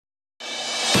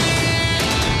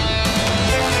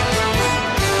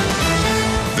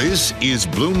This is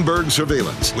Bloomberg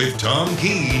Surveillance with Tom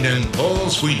Keene and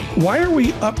Paul Sweeney. Why are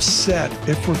we upset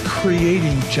if we're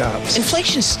creating jobs?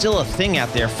 Inflation's still a thing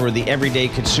out there for the everyday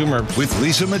consumer. With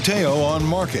Lisa Mateo on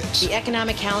markets. The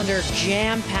economic calendar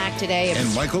jam-packed today.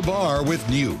 And Michael Barr with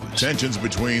news. Tensions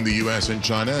between the U.S. and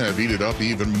China have heated up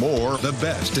even more. The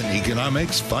best in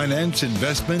economics, finance,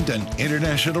 investment, and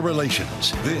international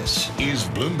relations. This is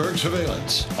Bloomberg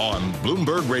Surveillance on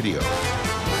Bloomberg Radio.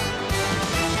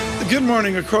 Good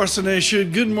morning across the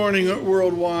nation. Good morning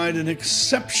worldwide. An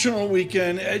exceptional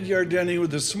weekend. Ed Yardeni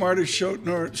with the smartest short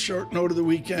note of the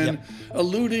weekend,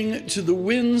 alluding to the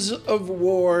winds of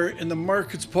war in the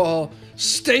markets, Paul.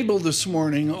 Stable this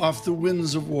morning off the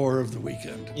winds of war of the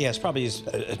weekend. Yeah, it's probably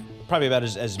about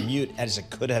as mute as it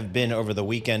could have been over the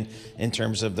weekend in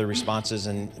terms of the responses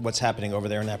and what's happening over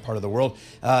there in that part of the world.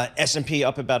 S&P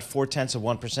up about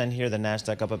 0.4% here. The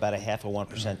NASDAQ up about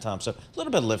 0.5%, Tom. So a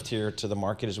little bit of lift here to the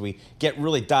market as we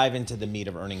really dive into the meat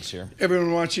of earnings here.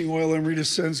 Everyone watching oil and Rita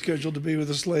Sen scheduled to be with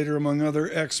us later, among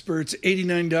other experts.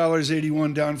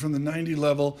 $89.81 down from the 90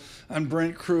 level on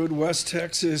Brent crude. West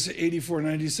Texas,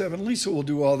 84.97. Lisa will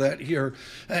do all that here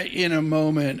in a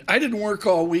moment. I didn't work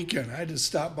all weekend. I had to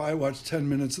stop by, watch 10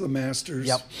 minutes of the Masters.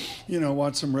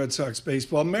 Watch some Red Sox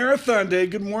baseball. Marathon Day.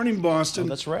 Good morning, Boston. Oh,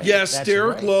 that's right. Yes, that's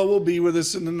Derek right. Lowe will be with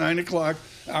us in the 9 o'clock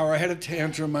hour. I had a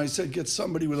tantrum. I said, get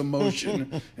somebody with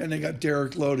emotion, and they got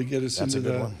Derek Lowe to get us into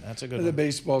the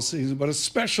baseball season. But a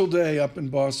special day up in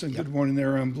Boston. Good morning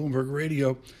there on Bloomberg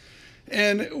Radio.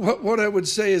 And what I would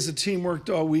say is the team worked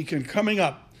all weekend. Coming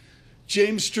up,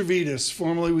 James Stavridis,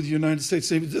 formerly with the United States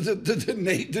Navy.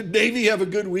 Did Navy have a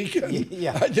good weekend?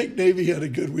 Yeah. I think Navy had a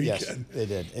good weekend. Yes, they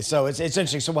did. So it's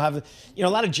interesting. So we'll have a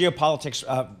lot of geopolitics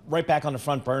right back on the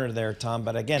front burner there, Tom.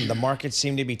 But again, the markets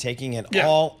seem to be taking it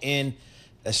all in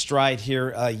a stride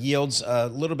here. Yields a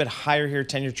little bit higher here.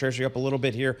 10-year Treasury up a little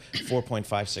bit here,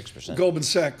 4.56%. Goldman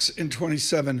Sachs in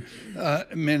 27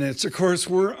 minutes. Of course,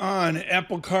 we're on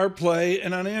Apple CarPlay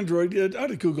and on Android.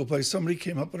 Out of Google Play, somebody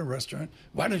came up in a restaurant.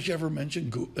 Why don't you ever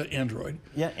mention Android?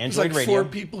 Yeah, Android it's like Radio. 4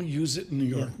 people use it in New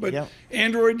York.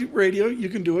 Android Radio, you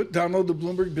can do it. Download the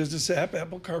Bloomberg Business app,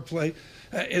 Apple CarPlay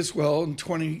as well, in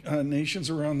 20 nations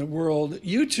around the world.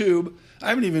 YouTube, I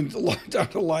haven't even logged on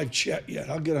to live chat yet.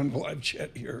 I'll get on the live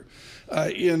chat here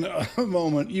in a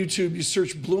moment. YouTube, you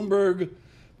search Bloomberg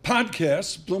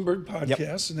Podcasts,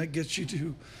 and that gets you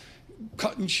to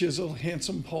Cut and Chisel,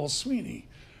 handsome Paul Sweeney.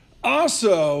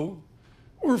 Also,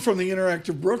 we're from the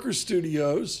Interactive Broker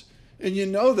Studios, and you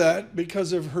know that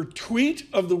because of her tweet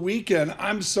of the weekend.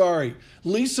 I'm sorry,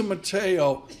 Lisa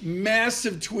Mateo,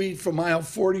 massive tweet from aisle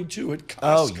 42 at Costco.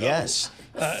 Oh, yes.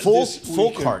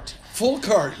 Full cart. Full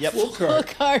cart. Yep. Full cart. Full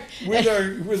cart. With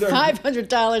our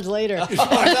 $500 later.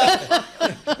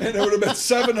 And it would have been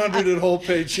 $700 at whole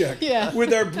paycheck. Yeah.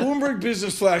 With our Bloomberg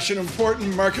Business Flash, an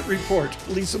important market report.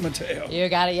 Lisa Mateo. You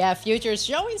got it. Yeah, futures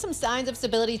showing some signs of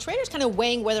stability. Traders kind of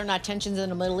weighing whether or not tensions in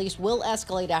the Middle East will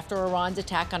escalate after Iran's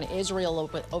attack on Israel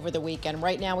over the weekend.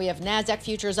 Right now, we have NASDAQ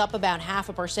futures up about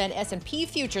 0.5%, S&P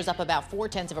futures up about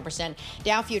 0.4%,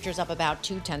 Dow futures up about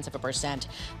 0.2%.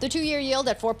 The 2-year yield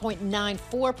at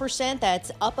 4.94%.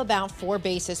 That's up about 4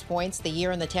 basis points. The year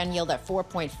and the 10 yield at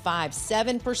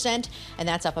 4.57%, and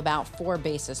that's up about 4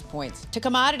 basis points. To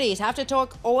commodities, have to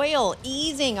talk oil,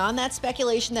 easing on that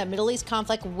speculation that Middle East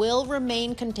conflict will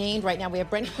remain contained. Right now, we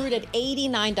have Brent crude at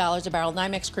 $89 a barrel,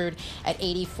 NYMEX crude at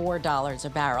 $84 a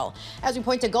barrel. As we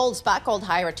point to gold, spot gold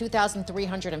higher at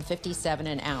 $2,357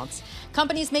 an ounce.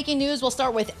 Companies making news, we'll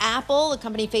start with Apple. The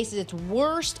company faces its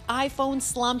worst iPhone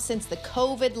slump since the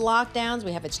COVID lockdowns.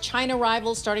 We have its China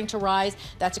rivals starting to rise.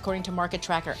 That's according to market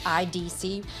tracker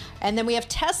IDC. And then we have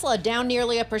Tesla down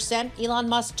nearly 1%. Elon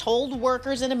Musk told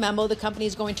workers in a memo the company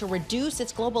is going to reduce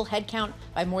its global headcount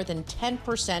by more than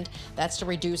 10%. That's to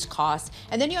reduce costs.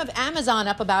 And then you have Amazon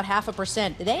up about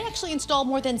 0.5%. They actually installed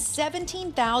more than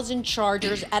 17,000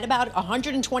 chargers at about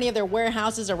 120 of their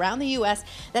warehouses around the U.S.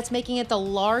 That's making it the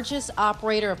largest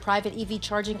operator of private EV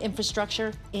charging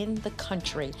infrastructure in the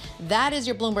country. That is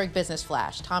your Bloomberg Business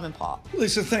Flash. Tom and Paul.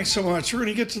 Lisa, thanks so much. We're going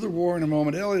to get to the war in a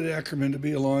moment. Elliot Ackerman to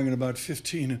be along in about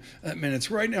 15 minutes.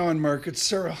 Right now on markets,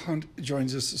 Sarah Hunt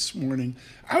joins us this morning.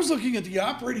 I was looking at the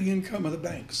operating income of the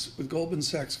banks with Goldman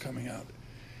Sachs coming out,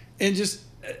 and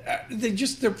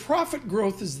their profit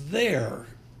growth is there,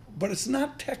 but it's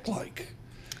not tech-like.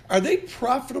 Are they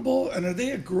profitable, and are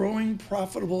they a growing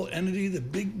profitable entity, the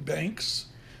big banks,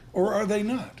 or are they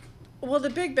not? Well,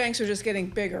 the big banks are just getting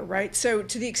bigger, right? So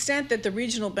to the extent that the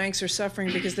regional banks are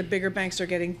suffering because the bigger banks are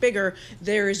getting bigger,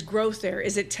 there is growth there.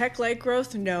 Is it tech-like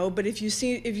growth? No. But if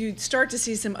you start to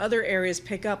see some other areas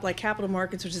pick up, like capital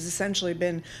markets, which has essentially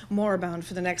been moribund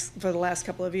for the last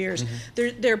couple of years,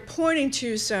 they're pointing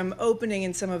to some opening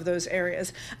in some of those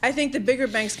areas. I think the bigger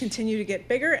banks continue to get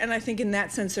bigger, and I think in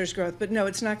that sense there's growth. But no,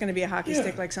 it's not going to be a hockey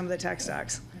stick like some of the tech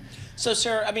stocks. So,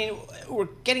 Sarah, I mean, we're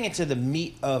getting into the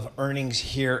meat of earnings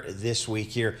here this week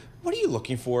here. What are you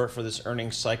looking for this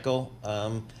earnings cycle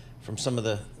from some of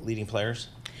the leading players?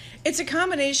 It's a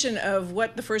combination of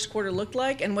what the first quarter looked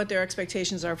like and what their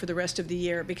expectations are for the rest of the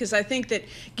year. Because I think that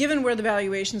given where the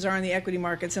valuations are in the equity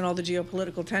markets and all the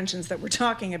geopolitical tensions that we're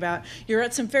talking about, you're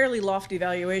at some fairly lofty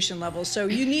valuation levels. So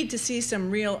you need to see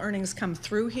some real earnings come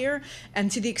through here.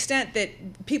 And to the extent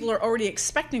that people are already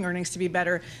expecting earnings to be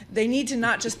better, they need to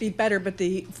not just be better, but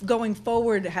the going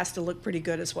forward has to look pretty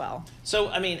good as well. So,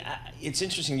 I mean, it's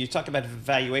interesting. You talk about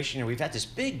valuation, and we've had this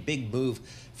big move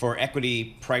for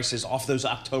equity prices off those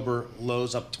October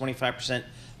lows, up 25%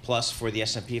 plus for the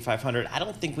S&P 500. I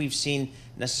don't think we've seen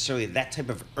necessarily that type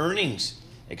of earnings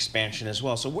expansion as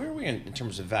well. So where are we in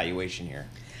terms of valuation here?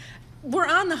 We're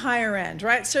on the higher end,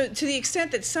 right? So to the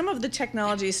extent that some of the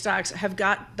technology stocks have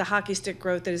got the hockey stick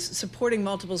growth that is supporting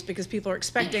multiples because people are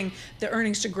expecting the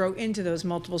earnings to grow into those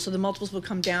multiples, so the multiples will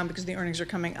come down because the earnings are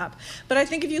coming up. But I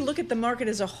think if you look at the market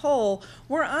as a whole,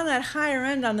 we're on that higher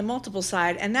end on the multiple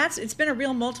side, and it's been a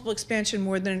real multiple expansion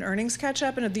more than an earnings catch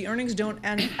up. And if the earnings don't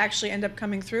actually end up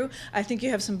coming through, I think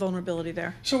you have some vulnerability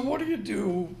there. So what do you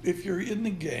do if you're in the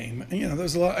game? And,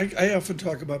 there's a lot. I often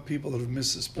talk about people that have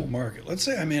missed this bull market. Let's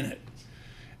say I'm in it.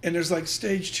 And there's like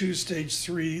stage 2, stage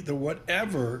 3, the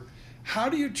whatever. How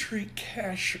do you treat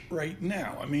cash right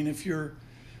now? I mean, if you're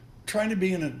trying to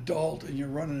be an adult and you're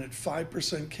running at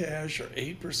 5% cash or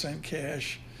 8%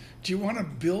 cash, do you want to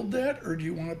build that or do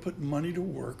you want to put money to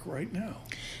work right now?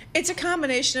 It's a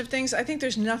combination of things. I think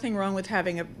there's nothing wrong with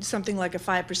having something like a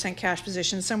 5% cash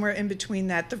position, somewhere in between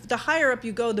that. The higher up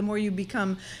you go, the more you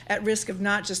become at risk of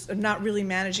not really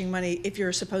managing money if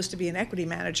you're supposed to be an equity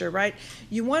manager, right?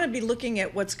 You want to be looking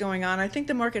at what's going on. I think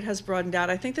the market has broadened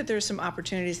out. I think that there's some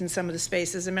opportunities in some of the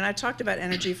spaces. I mean, I talked about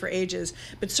energy for ages,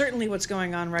 but certainly what's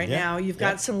going on right now, you've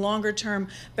got some longer term,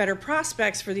 better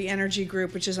prospects for the energy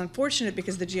group, which is unfortunate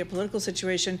because of the geopolitical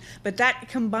situation, but that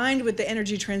combined with the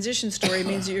energy transition story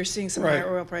means that you're seeing some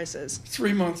higher oil prices.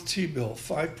 3-month T-bill,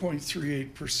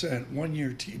 5.38%.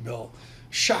 1-year T-bill,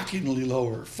 shockingly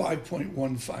lower,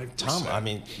 5.15%. Tom, I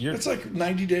mean, it's like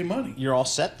 90-day money. You're all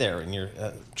set there in your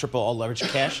triple all leverage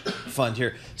cash fund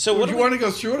here. So what do you want to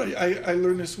go through it? I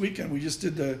learned this weekend. We just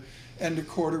did the end of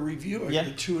quarter review. I got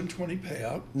a 2 and 20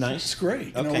 payout. Nice. It's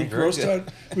great. Okay,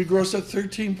 we grossed out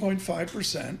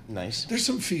 13.5%. Nice. There's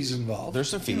some fees involved. There's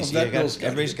some fees.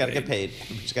 Everybody's got to get paid.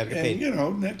 Everybody's got to get paid.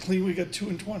 And net clean, we got 2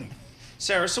 and 20.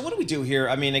 Sarah, so what do we do here?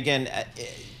 I mean, again,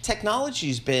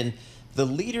 technology's been the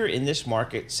leader in this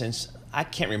market since I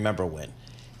can't remember when.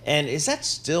 And is that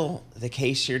still the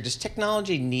case here? Does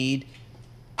technology need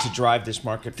to drive this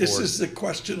market forward? This is the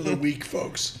question of the week,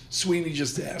 folks. Sweeney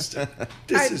just asked it.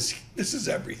 This is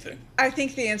everything. I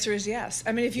think the answer is yes.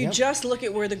 I mean, if you just look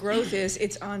at where the growth is,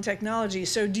 it's on technology.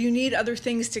 So do you need other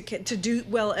things to do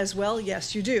well as well?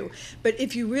 Yes, you do. But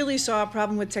if you really saw a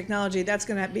problem with technology, that's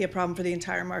going to be a problem for the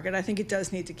entire market. I think it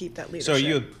does need to keep that leadership.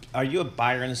 So are you a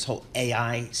buyer in this whole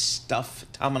AI stuff?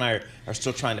 Tom and I are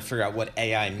still trying to figure out what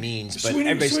AI means, but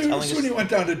everybody's telling us. Sweeney went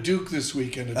down to Duke this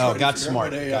weekend and tried to figure out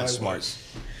what AI was.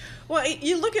 Well,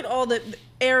 you look at all the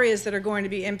areas that are going to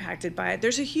be impacted by it.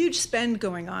 There's a huge spend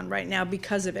going on right now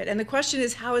because of it. And the question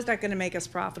is, how is that going to make us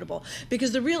profitable?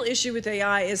 Because the real issue with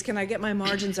AI is, can I get my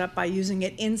margins up by using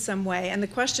it in some way? And the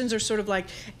questions are sort of like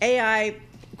AI,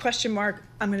 question mark,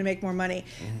 I'm going to make more money.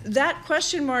 That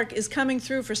question mark is coming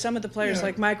through for some of the players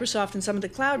like Microsoft and some of the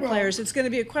cloud players. It's going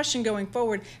to be a question going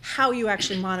forward how you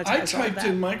actually monetize all that. I typed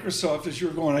in Microsoft as you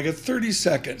were going. I got 30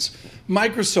 seconds.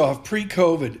 Microsoft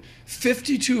pre-COVID,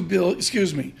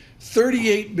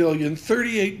 38 billion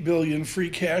free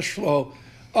cash flow.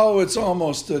 Oh, it's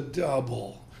almost a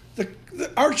double. The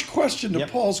arch question to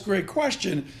Paul's great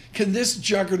question, can this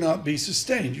juggernaut be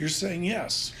sustained? You're saying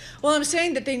yes. Well, I'm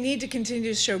saying that they need to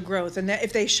continue to show growth, and that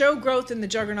if they show growth, then the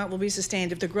juggernaut will be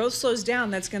sustained. If the growth slows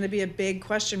down, that's going to be a big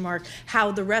question mark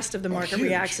how the rest of the market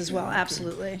reacts as well.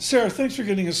 Absolutely. Sarah, thanks for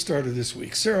getting us started this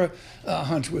week. Sarah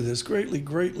Hunt with us.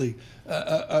 Greatly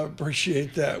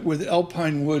appreciate that. With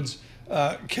Alpine Woods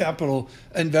Capital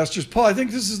Investors. Paul, I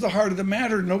think this is the heart of the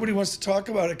matter. Nobody wants to talk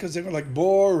about it because they were like,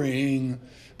 boring.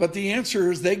 But the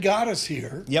answer is they got us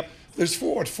here. Yep. There's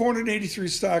 483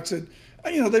 stocks at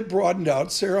They broadened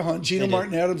out. Sarah Hunt, Gina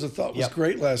Martin Adams, I thought was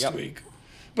great last week.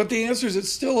 But the answer is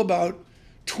it's still about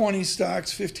 20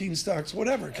 stocks, 15 stocks,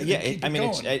 whatever. And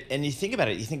you think about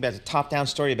it. You think about the top-down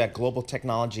story about global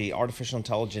technology, artificial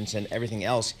intelligence, and everything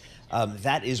else.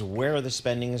 That is where the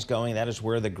spending is going. That is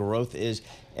where the growth is.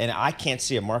 And I can't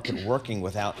see a market working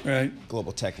without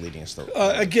global tech leading us.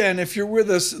 Again, if you're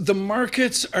with us, the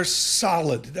markets are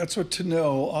solid. That's what to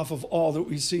know off of all that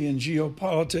we see in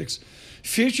geopolitics.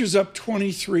 Futures up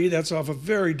 23. That's off a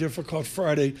very difficult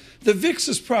Friday. The VIX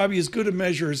is probably as good a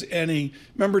measure as any.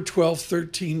 Remember 12,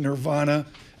 13, Nirvana,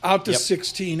 out to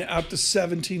 16, out to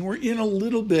 17. We're in a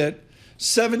little bit,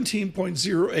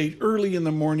 17.08 early in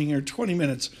the morning here, 20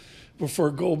 minutes before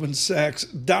Goldman Sachs.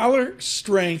 Dollar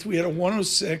strength, we had a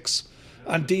 106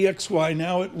 on DXY,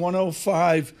 now at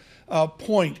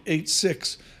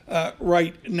 105.86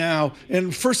 right now.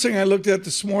 And first thing I looked at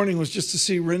this morning was just to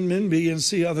see renminbi and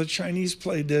see how the Chinese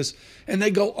played this. And they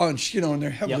go unch, in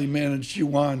their heavily managed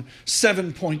yuan,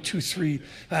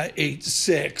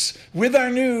 7.2386. With our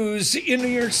news in New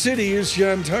York City is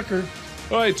John Tucker.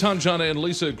 All right, Tom, Jana, and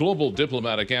Lisa, global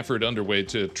diplomatic effort underway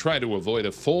to try to avoid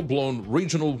a full-blown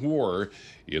regional war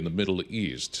in the Middle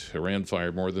East. Iran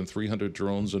fired more than 300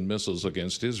 drones and missiles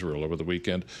against Israel over the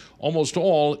weekend, almost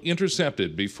all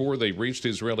intercepted before they reached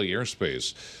Israeli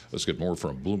airspace. Let's get more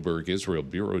from Bloomberg Israel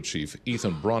Bureau Chief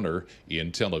Ethan Brunner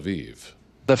in Tel Aviv.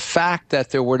 The fact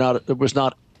that there was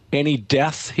not any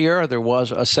death here. There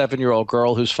was a 7-year-old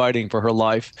girl who's fighting for her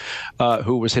life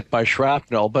who was hit by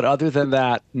shrapnel. But other than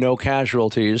that, no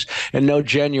casualties and no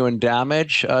genuine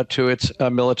damage to its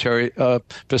military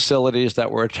facilities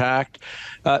that were attacked.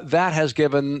 That has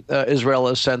given Israel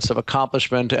a sense of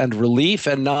accomplishment and relief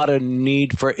and not a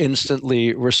need for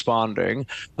instantly responding.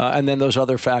 And then those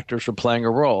other factors are playing a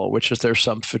role, which is there's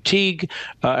some fatigue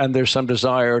and there's some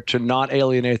desire to not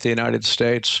alienate the United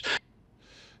States.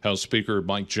 House Speaker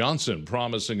Mike Johnson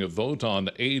promising a vote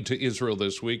on aid to Israel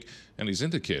this week, and he's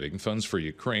indicating funds for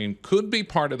Ukraine could be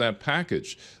part of that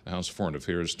package. The House Foreign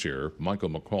Affairs Chair Michael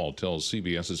McCall tells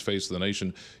CBS's Face of the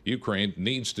Nation Ukraine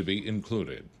needs to be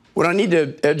included. What I need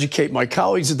to educate my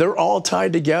colleagues is they're all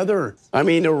tied together. I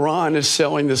mean, Iran is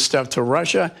selling this stuff to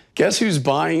Russia. Guess who's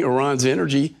buying Iran's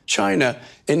energy? China.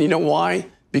 And you know why?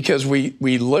 Because we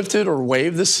lifted or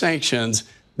waived the sanctions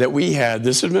that we had,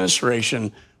 this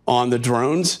administration, on the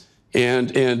drones and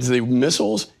the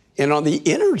missiles and on the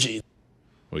energy.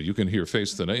 Well, you can hear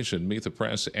Face the Nation, Meet the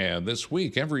Press, and This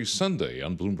Week every Sunday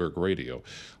on Bloomberg Radio.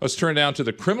 Let's turn now to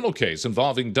the criminal case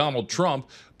involving Donald Trump.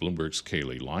 Bloomberg's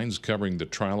Kaylee Lyons covering the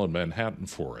trial in Manhattan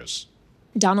for us.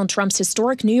 Donald Trump's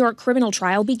historic New York criminal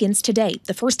trial begins today,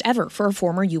 the first ever for a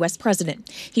former U.S. president.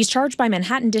 He's charged by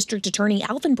Manhattan District Attorney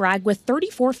Alvin Bragg with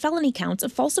 34 felony counts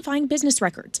of falsifying business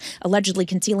records, allegedly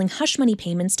concealing hush money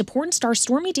payments to porn star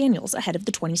Stormy Daniels ahead of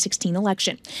the 2016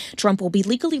 election. Trump will be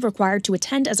legally required to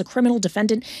attend as a criminal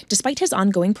defendant despite his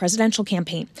ongoing presidential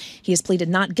campaign. He has pleaded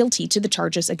not guilty to the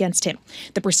charges against him.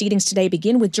 The proceedings today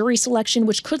begin with jury selection,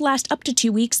 which could last up to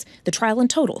 2 weeks. The trial in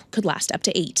total could last up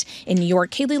to 8. In New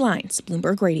York, Kaylee Lyons, Bloomberg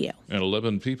Radio. And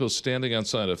 11 people standing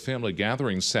outside a family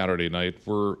gathering Saturday night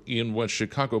were in what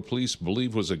Chicago police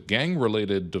believe was a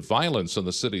gang-related violence on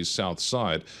the city's south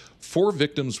side. 4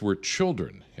 victims were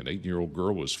children. An 8-year-old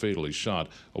girl was fatally shot.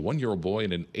 A 1-year-old boy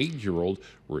and an 8-year-old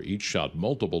were each shot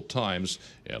multiple times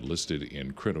and listed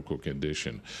in critical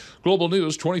condition. Global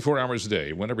news 24 hours a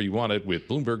day, whenever you want it, with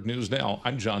Bloomberg News Now.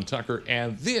 I'm John Tucker,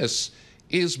 and this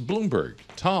is Bloomberg.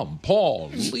 Tom,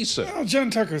 Paul, Lisa. Well, John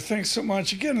Tucker, thanks so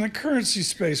much. Again, in the currency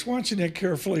space, watching it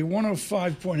carefully,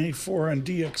 105.84 on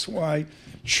DXY,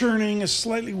 churning a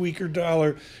slightly weaker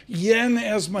dollar. Yen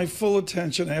has my full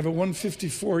attention. I have a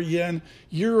 154 yen,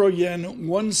 euro yen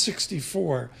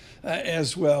 164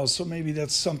 as well. So maybe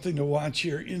that's something to watch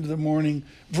here into the morning.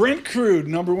 Brent crude,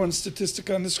 number one statistic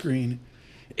on the screen,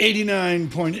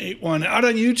 89.81. Out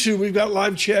on YouTube, we've got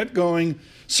live chat going.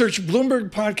 Search Bloomberg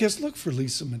Podcast. Look for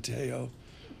Lisa Mateo.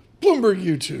 Bloomberg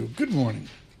YouTube. Good morning.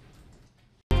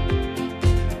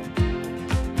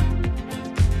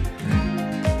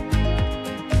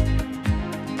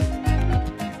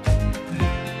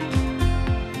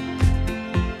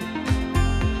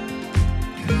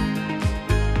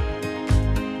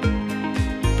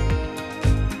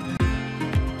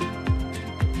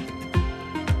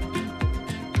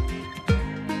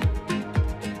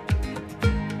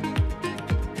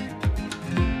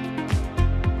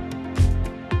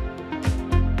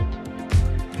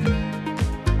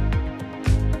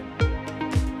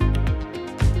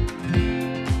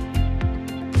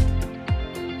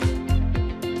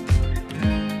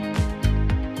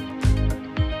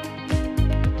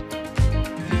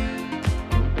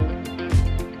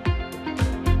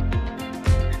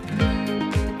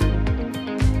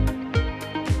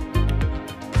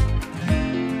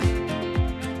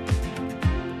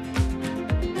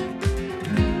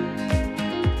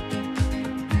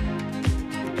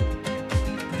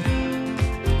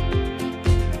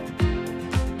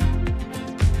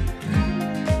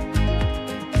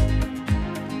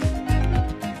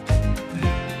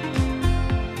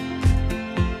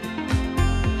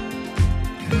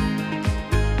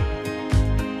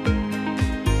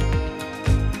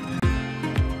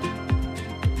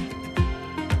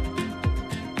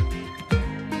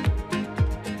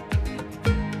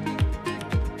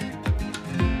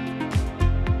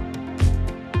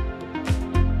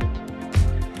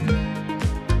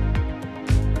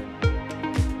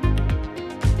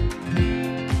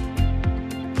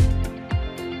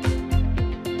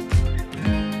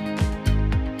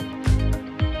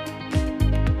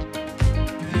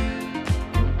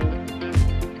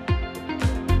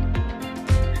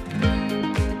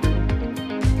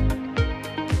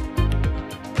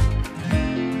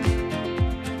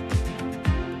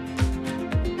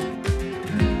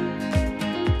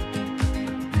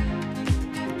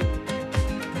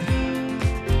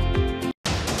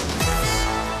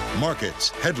 Markets,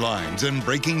 headlines, and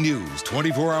breaking news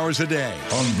 24 hours a day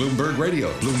on Bloomberg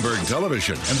Radio, Bloomberg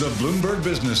Television, and the Bloomberg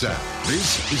Business app.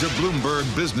 This is a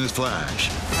Bloomberg Business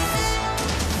Flash.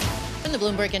 In the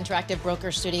Bloomberg Interactive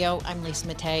Broker Studio, I'm Lisa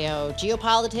Mateo.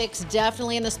 Geopolitics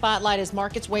definitely in the spotlight as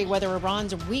markets weigh whether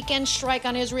Iran's weekend strike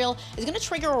on Israel is going to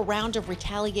trigger a round of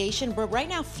retaliation. But right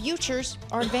now, futures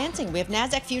are advancing. We have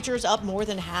NASDAQ futures up more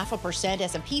than 0.5%,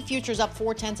 S&P futures up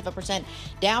 0.4%,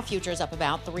 Dow futures up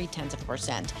about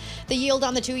 0.3%. The yield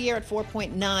on the 2-year at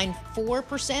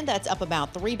 4.94%. That's up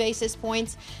about 3 basis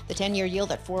points. The 10-year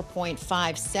yield at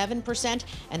 4.57%,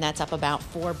 and that's up about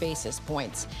 4 basis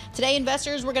points. Today,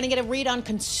 investors, we're going to get a read on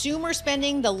consumer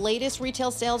spending, the latest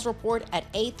retail sales report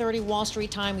at 8:30 Wall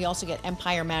Street time. We also get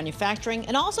Empire Manufacturing.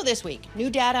 And also this week, new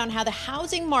data on how the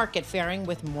housing market faring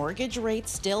with mortgage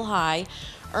rates still high.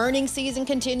 Earnings season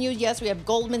continues. Yes, we have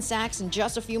Goldman Sachs in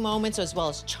just a few moments, as well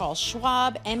as Charles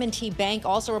Schwab, M&T Bank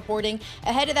also reporting.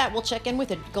 Ahead of that, we'll check in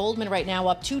with Goldman right now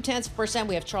up 0.2%.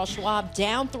 We have Charles Schwab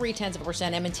down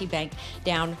 0.3%. M&T Bank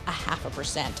down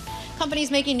 0.5%.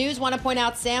 Companies making news want to point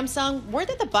out Samsung. Word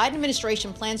that the Biden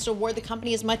administration plans to award the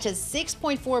company as much as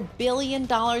 $6.4 billion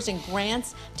in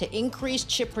grants to increase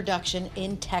chip production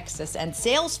in Texas. And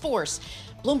Salesforce.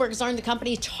 Bloomberg's learned the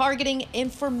company targeting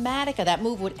Informatica. That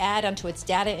move would add onto its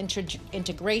data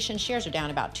integration. Shares are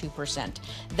down about 2%.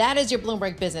 That is your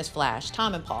Bloomberg Business Flash.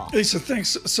 Tom and Paul. Lisa,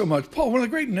 thanks so much. Paul, one of the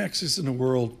great nexus in the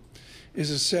world is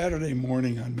a Saturday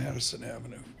morning on Madison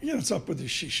Avenue. You know, it's up with the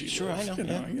shishi. Sure, I know.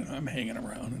 You know, I'm hanging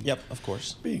around. And yep, of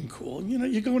course. Being cool. You know,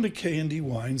 you go into K&D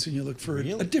Wines and you look for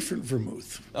a different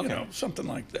vermouth. Okay. You know, something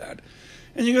like that.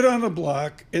 And you go down the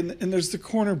block and there's the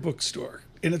corner bookstore.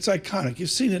 And it's iconic. You've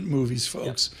seen it in movies,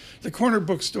 folks. Yep. The corner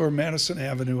bookstore, Madison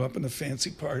Avenue, up in the fancy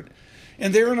part.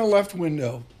 And there in a left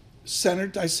window,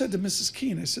 centered, I said to Mrs.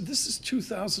 Keene, I said, this is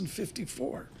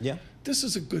 2054. Yeah. This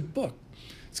is a good book.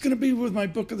 It's going to be with my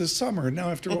book of the summer. And now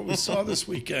after what we saw this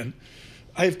weekend,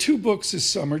 I have 2 books this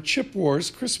summer, Chip Wars,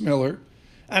 Chris Miller,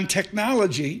 on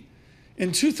technology.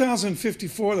 In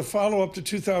 2054, the follow-up to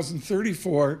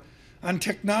 2034, on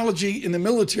technology in the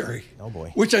military. Oh,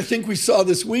 boy. Which I think we saw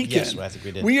this weekend. Yes, I think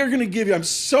we did. We are going to give you, I'm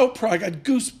so proud. I got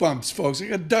goosebumps, folks. I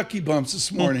got ducky bumps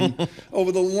this morning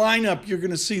over the lineup you're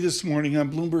going to see this morning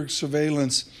on Bloomberg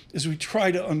Surveillance as we try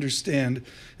to understand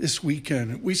this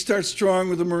weekend. We start strong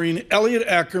with the Marine. Elliot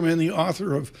Ackerman, the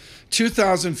author of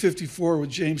 2054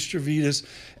 with James Stavridis.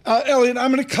 Elliot,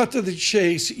 I'm going to cut to the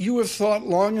chase. You have thought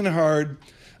long and hard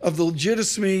of the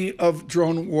legitimacy of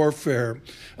drone warfare.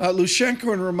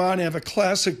 Lushenko and Rahman have a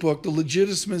classic book, The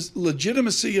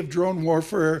Legitimacy of Drone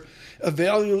Warfare,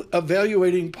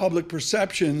 Evaluating Public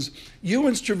Perceptions. You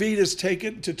and Stavridis take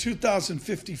it to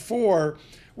 2054,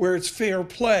 where it's fair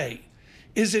play.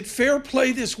 Is it fair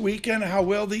play this weekend, how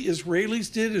well the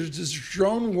Israelis did? Or does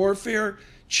drone warfare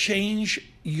change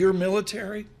your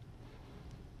military?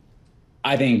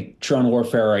 I think drone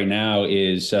warfare right now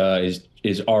is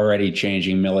already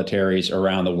changing militaries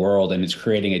around the world, and it's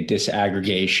creating a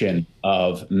disaggregation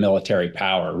of military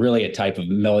power, really a type of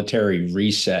military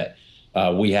reset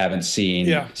we haven't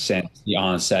seen since the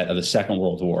onset of the Second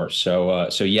World War. So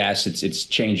yes, it's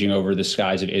changing over the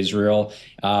skies of Israel,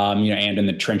 and in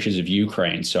the trenches of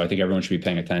Ukraine. So I think everyone should be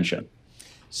paying attention.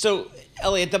 So,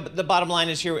 Elliot, the bottom line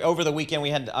is here, over the weekend, we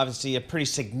had obviously a pretty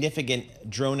significant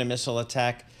drone and missile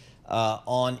attack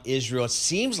on Israel. It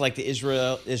seems like the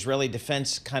Israeli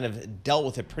defense kind of dealt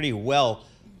with it pretty well.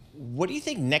 What do you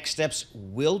think next steps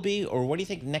will be, or what do you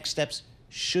think next steps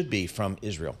should be from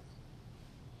Israel?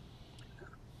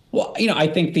 Well, I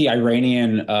think the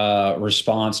Iranian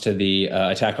response to the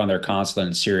attack on their consulate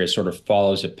in Syria sort of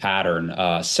follows a pattern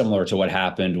similar to what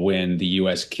happened when the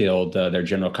U.S. killed their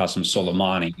General Qasem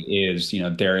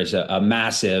Soleimani. There is a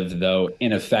massive, though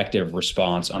ineffective,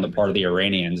 response on the part of the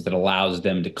Iranians that allows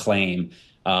them to claim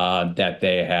that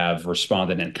they have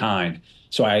responded in kind.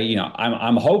 So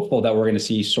I'm hopeful that we're going to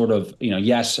see sort of,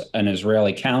 yes, an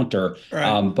Israeli counter,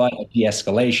 but a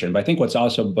de-escalation. But I think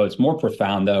what's more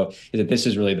profound, though, is that this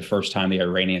is really the first time the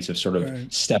Iranians have sort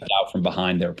of stepped out from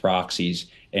behind their proxies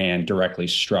and directly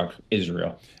struck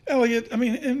Israel. Elliot,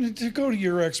 and to go to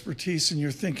your expertise and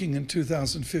your thinking in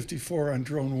 2054 on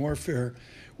drone warfare,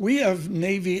 we have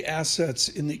Navy assets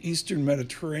in the Eastern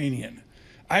Mediterranean.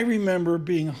 I remember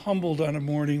being humbled on a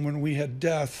morning when we had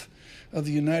death of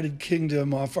the United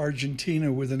Kingdom off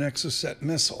Argentina with an Exocet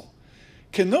missile.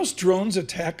 Can those drones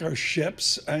attack our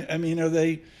ships? Are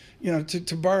they,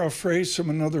 to borrow a phrase from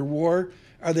another war,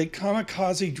 are they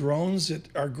kamikaze drones that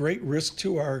are great risk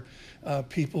to our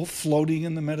people floating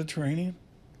in the Mediterranean?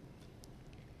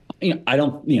 I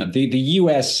don't, the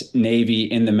U.S. Navy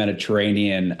in the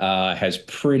Mediterranean has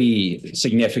pretty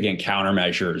significant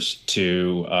countermeasures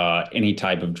to any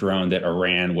type of drone that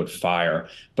Iran would fire.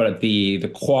 But the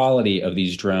quality of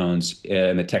these drones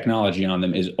and the technology on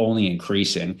them is only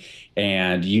increasing.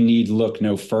 And you need look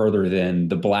no further than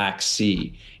the Black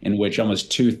Sea, in which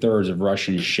almost 2/3 of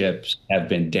Russian ships have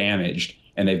been damaged.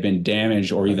 And they've been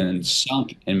damaged or even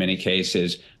sunk in many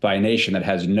cases by a nation that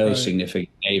has no significant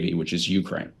navy, which is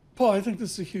Ukraine. Paul, I think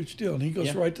this is a huge deal, and he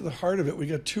goes right to the heart of it. We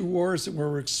got 2 wars where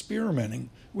we're experimenting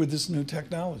with this new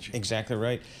technology. Exactly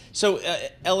right. So,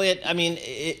 Elliot, I mean,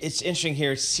 it's interesting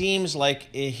here. It seems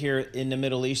like here in the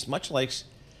Middle East, much like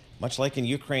in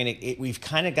Ukraine, we've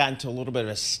kind of gotten to a little bit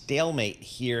of a stalemate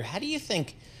here. How do you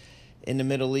think in the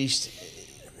Middle East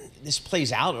this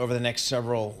plays out over the next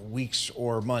several weeks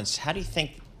or months? How do you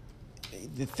think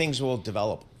the things will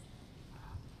develop?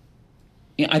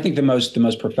 I think the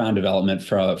most profound development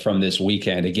from this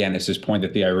weekend, again, is this point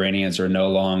that the Iranians are no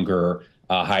longer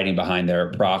hiding behind their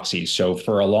proxies. So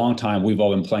for a long time, we've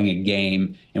all been playing a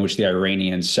game in which the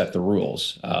Iranians set the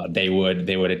rules. They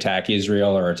would attack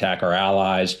Israel or attack our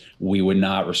allies. We would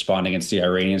not respond against the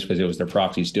Iranians because it was their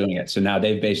proxies doing it. So now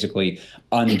they've basically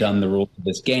undone the rules of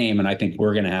this game, and I think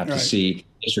we're going to have to see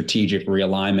a strategic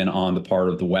realignment on the part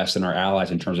of the West and our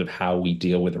allies in terms of how we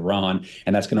deal with Iran,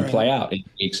 and that's going to play out in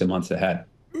weeks and months ahead.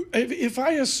 If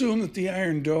I assume that the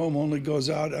Iron Dome only goes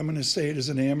out, I'm going to say it as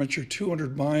an amateur,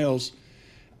 200 miles.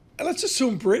 Let's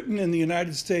assume Britain and the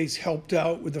United States helped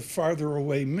out with the farther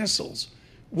away missiles.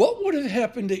 What would have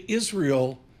happened to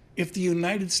Israel if the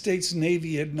United States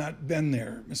Navy had not been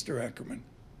there, Mr. Ackerman?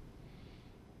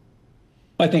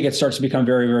 I think it starts to become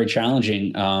very, very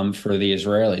challenging for the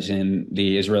Israelis, and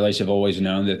the Israelis have always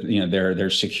known that their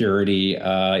security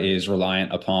is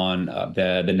reliant upon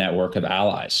the network of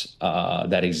allies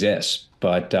that exists.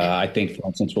 But I think, for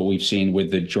instance, what we've seen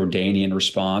with the Jordanian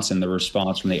response and the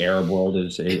response from the Arab world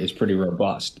is pretty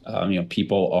robust.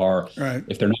 People are,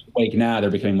 if they're not awake now, they're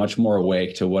becoming much more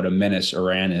awake to what a menace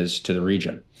Iran is to the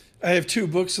region. I have 2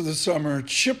 books of the summer: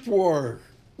 Chip War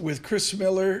with Chris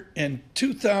Miller and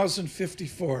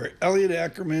 2054. Elliot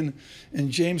Ackerman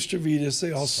and James Stavridis,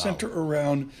 they all center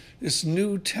around this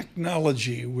new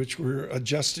technology, which we're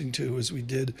adjusting to as we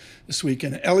did this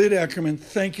weekend. Elliot Ackerman,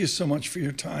 thank you so much for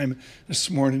your time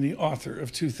this morning, the author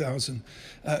of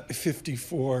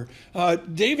 2054.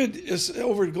 David is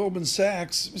over at Goldman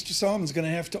Sachs. Mr. Solomon's going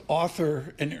to have to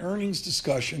author an earnings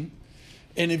discussion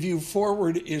and a view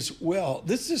forward as well.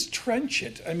 This is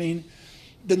trenchant. I mean,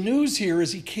 the news here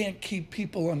is he can't keep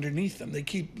people underneath him. They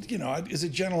keep, as a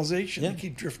generalization, they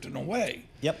keep drifting away.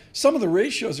 Yep. Some of the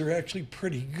ratios are actually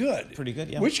pretty good. Pretty good,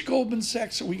 yeah. Which Goldman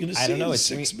Sachs are we going to see in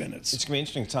 6 minutes? It's going to be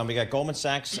interesting, Tom. We got Goldman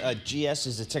Sachs. GS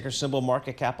is the ticker symbol,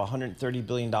 market cap $130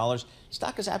 billion.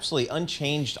 Stock is absolutely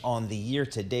unchanged on the year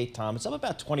to date, Tom. It's up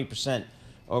about 20%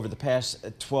 over the past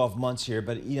 12 months here.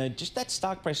 But, just that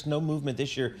stock price, no movement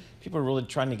this year. People are really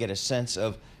trying to get a sense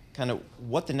of kind of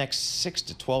what the next 6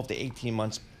 to 12 to 18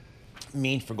 months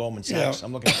mean for Goldman Sachs. Yeah.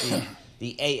 I'm looking at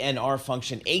the ANR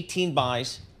function, 18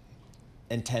 buys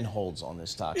and 10 holds on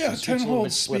this stock. Yeah, so 10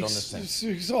 holds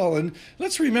speaks all. And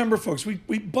let's remember, folks,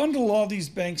 we bundle all these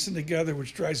banks in together,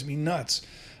 which drives me nuts.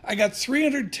 I got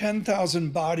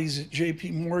 310,000 bodies at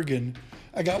JP Morgan.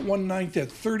 I got 1/9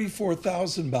 at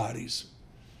 34,000 bodies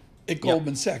at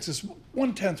Goldman Sachs. It's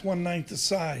 1/10, 1/9 the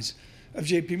size of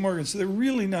JP Morgan. So they're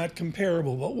really not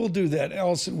comparable, but we'll do that.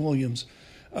 Allison Williams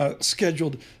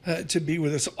scheduled to be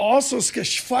with us. Also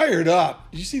fired up.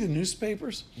 Did you see the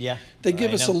newspapers? Yeah. They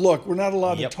give us a look. We're not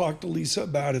allowed to talk to Lisa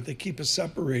about it. They keep us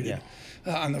separated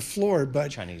on the floor.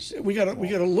 But Chinese we got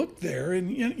to look there,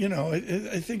 and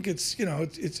I think it's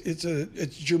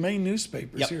it's germane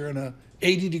newspapers here on a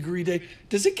 80-degree day.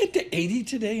 Does it get to 80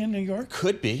 today in New York?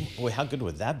 Could be. Boy, how good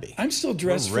would that be? I'm still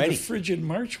dressed for the frigid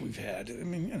March we've had. I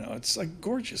mean, it's like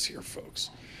gorgeous here,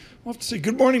 folks. We'll have to say,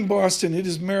 good morning, Boston. It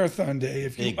is Marathon Day.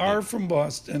 If you are from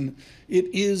Boston, it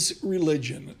is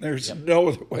religion. There's no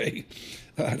other way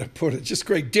to put it. Just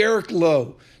great. Derek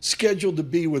Lowe, scheduled to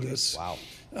be with us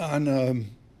on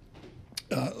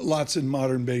Lots in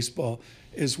Modern Baseball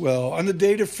as well. On the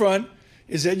data front,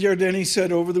 as Ed Yardeni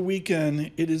said over the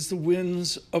weekend, it is the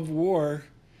winds of war,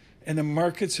 and the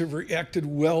markets have reacted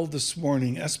well this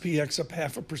morning. SPX up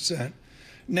 0.5%.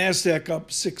 NASDAQ up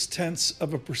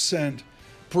 0.6%.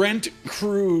 Brent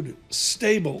crude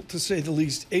stable, to say the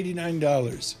least,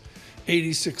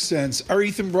 $89.86. Our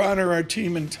Ethan Bronner, our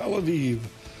team in Tel Aviv,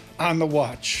 on the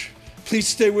watch. Please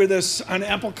stay with us on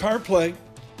Apple CarPlay.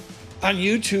 On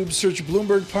YouTube, search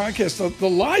Bloomberg Podcast. The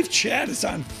live chat is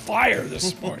on fire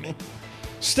this morning.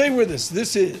 Stay with us.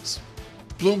 This is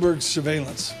Bloomberg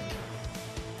Surveillance.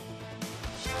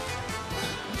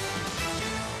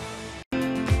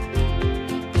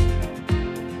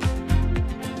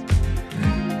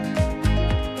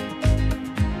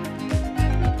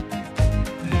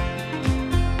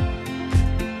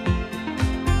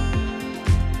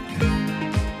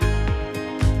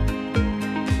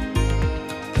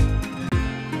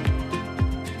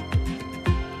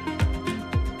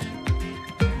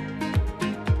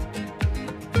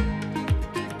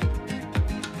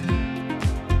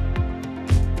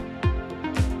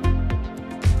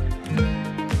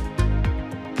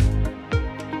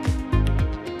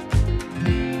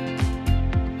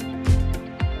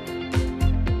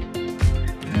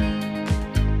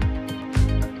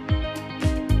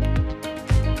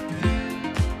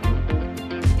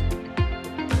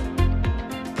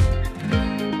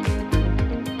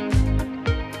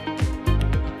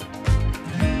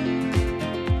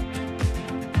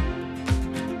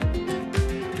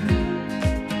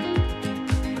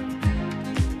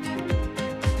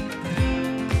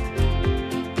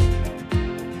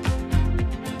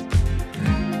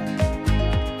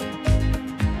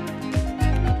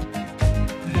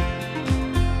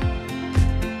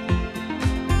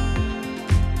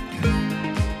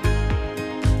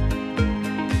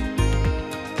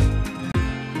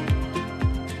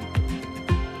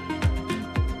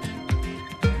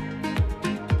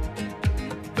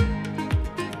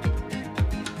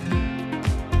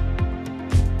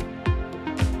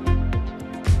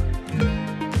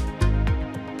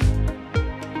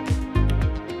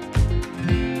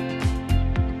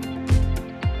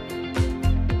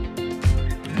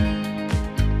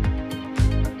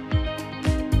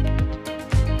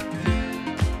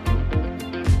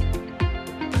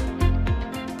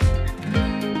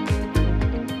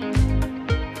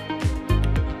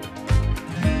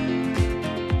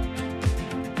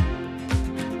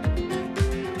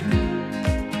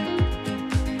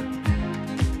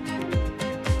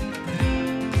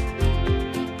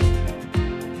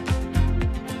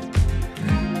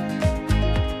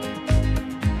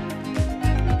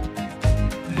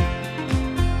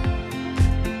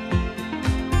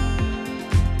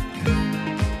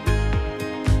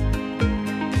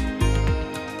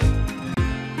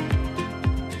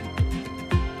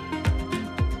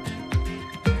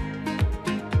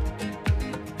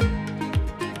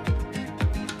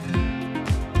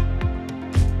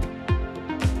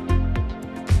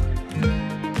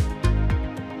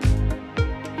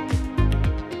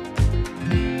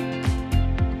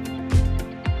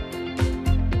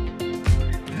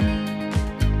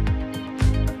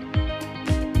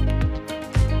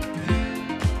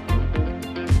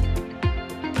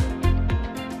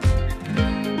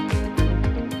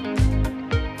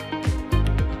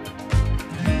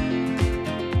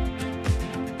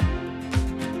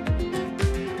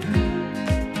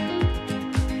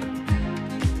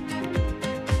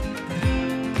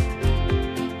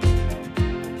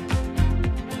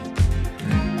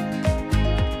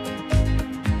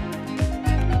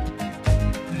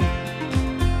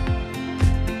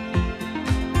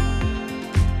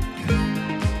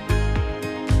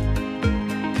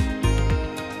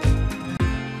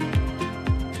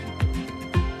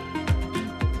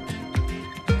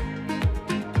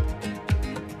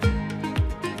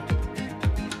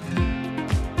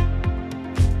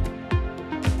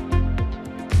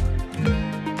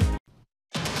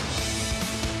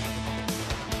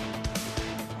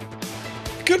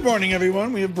 Good morning,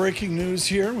 everyone. We have breaking news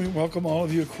here. We welcome all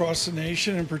of you across the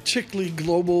nation, and particularly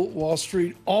global Wall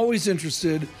Street, always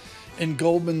interested in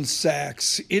Goldman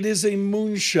Sachs. It is a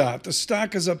moonshot. The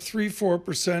stock is up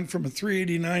 3-4% from a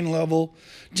 389 level,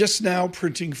 just now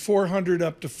printing 400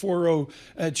 up to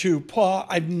 402. Paul,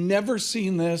 I've never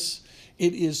seen this.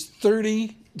 It is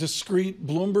 30 discrete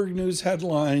Bloomberg News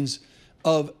headlines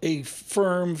of a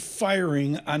firm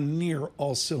firing on near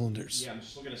all cylinders. Yeah, I'm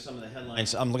just looking at some of the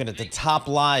headlines. I'm looking at the top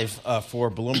live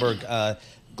for Bloomberg.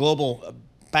 Global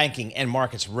banking and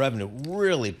markets revenue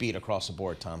really beat across the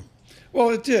board, Tom.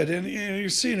 Well, it did, and you're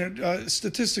seeing it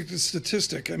statistic to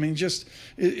statistic. I mean, just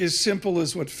as simple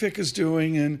as what FIC is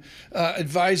doing, and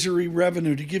advisory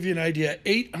revenue. To give you an idea,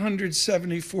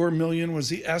 $874 million was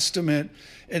the estimate,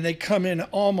 and they come in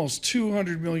almost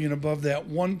 $200 million above that,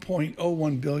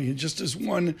 $1.01 billion. Just as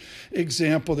one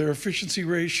example, their efficiency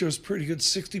ratio is pretty good,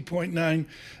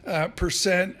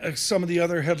 60.9%. Some of the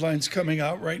other headlines coming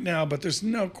out right now, but there's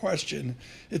no question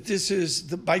that this is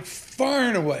by far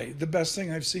and away the best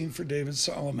thing I've seen for David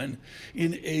Solomon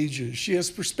in ages. She has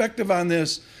perspective on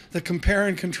this, the compare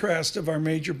and contrast of our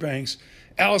major banks.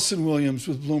 Allison Williams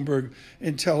with Bloomberg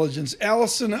Intelligence.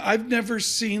 Allison, I've never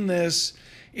seen this.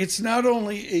 It's not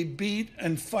only a beat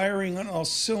and firing on all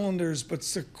cylinders, but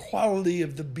it's the quality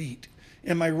of the beat.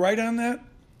 Am I right on that?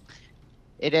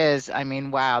 It is. I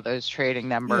mean, wow, those trading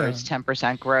numbers,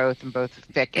 10% growth in both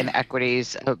FIC and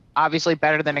equities, obviously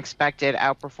better than expected,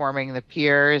 outperforming the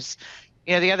peers.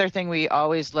 You know, the other thing we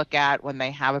always look at when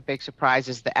they have a big surprise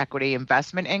is the equity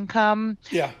investment income,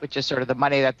 which is sort of the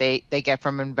money that they get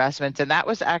from investments. And that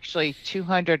was actually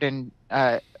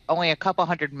only a couple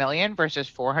 $100 million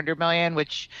versus $400 million,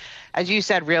 which, as you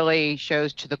said, really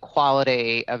shows to the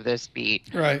quality of this beat.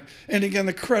 Right. And again,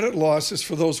 the credit losses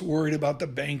for those worried about the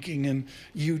banking in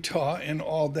Utah and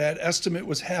all that estimate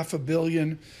was $500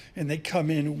 million, and they come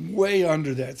in way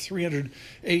under that,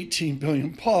 $318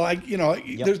 billion. Paul,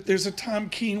 there's a Tom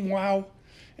Keene wow,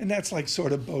 and that's like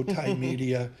sort of bow tie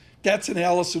media. That's an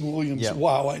Allison Williams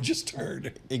wow I just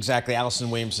heard. Exactly.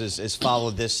 Allison Williams has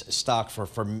followed this stock for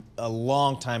a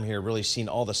long time here, really seen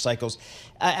all the cycles.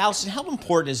 Allison, how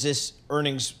important is this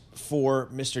earnings for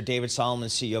Mr. David Solomon,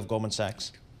 CEO of Goldman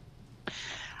Sachs?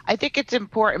 I think it's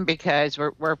important because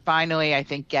we're finally, I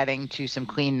think, getting to some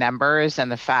clean numbers,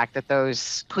 and the fact that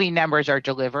those clean numbers are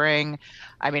delivering,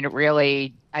 I mean, it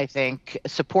really, I think,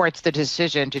 supports the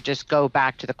decision to just go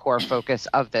back to the core focus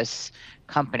of this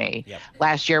company.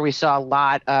 Last year, we saw a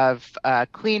lot of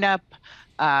cleanup.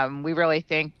 We really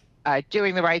think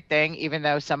doing the right thing, even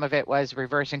though some of it was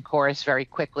reversing course very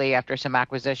quickly after some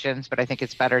acquisitions. But I think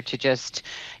it's better to just,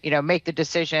 make the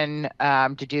decision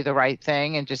to do the right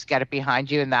thing and just get it behind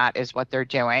you. And that is what they're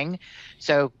doing.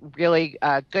 So really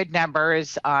good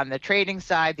numbers on the trading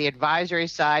side, the advisory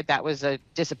side. That was a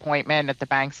disappointment at the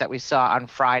banks that we saw on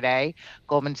Friday.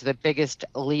 Goldman's the biggest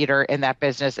leader in that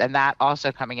business, and that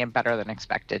also coming in better than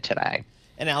expected today.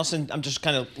 And Allison, I'm just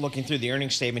kind of looking through the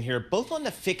earnings statement here. Both on the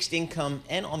fixed income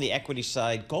and on the equity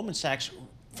side, Goldman Sachs,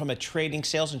 from a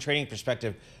sales and trading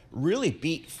perspective, really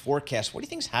beat forecasts. What do you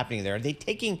think is happening there? Are they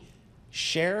taking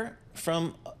share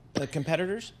from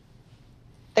competitors?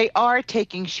 They are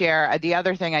taking share. The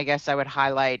other thing I guess I would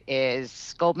highlight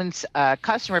is Goldman's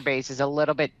customer base is a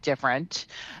little bit different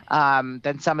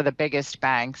than some of the biggest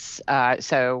banks.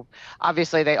 So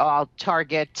obviously they all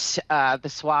target the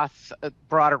swath,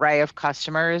 broad array of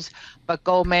customers, but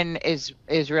Goldman is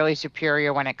really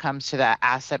superior when it comes to the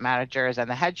asset managers and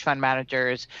the hedge fund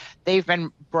managers. They've been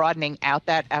broadening out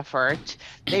that effort.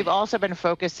 They've also been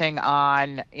focusing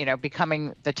on,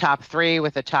 becoming the top three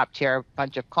with a top tier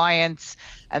bunch of clients.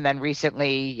 And then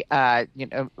recently,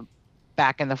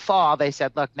 back in the fall, they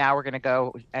said, look, now we're going to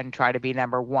go and try to be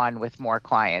number one with more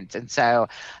clients. And so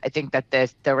I think that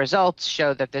the results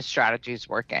show that this strategy is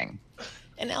working.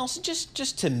 And Allison,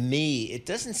 just to me, it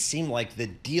doesn't seem like the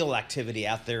deal activity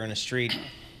out there in the street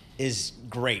is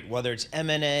great, whether it's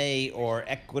M&A or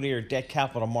equity or debt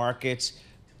capital markets.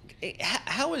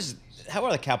 How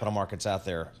are the capital markets out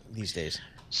there these days?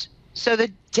 So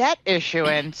the debt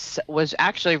issuance was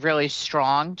actually really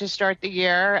strong to start the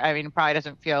year. I mean, it probably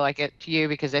doesn't feel like it to you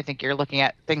because I think you're looking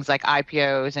at things like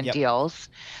IPOs and deals.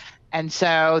 And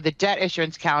so the debt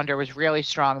issuance calendar was really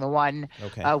strong. The one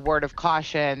word of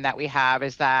caution that we have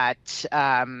is that,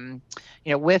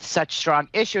 with such strong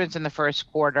issuance in the first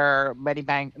quarter,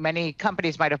 many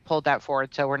companies might have pulled that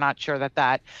forward. So we're not sure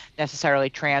that necessarily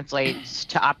translates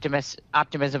to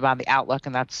optimism on the outlook.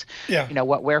 And that's,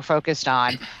 what we're focused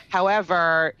on.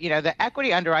 However, the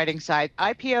equity underwriting side,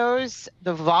 IPOs,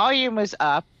 the volume was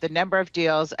up. The number of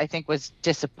deals, I think, was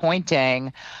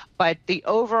disappointing. But the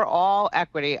overall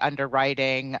equity underwriting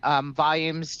underwriting,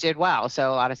 volumes did well.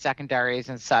 So a lot of secondaries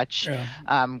and such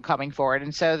coming forward.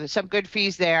 And so there's some good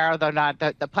fees there, although not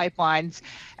the pipelines.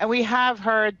 And we have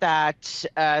heard that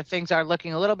things are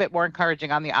looking a little bit more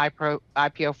encouraging on the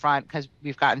IPO front because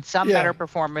we've gotten some better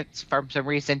performance from some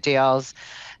recent deals.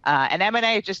 And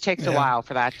M&A, it just takes a while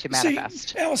for that to manifest.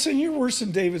 See, Allison, you're worse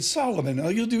than David Solomon.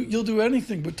 You'll do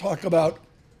anything but talk about,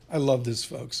 I love this,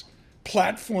 folks,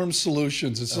 platform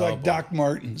solutions. It's like Doc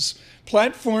Martens.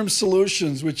 Platform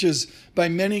solutions, which is by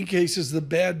many cases the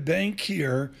bad bank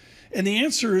here. And the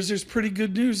answer is there's pretty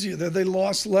good news here that they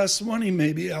lost less money,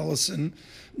 maybe, Allison,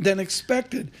 than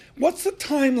expected. What's the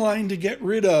timeline to get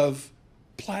rid of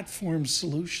platform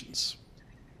solutions?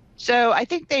 So I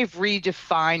think they've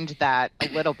redefined that a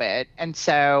little bit. And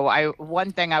so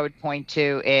one thing I would point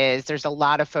to is there's a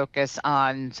lot of focus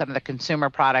on some of the consumer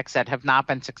products that have not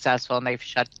been successful and they've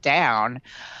shut down.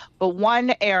 But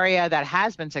one area that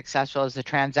has been successful is the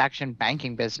transaction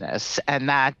banking business, and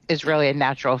that is really a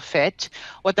natural fit.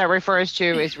 What that refers to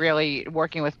is really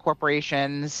working with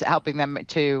corporations, helping them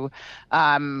to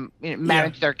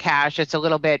manage their cash. It's a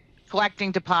little bit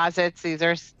collecting deposits. These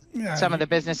are some of the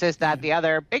businesses that the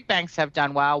other big banks have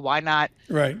done well. Why not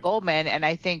Goldman? And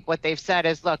I think what they've said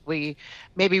is, look, maybe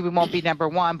we won't be number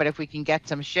one, but if we can get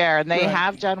some share, and they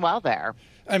have done well there.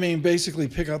 I mean, basically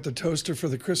pick out the toaster for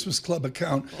the Christmas Club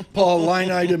account. Paul, line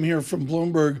item here from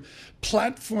Bloomberg.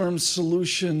 Platform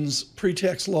Solutions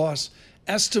pre-tax loss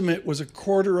estimate was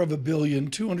 $250 million,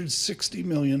 $260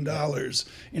 million,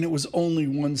 and it was only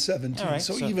 117. Right,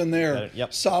 so even there,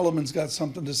 Solomon's got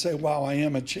something to say. Wow, I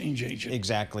am a change agent.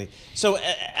 Exactly. So,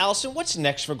 Allison, what's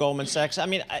next for Goldman Sachs? I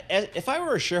mean, if I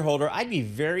were a shareholder, I'd be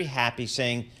very happy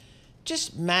saying,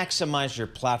 just maximize your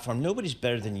platform. Nobody's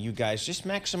better than you guys. Just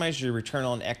maximize your return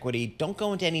on equity. Don't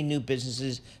go into any new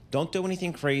businesses. Don't do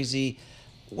anything crazy.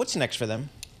 What's next for them?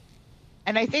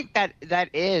 And I think that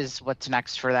is what's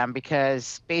next for them,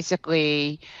 because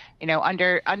basically,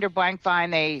 under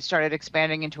Blankfein, they started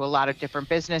expanding into a lot of different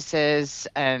businesses.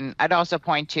 And I'd also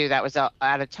point to that was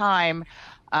at a time,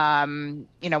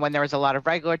 when there was a lot of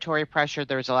regulatory pressure,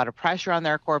 there was a lot of pressure on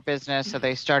their core business. So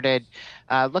they started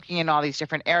looking in all these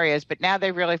different areas. But now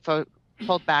they really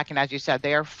pulled back, and as you said,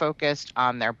 they are focused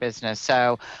on their business.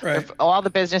 So all the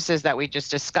businesses that we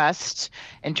just discussed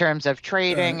in terms of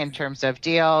trading, in terms of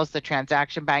deals, the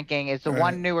transaction banking is the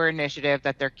one newer initiative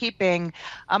that they're keeping,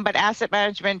 but asset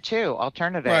management too,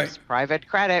 alternatives, private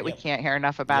credit, we can't hear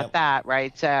enough about that,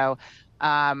 right? So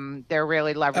they're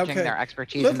really leveraging their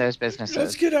expertise in those businesses.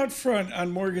 Let's get out front on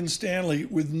Morgan Stanley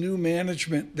with new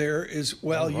management there as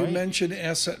well. You mentioned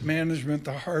asset management,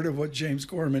 the heart of what James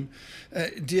Gorman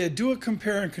did. Do a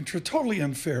compare and contrast. Totally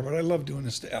unfair, but I love doing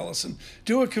this to Allison.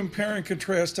 Do a compare and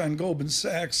contrast on Goldman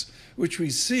Sachs, which we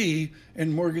see,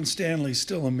 and Morgan Stanley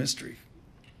still a mystery.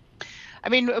 I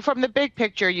mean, from the big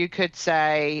picture, you could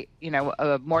say,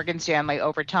 Morgan Stanley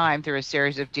over time through a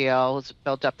series of deals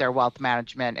built up their wealth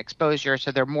management exposure.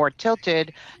 So they're more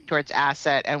tilted towards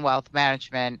asset and wealth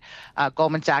management.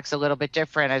 Goldman Sachs a little bit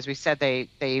different. As we said, they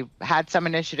had some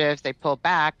initiatives, they pulled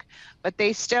back, but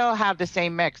they still have the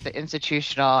same mix, the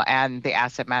institutional and the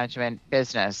asset management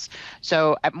business.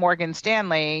 So at Morgan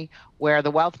Stanley, where the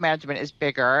wealth management is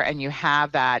bigger and you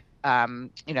have that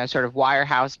sort of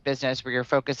wirehouse business where you're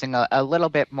focusing a little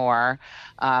bit more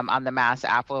on the mass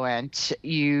affluent,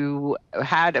 you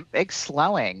had a big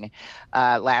slowing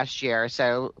last year.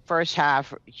 So first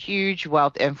half, huge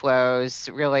wealth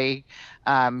inflows, really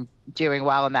doing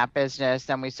well in that business.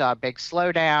 Then we saw a big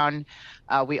slowdown.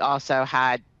 We also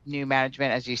had new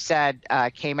management, as you said,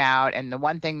 came out, and the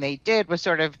one thing they did was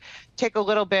sort of take a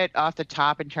little bit off the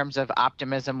top in terms of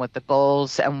optimism with the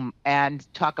goals,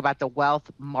 and talk about the wealth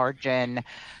margin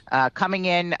coming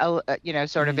in,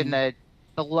 sort of in the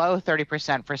below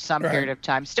 30% for some period of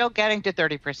time, still getting to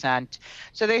 30%.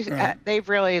 So they've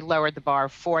really lowered the bar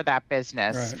for that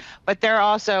business. But we're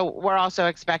also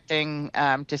expecting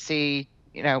to see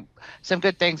some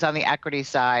good things on the equity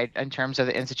side in terms of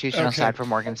the institutional side for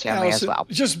Morgan Stanley as well.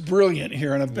 Just brilliant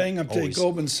here. On a bang-up day,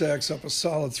 Goldman Sachs up a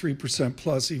solid 3%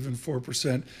 plus, even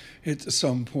 4% at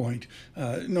some point.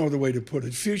 No other way to put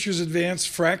it. Futures advanced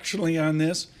fractionally on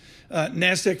this.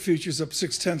 NASDAQ futures up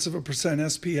 0.6%,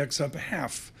 SPX up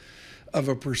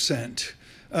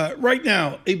 0.5%. Right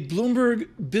now, a Bloomberg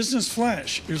Business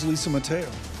Flash. Here's Lisa Mateo.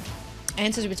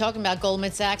 And since we're talking about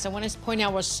Goldman Sachs, I want to point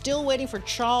out we're still waiting for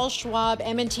Charles Schwab,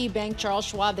 M&T Bank. Charles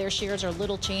Schwab, their shares are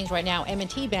little changed right now.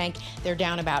 M&T Bank, they're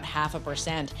down about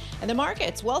 0.5%. And the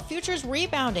markets, well, futures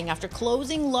rebounding after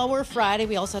closing lower Friday.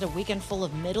 We also had a weekend full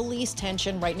of Middle East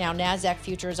tension. Right now, NASDAQ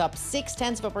futures up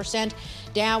 0.6%.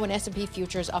 Dow and S&P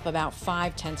futures up about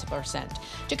 0.5%.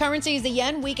 To currencies, the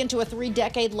yen weakened to a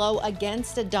 3-decade low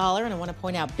against a dollar. And I want to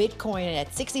point out Bitcoin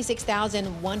at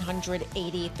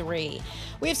 66,183.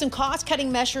 We have some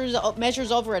cost-cutting measures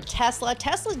over at Tesla.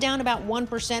 Tesla's down about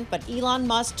 1%, but Elon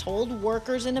Musk told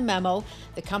workers in a memo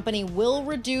the company will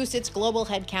reduce its global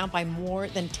headcount by more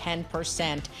than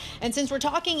 10%. And since we're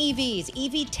talking EVs,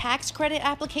 EV tax credit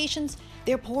applications,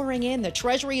 they're pouring in. The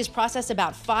Treasury has processed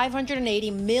about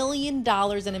 $580 million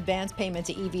in advance payment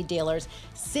to EV dealers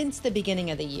since the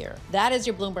beginning of the year. That is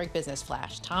your Bloomberg Business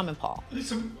Flash. Tom and Paul.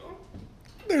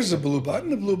 There's a blue button.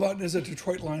 The blue button is a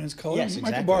Detroit Lions color. Yes,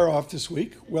 exactly. Michael Barr off this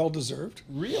week. Well-deserved.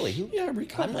 Really? Yeah,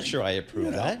 recovery. I'm not sure I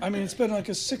approve that. I mean, it's been like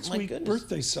a 6-week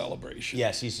birthday celebration.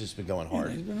 Yes, he's just been going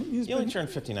hard. He only turned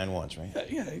 59 once, right?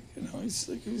 Yeah,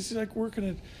 he's like working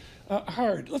it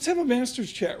hard. Let's have a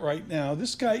Masters chat right now.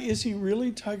 This guy, is he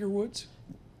really Tiger Woods?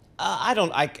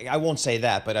 I won't say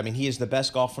that, but I mean, he is the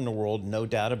best golfer in the world, no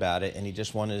doubt about it, and he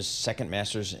just won his second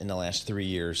Masters in the last 3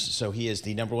 years. So he is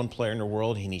the #1 player in the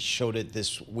world, and he showed it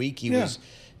this week. He was,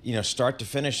 start to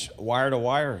finish, wire to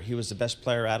wire. He was the best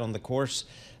player out on the course.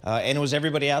 And it was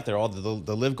everybody out there. All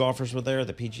the live golfers were there.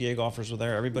 The PGA golfers were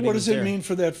there. Everybody was there. What does it mean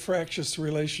for that fractious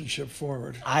relationship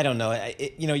forward? I don't know.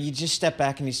 You just step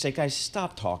back and you say, guys,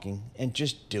 stop talking and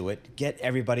just do it. Get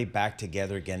everybody back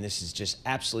together again. This is just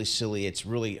absolutely silly. It's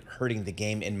really hurting the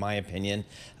game, in my opinion.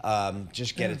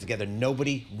 Just get it together.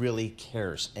 Nobody really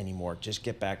cares anymore. Just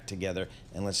get back together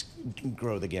and let's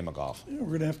grow the game of golf. We're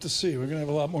going to have to see. We're going to have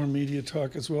a lot more media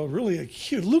talk as well. Really a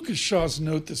huge Lucas Shaw's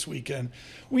note this weekend.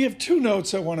 We have two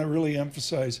notes I want to really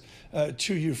emphasize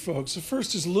to you folks. The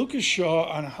first is Lucas Shaw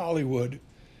on Hollywood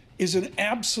is an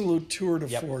absolute tour de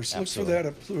force. Absolutely.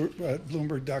 Look for that at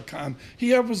Bloomberg.com.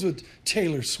 He was with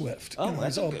Taylor Swift.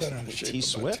 That's all been on the shape about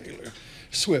Swift? Taylor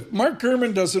Swift. Mark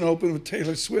Gurman doesn't open with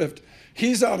Taylor Swift.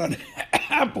 He's out on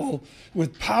Apple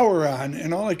with Power On,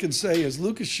 and all I can say is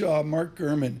Lucas Shaw, Mark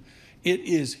Gurman, it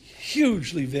is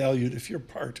hugely valued if you're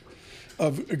part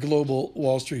of global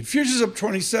Wall Street. Futures up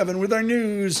 27 with our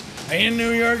news in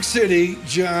New York City,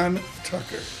 John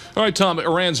Tucker. All right, Tom,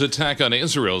 Iran's attack on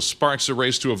Israel sparks a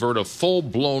race to avert a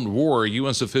full-blown war.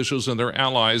 U.S. officials and their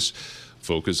allies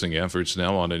focusing efforts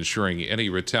now on ensuring any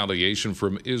retaliation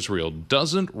from Israel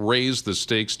doesn't raise the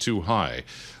stakes too high.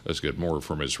 Let's get more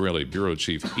from Israeli Bureau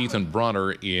Chief Ethan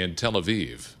Bronner in Tel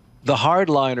Aviv. The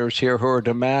hardliners here who are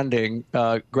demanding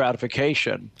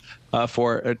gratification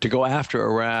to go after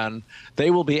Iran, they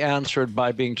will be answered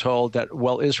by being told that,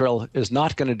 well, Israel is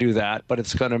not going to do that, but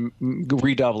it's going to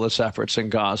redouble its efforts in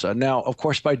Gaza. Now, of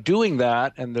course, by doing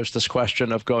that, and there's this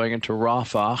question of going into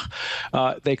Rafah,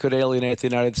 they could alienate the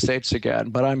United States again.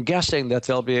 But I'm guessing that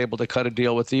they'll be able to cut a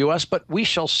deal with the U.S., but we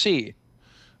shall see.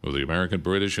 Well, the American,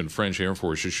 British, and French Air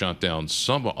Forces shot down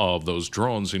some of those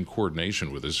drones in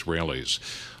coordination with Israelis.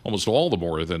 Almost all the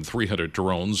more than 300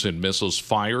 drones and missiles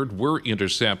fired were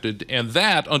intercepted, and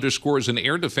that underscores an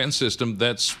air defense system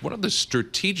that's one of the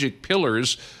strategic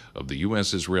pillars of the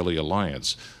U.S.-Israeli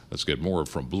alliance. Let's get more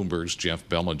from Bloomberg's Jeff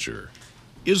Bellinger.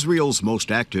 Israel's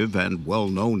most active and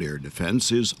well-known air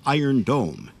defense is Iron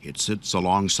Dome. It sits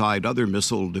alongside other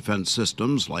missile defense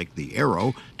systems like the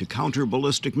Arrow to counter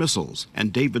ballistic missiles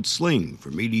and David Sling for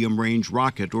medium-range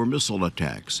rocket or missile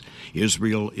attacks.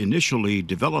 Israel initially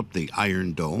developed the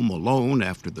Iron Dome alone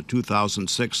after the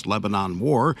 2006 Lebanon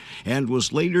War and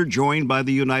was later joined by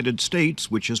the United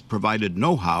States, which has provided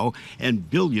know-how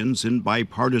and billions in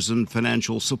bipartisan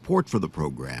financial support for the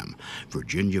program.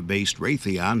 Virginia-based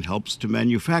Raytheon helps to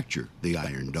manufacture the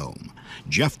Iron Dome.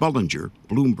 Jeff Bellinger,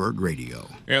 Bloomberg Radio.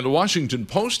 And the Washington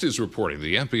Post is reporting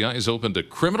the FBI has opened a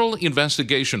criminal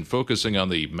investigation focusing on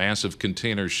the massive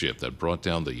container ship that brought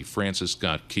down the Francis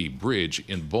Scott Key Bridge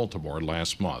in Baltimore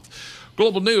last month.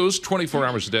 Global news, 24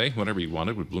 hours a day, whenever you want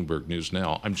it, with Bloomberg News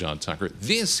Now. I'm John Tucker.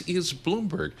 This is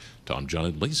Bloomberg. Tom, John,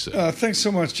 and Lisa. Thanks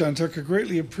so much, John Tucker.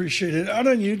 Greatly appreciated. Out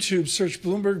on YouTube, search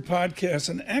Bloomberg Podcast,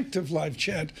 an active live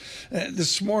chat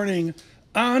this morning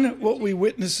on what we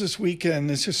witnessed this weekend,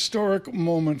 this historic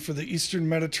moment for the Eastern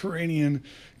Mediterranean.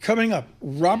 Coming up,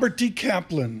 Robert D.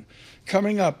 Kaplan.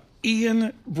 Coming up,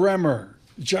 Ian Bremmer,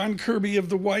 John Kirby of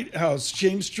the White House,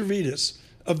 James Stavridis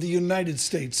of the United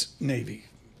States Navy.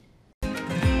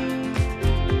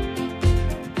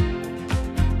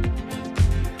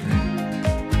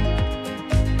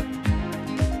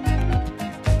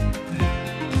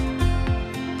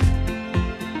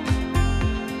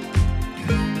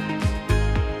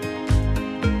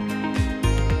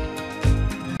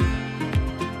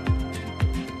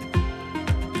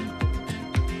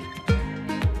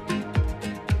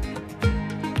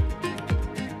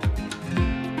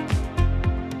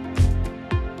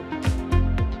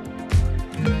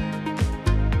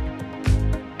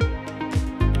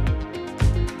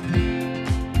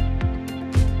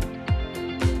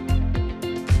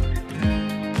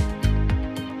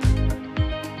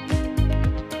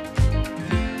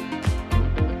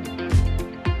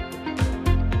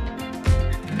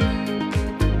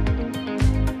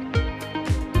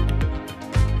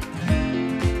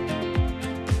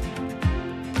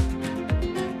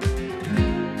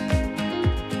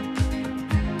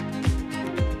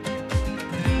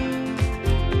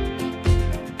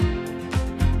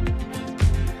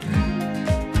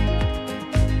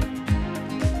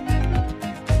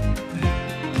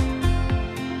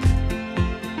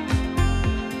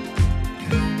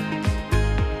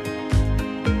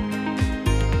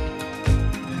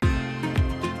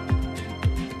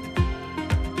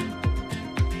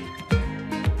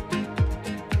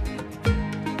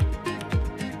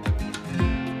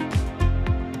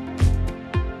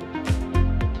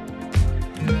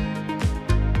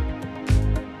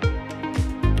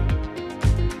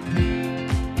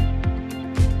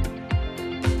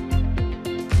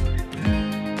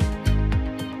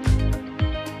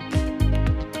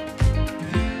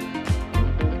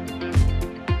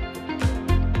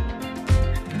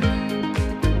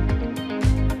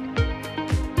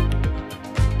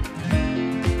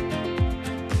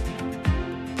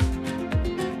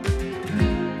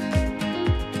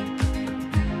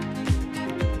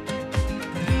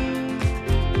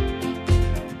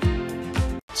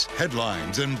 events,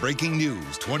 headlines, and breaking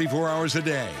news 24 hours a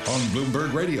day on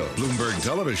Bloomberg Radio, Bloomberg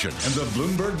Television, and the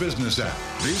Bloomberg Business app.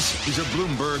 This is a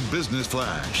Bloomberg Business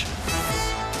Flash.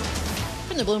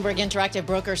 From the Bloomberg Interactive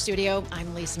Broker Studio,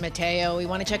 I'm Lisa Mateo. We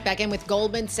want to check back in with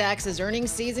Goldman Sachs as earnings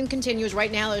season continues.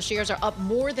 Right now, those shares are up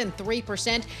more than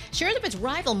 3%. Shares of its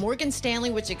rival, Morgan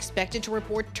Stanley, which is expected to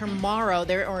report tomorrow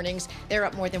their earnings, they're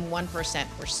up more than 1%.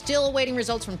 We're still awaiting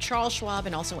results from Charles Schwab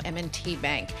and also M&T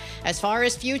Bank. As far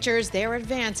as futures, they're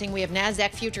advancing. We have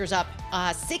NASDAQ futures up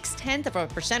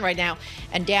 0.6% right now,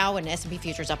 and Dow and S&P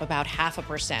futures up about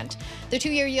 0.5%. The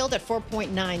 2-year yield at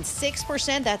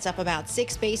 4.96%. That's up about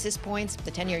 6 basis points. The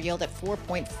 10-year yield at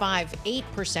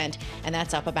 4.58%, and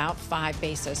that's up about 5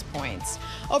 basis points.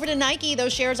 Over to Nike,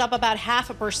 those shares up about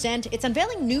 0.5%. It's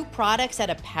unveiling new products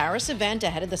at a Paris event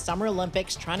ahead of the Summer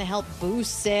Olympics, trying to help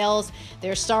boost sales.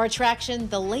 Their star attraction,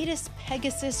 the latest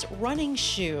Pegasus running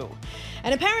shoe.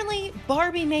 And apparently,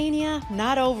 Barbie mania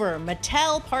not over.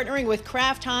 Mattel, partnering with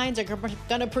Kraft Heinz, are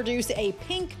going to produce a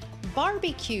pink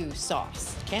barbecue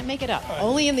sauce. Can't make it up.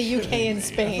 Only in the UK and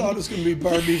Spain. I thought it was going to be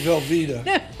Barbie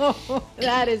Velveeta. No,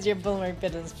 that is your Bloomberg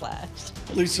Business Flash.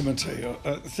 Lisa Mateo,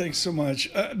 thanks so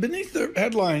much. Beneath the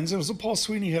headlines, there was a Paul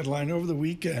Sweeney headline over the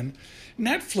weekend.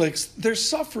 Netflix, they're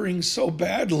suffering so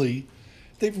badly.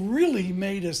 They've really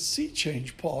made a sea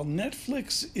change, Paul.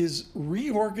 Netflix is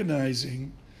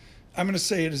reorganizing, I'm going to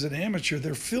say it as an amateur,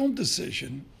 their film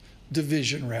division.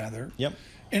 Yep.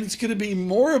 And it's going to be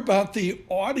more about the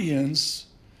audience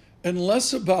and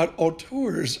less about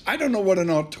auteurs. I don't know what an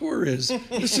auteur is.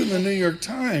 This is in the New York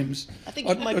Times. I think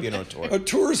it might be an auteur.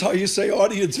 Auteur is how you say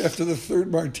audience after the third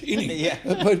martini. Yeah.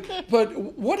 But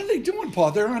what are they doing,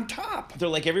 Paul? They're on top. They're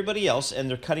like everybody else, and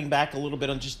they're cutting back a little bit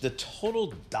on just the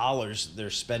total dollars they're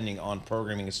spending on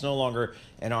programming. It's no longer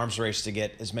an arms race to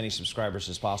get as many subscribers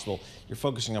as possible. You're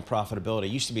focusing on profitability.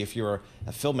 It used to be if you were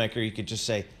a filmmaker, you could just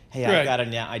say, hey, Right. I've got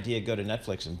an idea, go to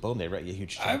Netflix, and boom, they write you a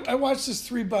huge check. I watched this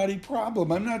Three-Body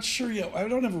Problem. I'm not sure yet. I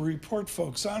don't ever report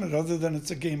folks on it other than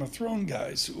it's a Game of Thrones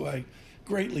guys who I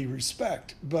greatly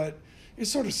respect. But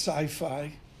it's sort of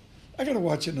sci-fi. I got to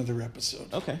watch another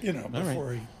episode. Okay.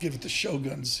 Before I give it the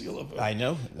Shogun seal of I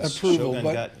know. approval. Shogun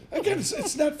But again, it's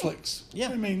Netflix.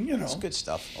 Yeah. I mean, It's good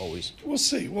stuff, always. We'll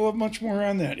see. We'll have much more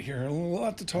on that here. A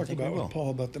lot to talk think we about will. with Paul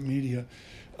about the media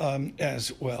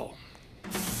as well.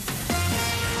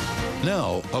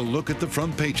 Now, a look at the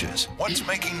front pages. What's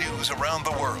making news around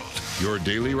the world? Your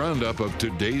daily roundup of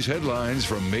today's headlines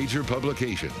from major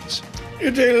publications.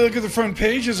 Your daily look at the front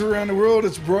pages around the world.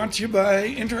 It's brought to you by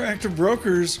Interactive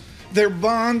Brokers, their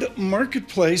bond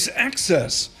marketplace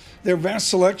access, their vast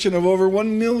selection of over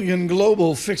 1 million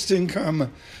global fixed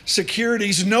income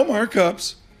securities, no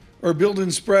markups or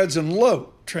built-in spreads, and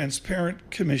low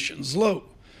transparent commissions. Low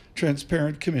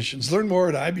transparent commissions. Learn more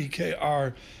at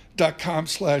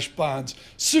ibkr.com/bonds.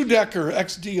 Sue Decker,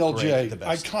 ex-DLJ, Great, the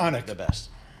best. iconic. The best.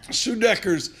 Sue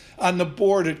Decker's on the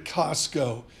board at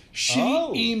Costco. She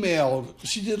emailed,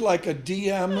 she did like a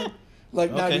DM,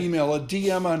 not email, a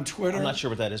DM on Twitter. I'm not sure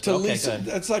what that is, To but okay, Lisa, go ahead.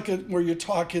 that's like where you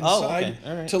talk inside. Okay,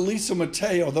 all right. To Lisa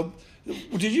Mateo.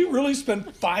 Did you really spend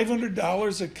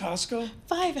 $500 at Costco?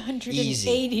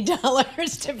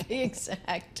 $580 to be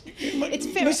exact. It's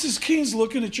fair. Mrs. Keene's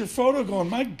looking at your photo going,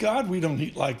 my God, we don't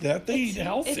eat like that. They eat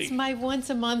healthy. It's my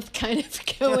once a month kind of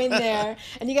go in there.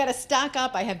 And you got to stock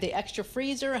up. I have the extra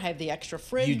freezer. I have the extra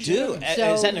fridge. You do? Is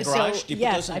that in the garage? Do you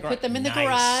put those in the I put them in the Nice.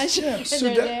 garage. Yeah, And so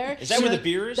they're there. Is that where the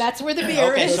beer is? That's where the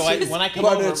beer Okay, is. so when I come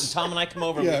But over, it's- Tom and I come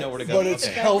over, we know where to go. But it's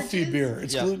Okay. healthy beer.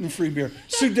 It's Yeah. gluten-free beer.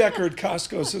 Sue Decker at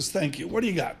Costco says thank you. What do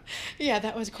you got? Yeah,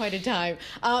 that was quite a time.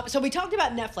 So we talked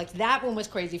about Netflix. That one was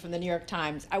crazy from the New York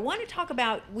Times. I want to talk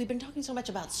about, we've been talking so much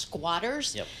about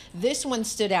squatters. Yep. This one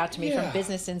stood out to me Yeah. from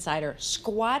Business Insider.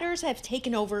 Squatters have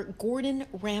taken over Gordon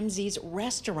Ramsay's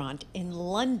restaurant in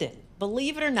London.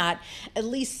 Believe it or not, at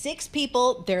least 6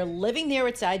 people, they're living there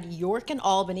outside York and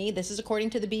Albany. This is according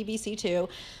to the BBC too.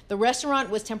 The restaurant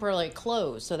was temporarily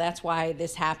closed, so that's why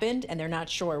this happened, and they're not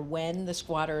sure when the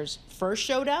squatters first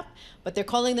showed up, but they're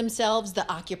calling themselves the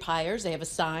occupiers. They have a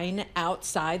sign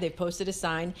outside. They posted a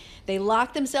sign. They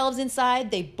locked themselves inside.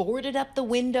 They boarded up the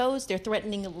windows. They're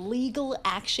threatening legal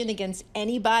action against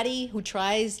anybody who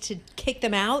tries to kick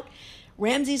them out.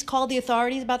 Ramsay's called the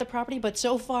authorities about the property, but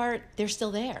so far they're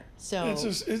still there. So It's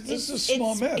a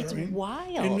small matter. It's I mean,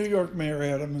 wild. In New York, Mayor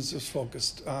Adams is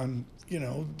focused on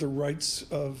the rights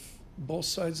of both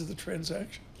sides of the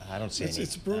transaction. I don't see any.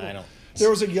 It's brutal. I don't. There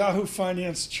was a Yahoo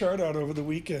Finance chart out over the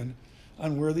weekend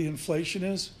on where the inflation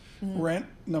is. Rent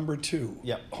number 2.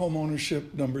 Yep. Home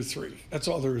ownership number 3. That's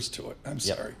all there is to it. I'm Yep.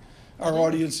 sorry. Our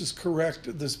audience is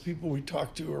correct. These people we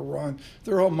talk to are wrong.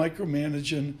 They're all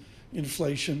micromanaging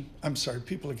inflation. I'm sorry,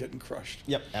 people are getting crushed.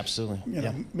 Yep, absolutely. You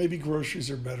know, maybe groceries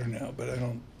are better now, but I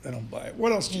don't buy it.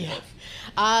 What else do you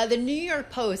have? The New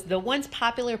York Post, the once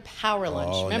popular power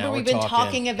lunch. Remember, we've been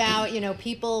talking about,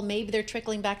 people, maybe they're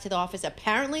trickling back to the office.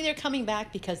 Apparently, they're coming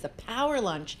back because the power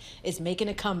lunch is making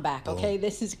a comeback, okay?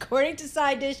 This is according to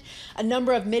Side Dish, a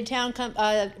number of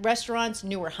Midtown restaurants,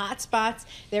 newer hotspots.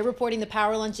 They're reporting the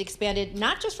power lunch expanded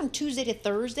not just from Tuesday to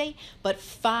Thursday, but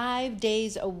 5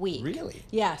 days a week. Really?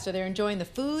 Yeah, so they're enjoying the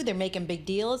food, they're making big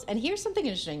deals. And here's something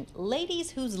interesting.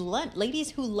 Ladies who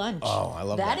lunch. Oh, I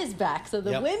love that. That is back. So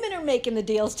the women are making the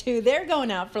deals too. They're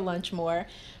going out for lunch more.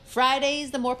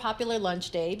 Friday's the more popular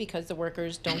lunch day because the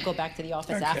workers don't go back to the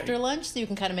office after lunch. So you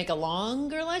can kind of make a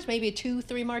longer lunch, maybe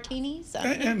 2-3 martinis.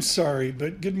 I'm sorry,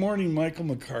 but good morning, Michael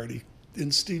McCarty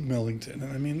and Steve Millington.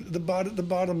 And I mean, the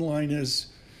bottom line is,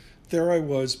 there I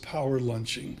was power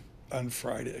lunching on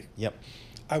Friday. Yep.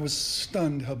 I was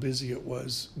stunned how busy it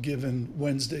was, given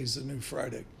Wednesday's the new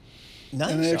Friday.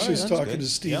 Nice. And I actually was talking good. to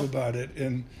Steve about it,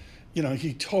 and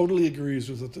he totally agrees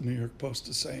with what the New York Post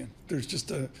is saying. There's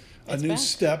just a new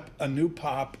step, a new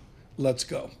pop. Let's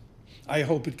go. I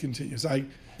hope it continues. I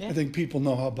think people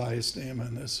know how biased I am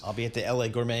on this. I'll be at the LA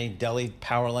Gourmet Deli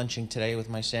power lunching today with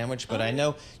my sandwich, but I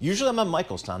know usually I'm on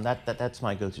Michael's, Tom. That's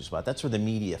my go-to spot. That's where the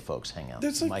media folks hang out.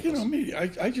 That's like Michael's. media.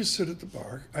 I just sit at the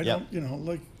bar. I don't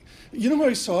who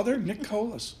I saw there? Nick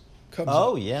Colas.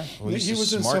 Yeah. Well, he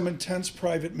was in some intense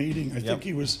private meeting. I think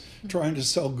he was trying to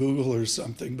sell Google or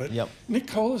something. But Nick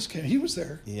Colas came. He was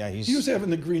there. Yeah, he was having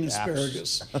the green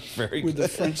asparagus with the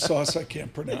French sauce I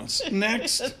can't pronounce.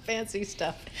 Next. Fancy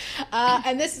stuff.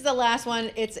 And this is the last one.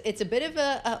 It's a bit of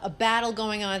a battle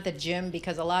going on at the gym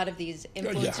because a lot of these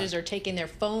influencers are taking their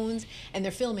phones and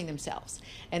they're filming themselves.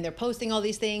 And they're posting all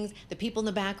these things. The people in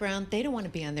the background, they don't want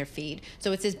to be on their feed.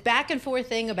 So it's this back and forth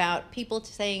thing about people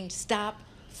saying, stop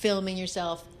filming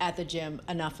yourself at the gym.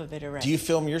 Enough of it already. Do you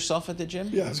film yourself at the gym?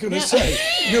 Yeah, I was going to say,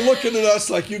 you're looking at us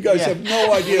like you guys have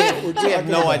no idea what we're talking about. We have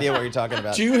no idea what you're talking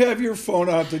about. Do you have your phone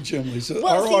out at the gym, Lisa?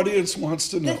 Our audience wants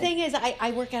to know. The thing is,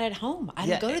 I work out at home. I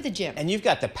don't go to the gym. And you've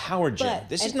got the power gym.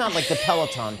 This is not like the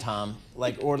Peloton, Tom,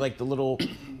 or like the little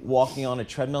walking on a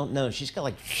treadmill. No, she's got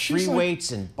like free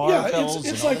weights and barbells.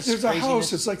 Yeah, it's like there's a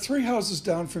house. It's like 3 houses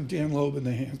down from Dan Loeb in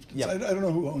the Hamptons. I don't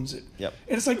know who owns it. Yep.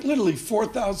 And it's like literally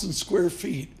 4,000 square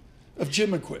feet of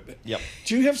gym equipment. Yep.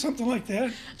 Do you have something like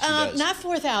that? Not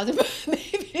 4,000, but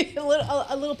maybe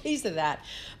a little piece of that.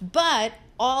 But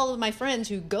all of my friends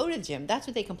who go to the gym, that's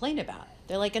what they complain about.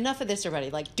 They're like, enough of this already.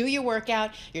 Like, do your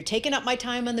workout. You're taking up my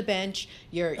time on the bench.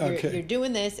 You're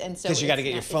doing this, and so because you got to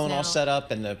get your phone all set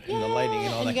up and the lighting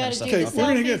and all that kind of stuff. Okay, we're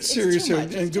going to get serious here.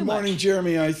 And good morning,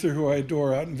 Jeremy Either, who I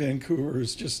adore out in Vancouver,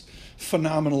 is just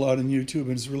phenomenal out on YouTube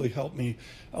and has really helped me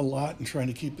a lot in trying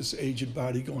to keep this aged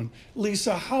body going.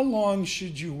 Lisa, how long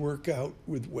should you work out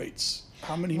with weights?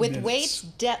 How many minutes? With weights,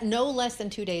 no less than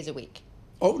 2 days a week.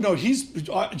 Oh, no,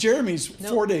 Jeremy's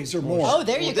 4 days or more. Oh,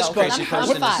 there you go. What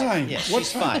time? Yeah, what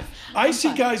time? I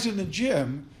see guys in the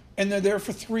gym, and they're there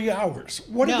for 3 hours.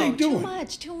 What are they doing?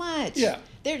 Too much. Yeah.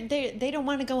 They don't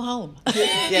want to go home.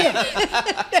 Yeah.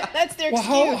 That's their excuse.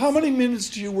 Well, how many minutes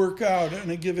do you work out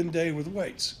on a given day with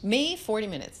weights? Me, 40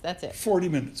 minutes. That's it. 40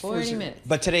 minutes. 40 minutes.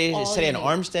 But is today an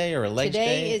arms day or a legs day?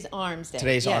 Today is arms day.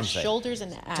 Today's arms day. Shoulders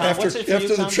and abs. After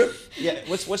the trip? Yeah.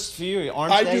 What's for you?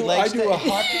 Arms day, legs day?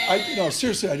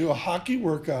 I do a hockey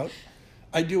workout.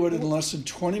 I do it in less than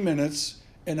 20 minutes,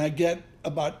 and I get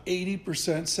about 80%,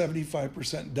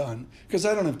 75% done because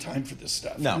I don't have time for this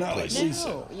stuff. No, not like Lisa.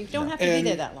 No, you don't have to be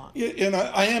there that long. And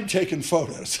I am taking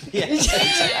photos. Yes,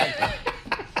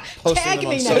 exactly. Tag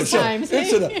me next time.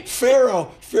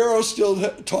 Pharaoh still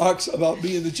talks about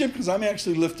me in the gym because I'm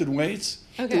actually lifting weights.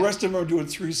 Okay. The rest of them are doing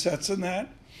 3 sets in that.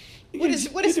 What is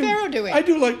Pharaoh doing? I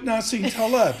do like Nassim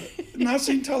Taleb.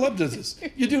 Nassim Taleb does this.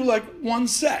 You do like 1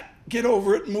 set, get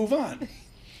over it, and move on.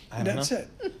 And that's it.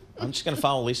 I'm just going to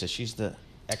follow Lisa. She's the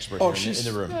expert here in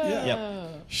the room. Yeah. Yep.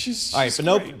 She's all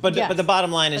right, but the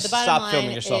bottom line is stop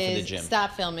filming yourself in the gym.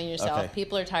 Stop filming yourself. Okay.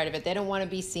 People are tired of it. They don't want to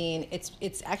be seen.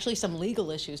 It's actually some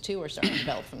legal issues too are starting to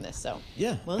develop from this. So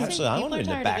absolutely. I want to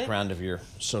know the background of your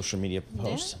social media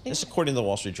posts. This is according to the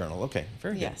Wall Street Journal. Okay,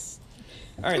 very good. Yes.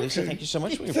 All right, Lisa, thank you so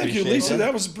much. Thank you, Lisa.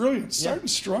 That was brilliant. Starting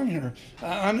strong here.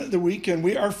 On the weekend,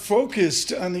 we are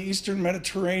focused on the Eastern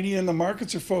Mediterranean. The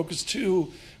markets are focused,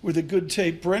 too, with a good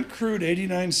tape. Brent crude,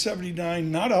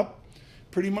 89.79, not up,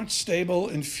 pretty much stable,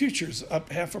 and futures up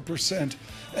 0.5%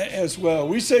 as well.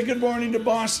 We say good morning to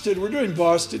Boston. We're doing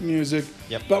Boston music,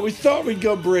 but we thought we'd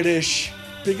go British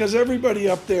because everybody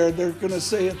up there, they're going to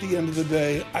say at the end of the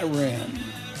day, Iran.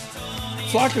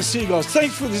 Flock of Seagulls,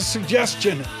 thanks for the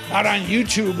suggestion out on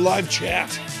YouTube live chat.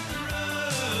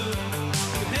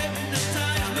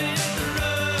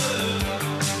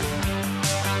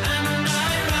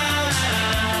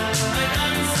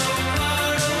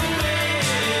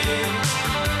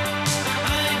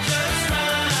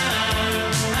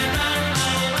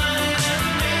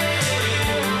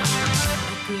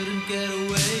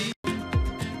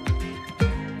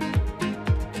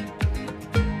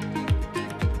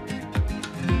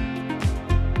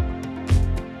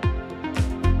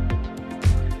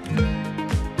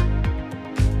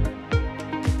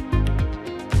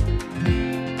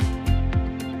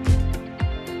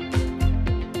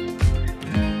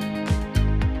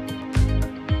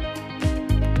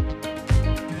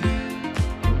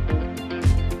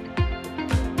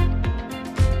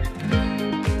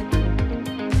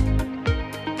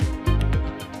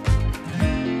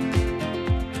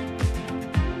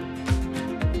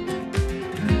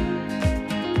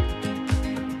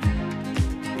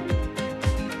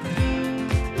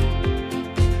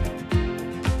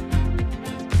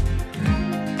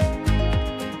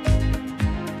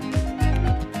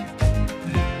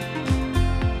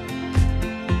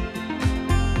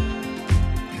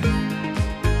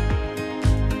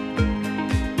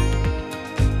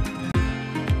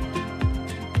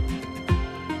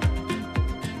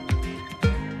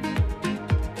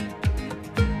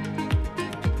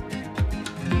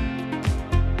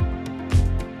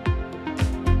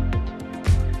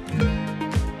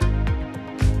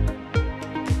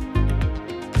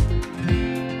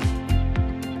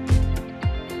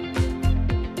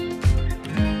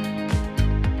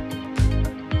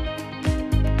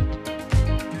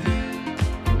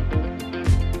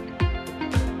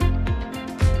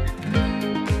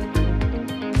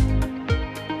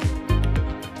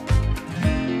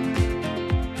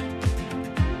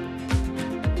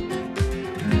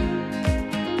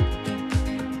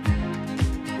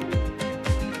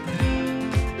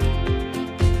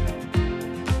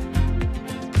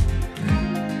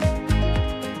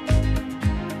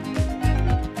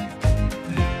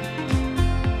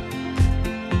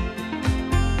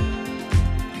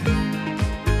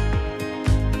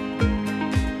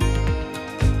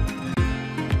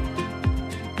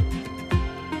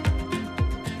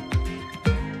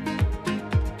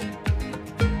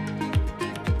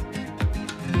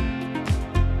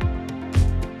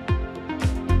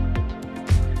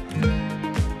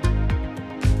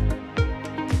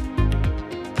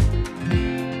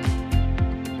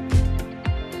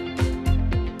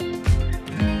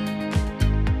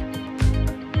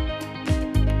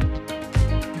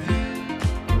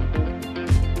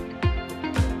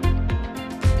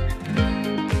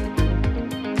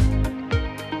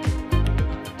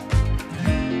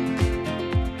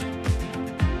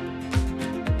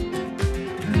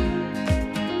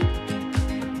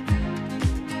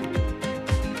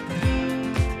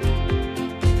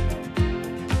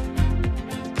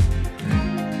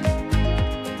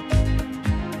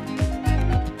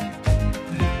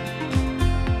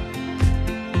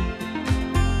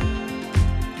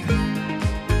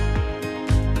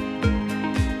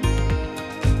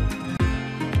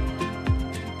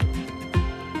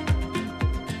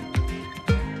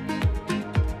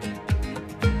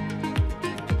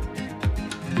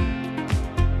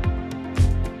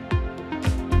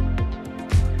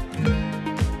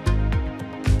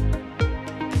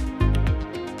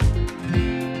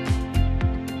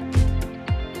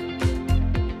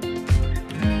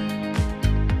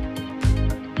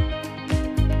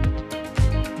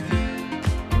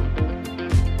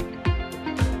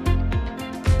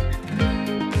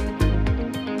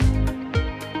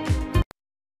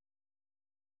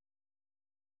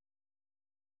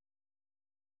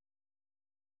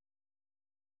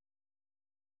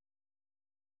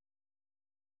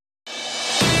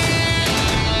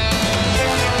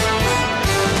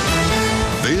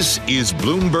 This is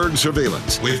Bloomberg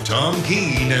Surveillance with Tom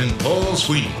Keene and Paul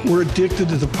Sweeney. We're addicted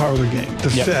to the parlor game, the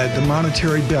Fed, the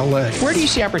monetary ballet. Where do you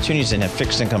see opportunities in a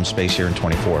fixed income space here in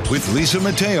 24? With Lisa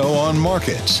Mateo on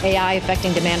markets. AI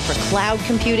affecting demand for cloud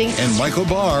computing. And Michael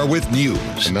Barr with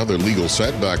news. Another legal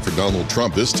setback for Donald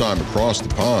Trump, this time across the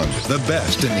pond. The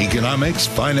best in economics,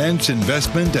 finance,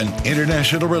 investment, and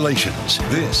international relations.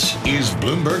 This is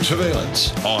Bloomberg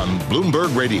Surveillance on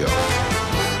Bloomberg Radio.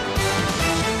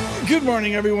 Good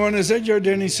morning, everyone. As Ed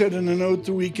Yardeni said in a note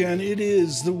the weekend, it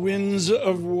is the winds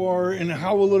of war, and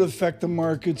how will it affect the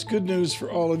markets? Good news for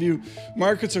all of you.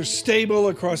 Markets are stable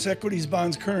across equities,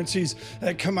 bonds, currencies,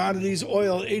 commodities.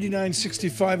 Oil,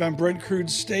 89.65 on Brent crude,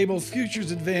 stable.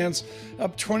 Futures advance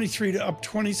up 23 to up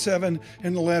 27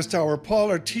 in the last hour. Paul,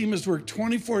 our team has worked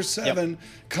 24/7,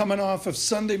 coming off of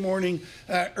Sunday morning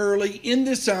early. In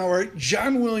this hour,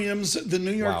 John Williams, the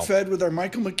New York Fed, with our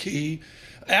Michael McKee.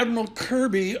 Admiral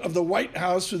Kirby of the White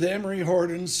House with Amory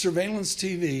Horton, Surveillance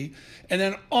TV, and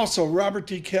then also Robert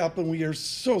D. Kaplan. We are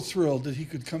so thrilled that he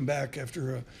could come back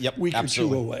after a week or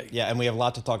two away. Yeah, and we have a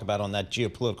lot to talk about on that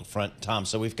geopolitical front, Tom.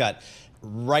 So we've got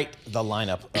the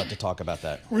lineup to talk about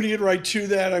that. We're going to get right to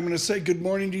that. I'm going to say good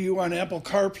morning to you on Apple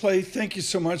CarPlay. Thank you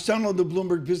so much. Download the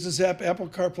Bloomberg Business app. Apple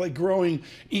CarPlay growing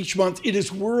each month. It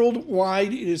is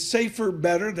worldwide. It is safer,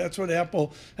 better. That's what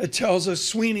Apple tells us.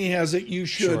 Sweeney has it. You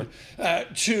should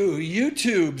too.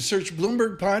 YouTube, search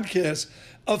Bloomberg Podcast.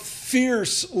 A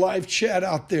fierce live chat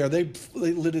out there. They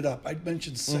lit it up. I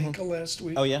mentioned Sanka last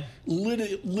week. Oh, yeah? Lit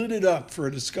it up for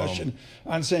a discussion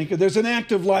on Sanka. There's an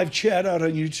active live chat out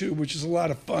on YouTube, which is a lot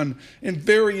of fun and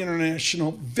very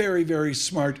international, very, very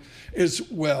smart as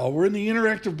well. We're in the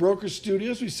Interactive Broker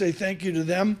Studios. We say thank you to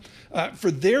them for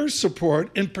their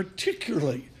support, and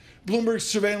particularly Bloomberg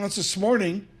Surveillance this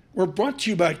morning. We're brought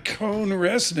to you by Cohn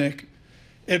Resnick,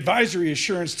 Advisory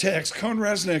Assurance Tax. Cohn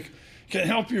Resnick can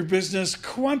help your business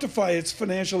quantify its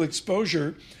financial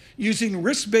exposure using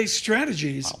risk-based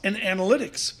strategies and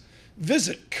analytics.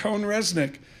 Visit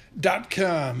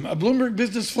cohnresnick.com. A Bloomberg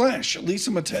Business Flash,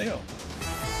 Lisa Mateo.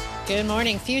 Good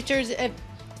morning. Futures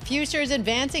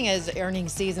advancing as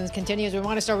earnings season continues. We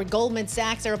want to start with Goldman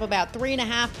Sachs. They're up about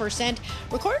 3.5%.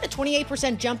 Recorded a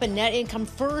 28% jump in net income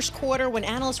first quarter when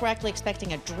analysts were actually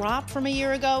expecting a drop from a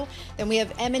year ago. Then we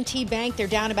have M&T Bank. They're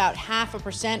down about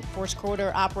 0.5%. First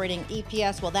quarter operating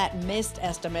EPS. Well, that missed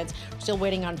estimates. We're still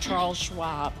waiting on Charles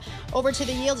Schwab. Over to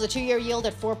the yields. The 2-year yield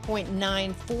at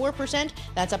 4.94%.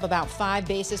 That's up about 5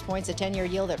 basis points. The 10-year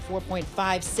yield at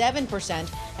 4.57%.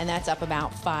 And that's up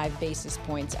about 5 basis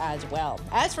points as well.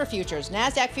 As for futures,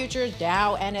 NASDAQ futures,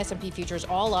 Dow, and S&P futures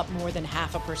all up more than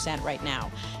 0.5% right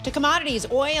now. To commodities,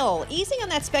 oil, easing on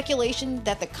that speculation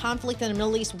that the conflict in the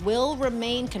Middle East will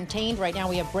remain contained. Right now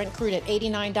we have Brent crude at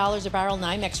 $89 a barrel,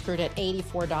 NYMEX crude at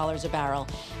 $84 a barrel.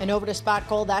 And over to spot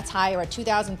gold, that's higher at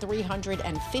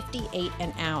 $2,358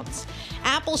 an ounce.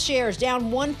 Apple shares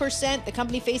down 1%. The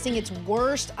company facing its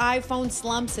worst iPhone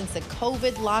slump since the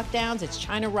COVID lockdowns. Its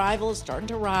China rival is starting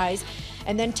to rise.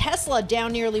 And then Tesla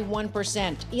down nearly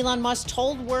 1%. Elon Musk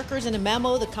told workers in a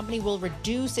memo the company will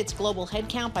reduce its global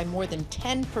headcount by more than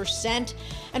 10%.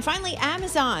 And finally,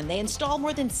 Amazon. They installed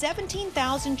more than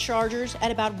 17,000 chargers at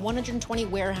about 120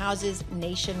 warehouses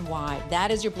nationwide.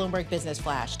 That is your Bloomberg Business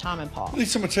Flash. Tom and Paul.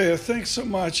 Lisa Mateo, thanks so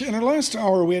much. In our last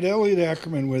hour, we had Elliot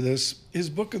Ackerman with us.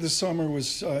 His book of the summer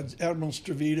was Admiral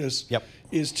Stavridis.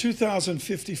 Is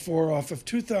 2054 off of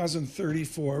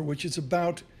 2034, which is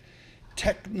about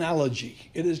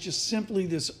technology. It is just simply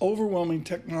this overwhelming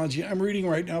technology. I'm reading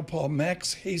right now, Paul,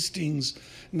 Max Hastings,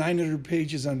 900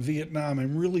 pages on Vietnam.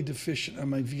 I'm really deficient on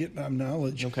my Vietnam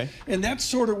knowledge. And that's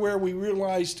sort of where we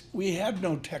realized we had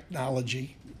no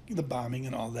technology, the bombing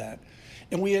and all that.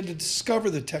 And we had to discover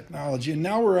the technology. And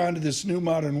now we're on to this new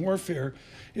modern warfare,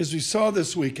 as we saw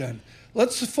this weekend.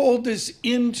 Let's fold this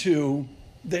into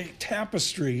the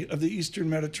tapestry of the Eastern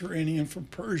Mediterranean from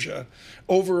Persia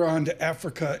over onto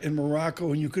Africa and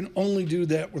Morocco. And you can only do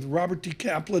that with Robert D.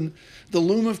 Kaplan, The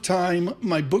Loom of Time,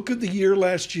 my book of the year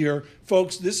last year.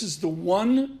 Folks, this is the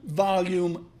one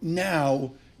volume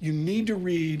now you need to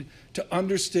read to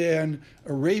understand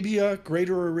Arabia,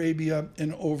 Greater Arabia,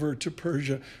 and over to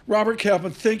Persia. Robert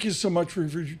Kaplan, thank you so much for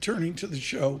returning to the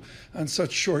show on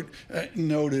such short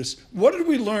notice. What did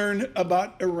we learn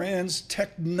about Iran's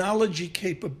technology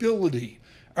capability?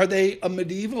 Are they a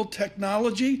medieval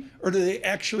technology, or do they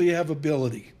actually have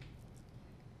ability?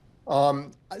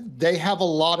 They have a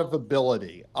lot of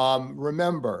ability.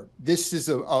 Remember, this is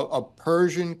a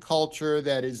Persian culture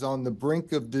that is on the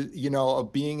brink of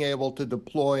of being able to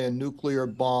deploy a nuclear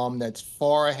bomb that's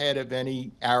far ahead of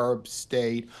any Arab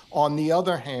state. On the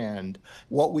other hand,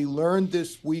 what we learned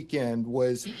this weekend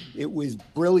was it was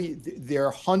brilliant. There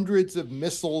are hundreds of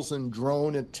missiles and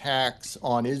drone attacks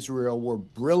on Israel were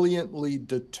brilliantly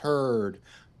deterred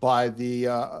by the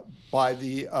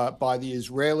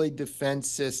Israeli defense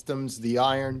systems, the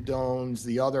Iron Domes,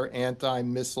 the other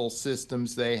anti-missile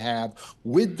systems they have,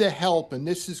 with the help, and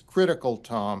this is critical,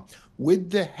 Tom, with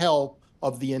the help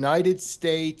of the United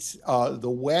States, the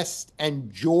West,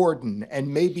 and Jordan, and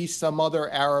maybe some other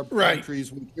Arab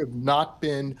countries which have not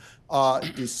been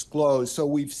disclosed. So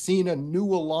we've seen a new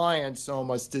alliance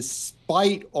almost,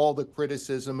 despite all the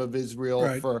criticism of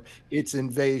Israel for its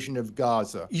invasion of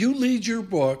Gaza. You lead your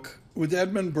book with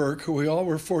Edmund Burke, who we all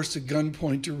were forced at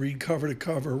gunpoint to read cover to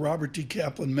cover. Robert D.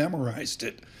 Kaplan memorized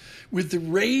it. With the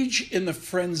rage and the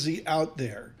frenzy out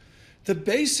there, the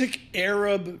basic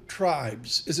Arab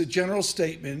tribes, as a general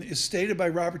statement, is stated by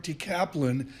Robert T.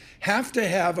 Kaplan, have to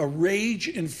have a rage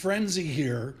and frenzy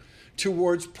here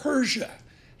towards Persia.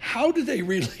 How do they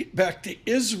relate back to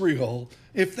Israel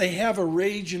if they have a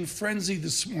rage and frenzy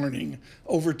this morning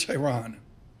over Tehran?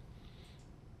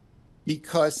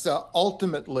 Because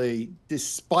ultimately,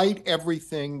 despite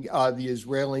everything the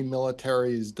Israeli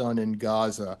military has done in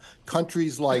Gaza,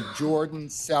 countries like Jordan,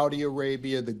 Saudi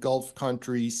Arabia, the Gulf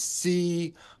countries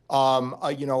see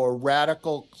a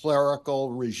radical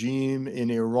clerical regime in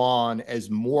Iran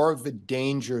as more of a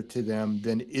danger to them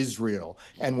than Israel.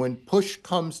 And when push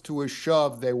comes to a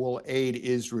shove, they will aid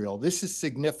Israel. This is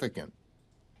significant.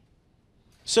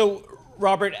 So,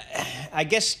 Robert, I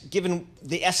guess given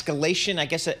the escalation, I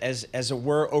guess as it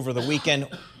were, over the weekend,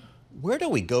 where do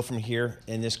we go from here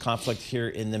in this conflict here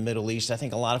in the Middle East? I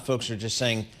think a lot of folks are just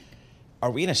saying,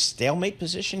 are we in a stalemate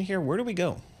position here? Where do we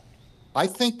go? I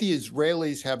think the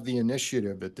Israelis have the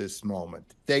initiative at this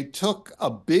moment. They took a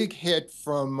big hit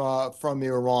from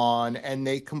Iran, and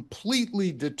they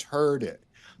completely deterred it.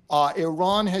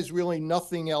 Iran has really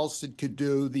nothing else it could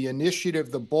do. The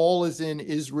initiative, the ball is in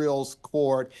Israel's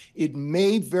court. It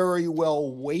may very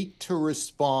well wait to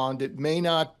respond. It may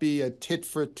not be a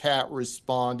tit-for-tat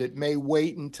respond. It may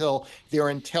wait until their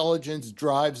intelligence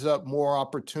drives up more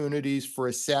opportunities for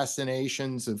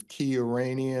assassinations of key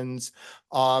Iranians.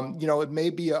 It may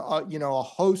be a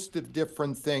host of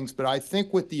different things, but I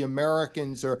think what the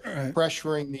Americans are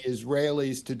pressuring the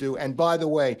Israelis to do, and by the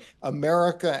way,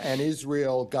 America and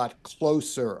Israel got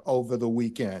closer over the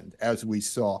weekend, as we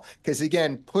saw, because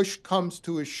again, push comes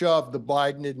to a shove, the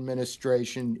Biden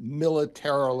administration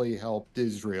militarily helped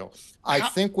Israel. I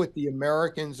think what the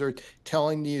Americans are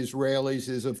telling the Israelis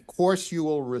is, of course you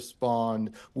will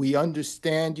respond. We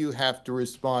understand you have to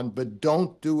respond, but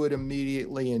don't do it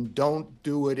immediately, and don't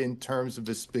do it in terms of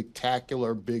a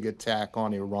spectacular big attack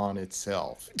on Iran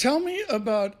itself. Tell me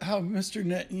about how Mr.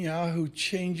 Netanyahu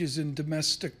changes in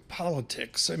domestic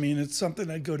politics. I mean, it's something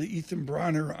I go to Ethan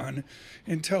Bronner on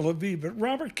in Tel Aviv, but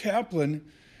Robert Kaplan,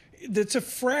 that's a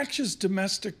fractious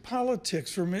domestic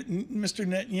politics for Mr.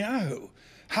 Netanyahu.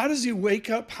 How does he wake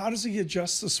up? How does he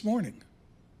adjust this morning?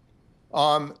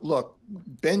 Look,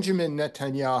 Benjamin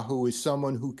Netanyahu is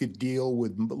someone who could deal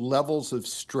with levels of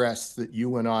stress that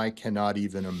you and I cannot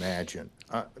even imagine.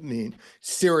 I mean,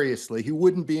 seriously, he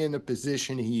wouldn't be in the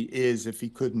position he is if he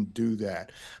couldn't do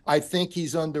that. I think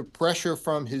he's under pressure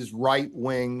from his right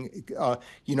wing,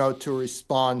 to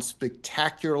respond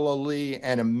spectacularly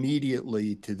and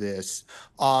immediately to this.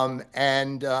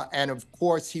 And of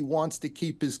course, he wants to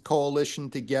keep his coalition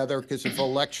together because if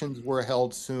elections were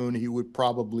held soon, he would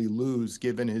probably lose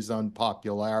given his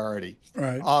unpopularity.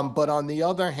 Right. But on the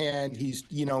other hand,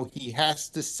 he has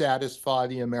to satisfy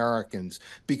the Americans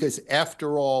because after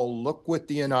all, look what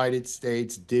the United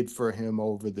States did for him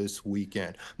over this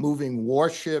weekend, moving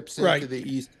warships into the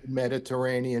Eastern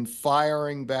Mediterranean,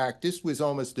 firing back. This was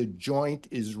almost a joint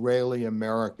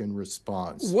Israeli-American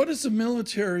response. What is the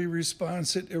military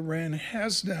response that Iran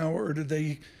has now, or do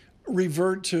they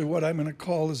revert to what I'm going to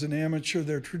call as an amateur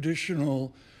their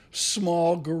traditional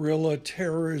small guerrilla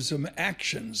terrorism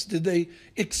actions? Did they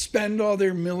expend all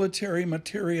their military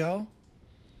materiel?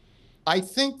 I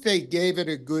think they gave it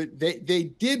a good, they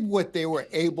did what they were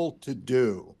able to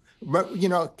do.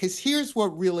 Because here's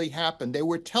what really happened. They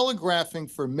were telegraphing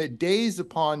for days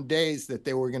upon days that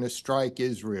they were going to strike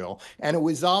Israel. And it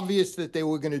was obvious that they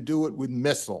were going to do it with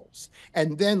missiles.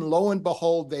 And then lo and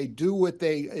behold, they do what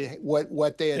they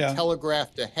had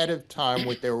telegraphed ahead of time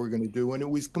what they were going to do. And it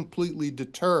was completely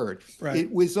deterred. Right.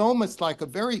 It was almost like a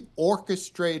very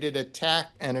orchestrated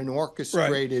attack and an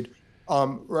orchestrated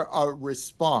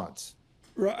response.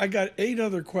 I got 8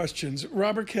 other questions.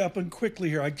 Robert Kaplan, quickly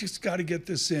here. I just got to get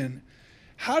this in.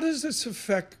 How does this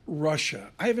affect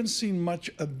Russia? I haven't seen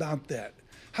much about that.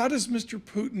 How does Mr.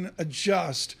 Putin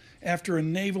adjust after a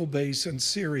naval base in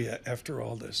Syria after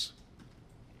all this?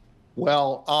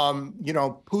 Well,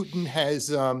 Putin has,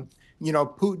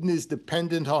 Putin is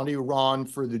dependent on Iran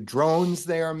for the drones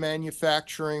they are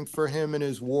manufacturing for him in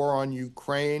his war on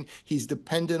Ukraine. He's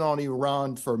dependent on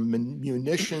Iran for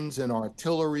munitions and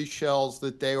artillery shells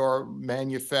that they are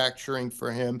manufacturing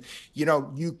for him.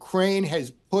 Ukraine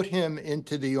has put him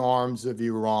into the arms of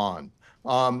Iran.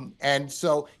 And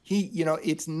so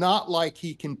it's not like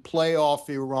he can play off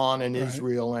Iran and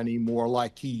Israel anymore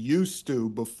like he used to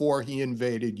before he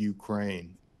invaded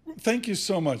Ukraine. Thank you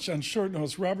so much. On short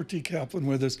notes, Robert T. Kaplan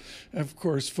with us. Of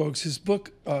course, folks, his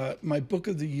book, my book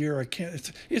of the year,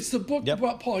 it's the book,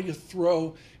 Paul, you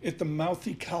throw at the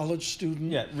mouthy college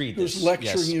student who's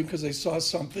lecturing you because they saw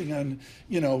something on,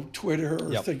 Twitter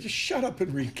or think, just shut up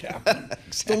and read Kaplan.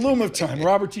 Exactly. The loom of time.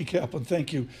 Robert T. Kaplan,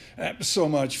 thank you so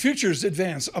much. Futures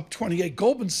advance up 28.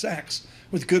 Goldman Sachs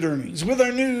with good earnings. With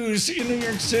our news in New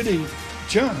York City,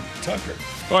 John Tucker.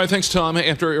 All right, thanks, Tom.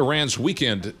 After Iran's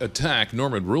weekend attack,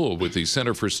 Norman Rule with the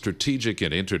Center for Strategic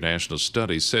and International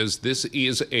Studies says this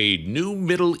is a new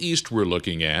Middle East we're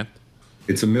looking at.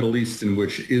 It's a Middle East in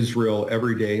which Israel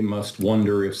every day must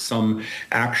wonder if some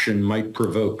action might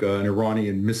provoke an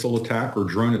Iranian missile attack or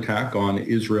drone attack on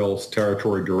Israel's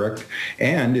territory direct.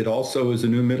 And it also is a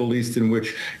new Middle East in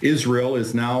which Israel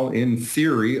is now, in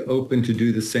theory, open to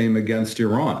do the same against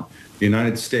Iran. The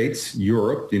United States,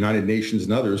 Europe, the United Nations,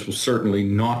 and others will certainly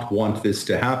not want this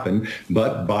to happen,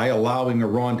 but by allowing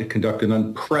Iran to conduct an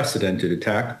unprecedented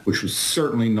attack, which was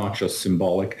certainly not just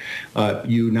symbolic,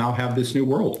 you now have this new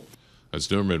world. That's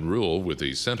Norman Rule with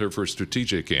the Center for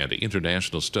Strategic and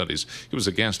International Studies. He was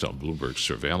a guest on Bloomberg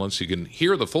Surveillance. You can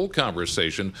hear the full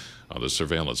conversation on the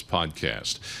Surveillance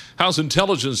podcast. House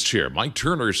Intelligence Chair Mike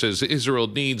Turner says Israel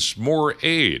needs more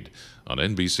aid. On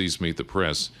NBC's Meet the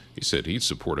Press, he said he'd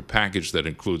support a package that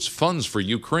includes funds for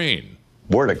Ukraine.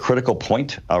 We're at a critical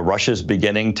point. Russia's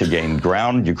beginning to gain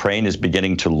ground. Ukraine is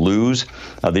beginning to lose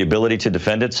the ability to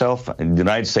defend itself. And the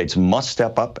United States must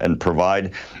step up and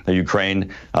provide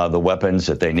Ukraine the weapons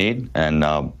that they need. And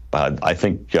I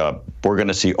think we're going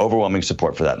to see overwhelming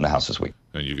support for that in the House this week.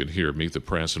 And you can hear Meet the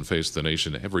Press and Face the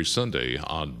Nation every Sunday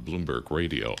on Bloomberg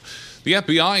Radio. The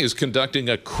FBI is conducting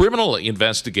a criminal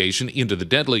investigation into the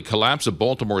deadly collapse of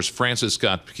Baltimore's Francis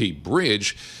Scott Key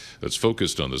Bridge that's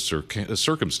focused on the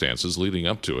circumstances leading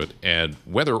up to it and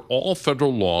whether all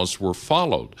federal laws were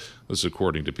followed. This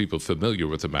according to people familiar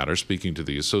with the matter speaking to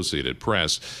the Associated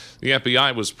Press. The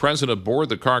FBI was present aboard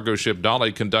the cargo ship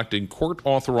Dolly conducting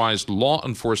court-authorized law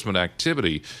enforcement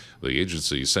activity, the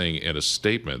agency saying in a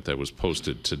statement that was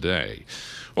posted today.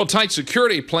 Well, tight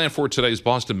security planned for today's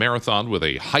Boston Marathon with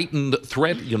a heightened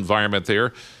threat environment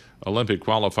there. Olympic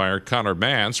qualifier Connor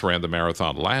Mance ran the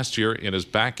marathon last year and is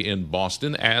back in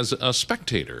Boston as a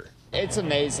spectator. It's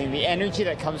amazing. The energy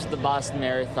that comes with the Boston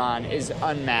Marathon is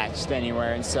unmatched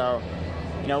anywhere. And so,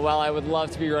 while I would love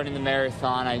to be running the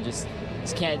marathon, I just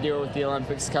can't do it with the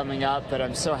Olympics coming up, but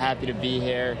I'm so happy to be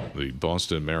here. The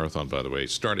Boston Marathon, by the way,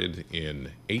 started in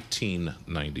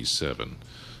 1897.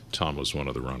 Tom was one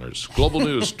of the runners. Global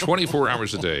news 24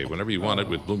 hours a day, whenever you want it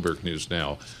with Bloomberg News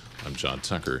Now. I'm John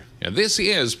Tucker, and this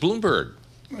is Bloomberg.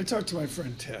 I talked to my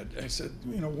friend Ted. I said,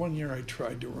 one year I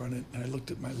tried to run it, and I looked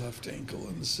at my left ankle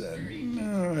and said,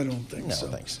 no, I don't think so.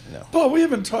 No. Paul, we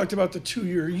haven't talked about the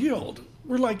 2-year yield.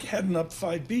 We're like heading up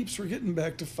 5 beeps. We're getting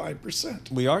back to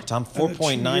 5%. We are, Tom.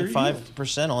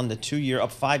 4.95% on the 2-year,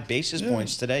 up 5 basis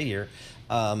points today here.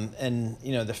 And,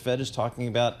 the Fed is talking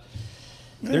about...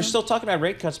 They're still talking about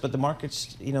rate cuts, but the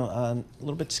market's, a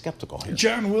little bit skeptical here.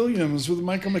 John Williams with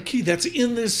Michael McKee. That's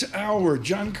in this hour.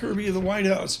 John Kirby of the White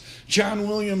House. John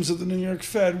Williams of the New York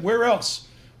Fed. Where else?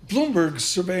 Bloomberg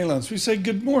Surveillance. We say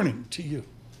good morning to you.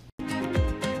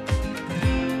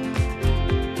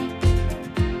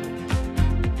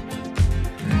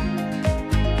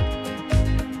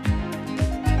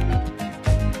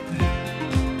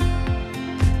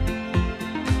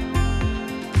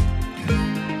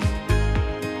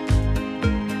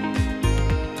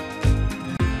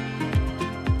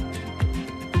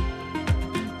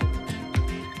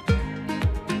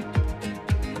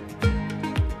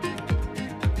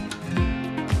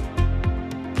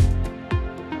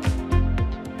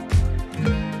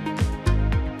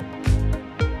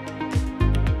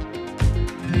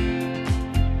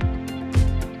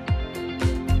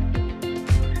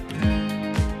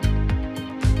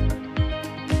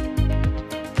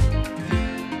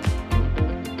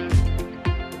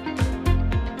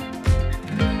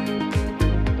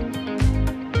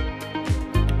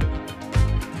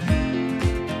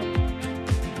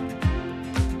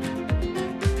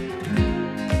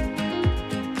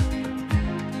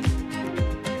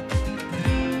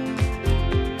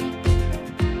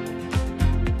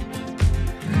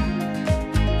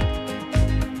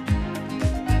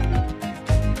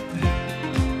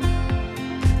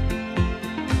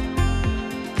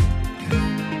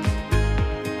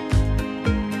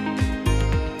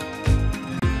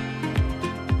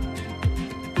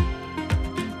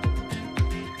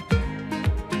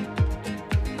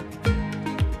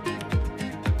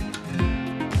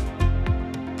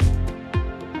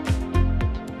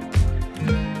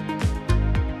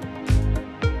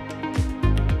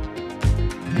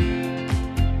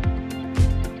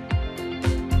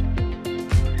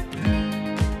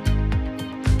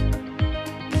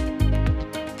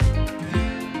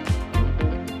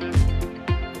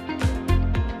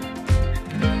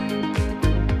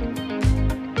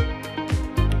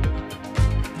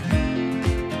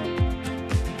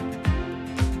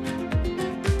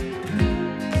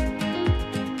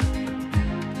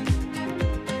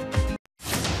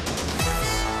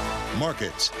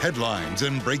 markets, headlines,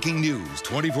 and breaking news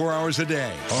 24 hours a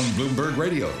day on Bloomberg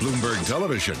Radio, Bloomberg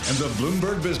Television, and the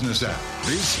Bloomberg Business app.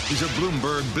 This is a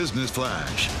Bloomberg Business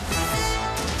Flash.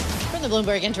 From the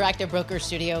Bloomberg Interactive Broker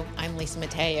Studio, I'm Lisa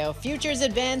Mateo. Futures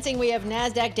advancing. We have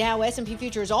NASDAQ, Dow, S&P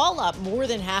futures all up more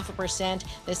than 0.5%.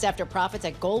 This after profits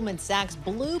at Goldman Sachs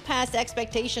blew past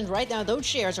expectations. Right now, those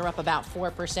shares are up about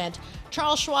 4%.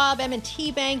 Charles Schwab,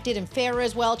 M&T Bank didn't fare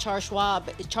as well. Charles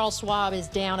Schwab is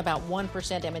down about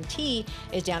 1%. M&T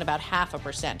is down about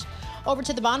 0.5%. Over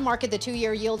to the bond market, the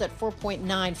 2-year yield at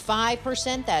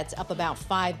 4.95%. That's up about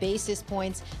 5 basis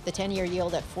points. The 10-year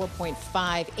yield at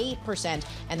 4.58%,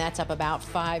 and that's up about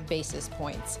 5 basis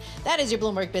points. That is your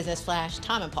Bloomberg Business Flash.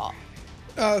 Tom and Paul.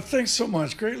 Thanks so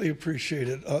much. Greatly appreciate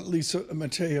it, Lisa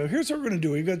Mateo. Here's what we're going to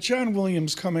do. We've got John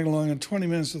Williams coming along in 20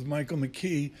 minutes with Michael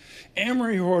McKee.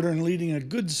 Amory Horton leading a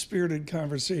good-spirited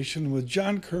conversation with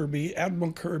John Kirby,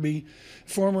 Admiral Kirby,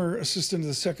 former Assistant to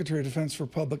the Secretary of Defense for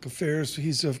Public Affairs.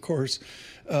 He's, of course,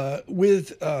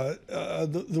 with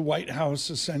the White House,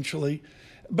 essentially.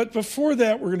 But before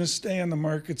that, we're going to stay on the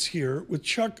markets here with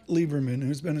Chuck Lieberman,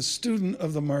 who's been a student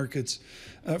of the markets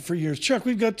for years. Chuck,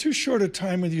 we've got too short a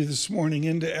time with you this morning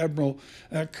into Admiral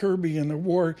Kirby and the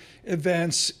war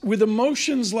events. With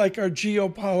emotions like our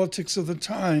geopolitics of the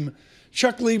time,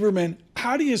 Chuck Lieberman,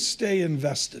 how do you stay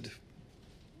invested?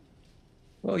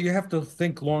 Well, you have to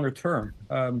think longer term.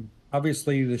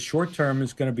 Obviously, the short term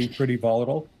is going to be pretty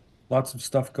volatile, lots of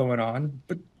stuff going on.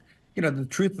 But you know, the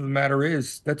truth of the matter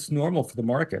is that's normal for the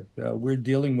market. We're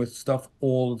dealing with stuff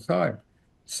all the time.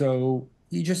 So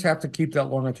you just have to keep that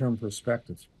longer term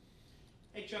perspective.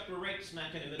 Hey, Chuck, we're right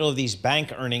smack in the middle of these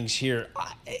bank earnings here.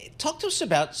 Talk to us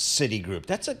about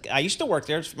Citigroup. I used to work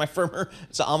there. It's my firm.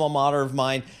 It's an alma mater of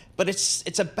mine. But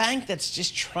it's a bank that's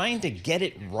just trying to get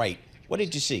it right. What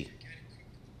did you see?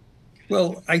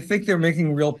 Well, I think they're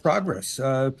making real progress.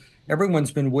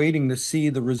 Everyone's been waiting to see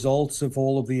the results of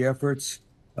all of the efforts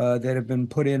that have been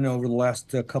put in over the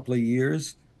last couple of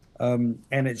years. And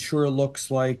it sure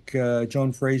looks like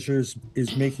Joan Fraser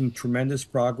is making tremendous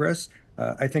progress.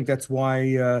 I think that's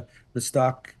why the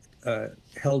stock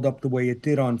held up the way it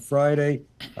did on Friday.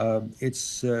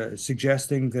 It's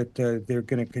suggesting that they're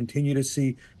going to continue to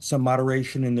see some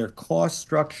moderation in their cost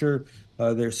structure.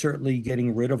 They're certainly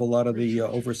getting rid of a lot of the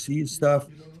overseas stuff.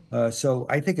 So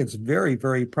I think it's very,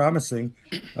 very promising.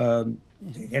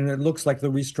 And it looks like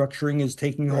the restructuring is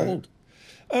taking hold.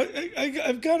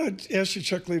 I've got to ask you,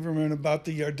 Chuck Lieberman, about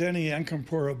the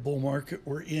Yardeni-Ankampura bull market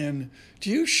we're in.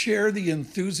 Do you share the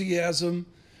enthusiasm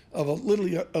of a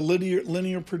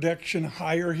linear prediction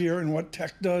higher here and what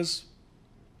tech does?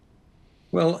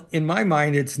 Well, in my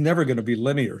mind, it's never going to be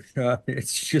linear.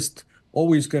 It's just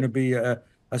always going to be a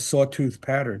sawtooth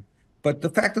pattern. But the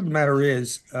fact of the matter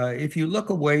is, if you look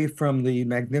away from the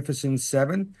Magnificent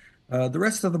Seven, the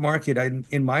rest of the market,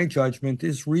 in my judgment,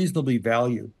 is reasonably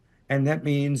valued. And that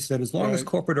means that as long as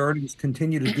corporate earnings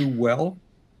continue to do well,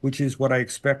 which is what I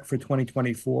expect for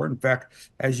 2024, in fact,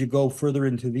 as you go further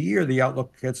into the year, the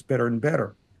outlook gets better and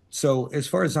better. So as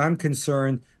far as I'm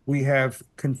concerned, we have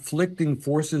conflicting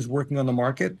forces working on the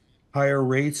market. Higher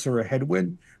rates are a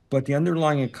headwind, but the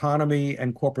underlying economy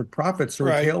and corporate profits are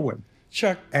a tailwind.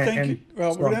 Chuck, thank you.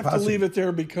 Well, we're going to have to leave it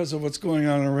there because of what's going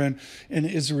on in Iran and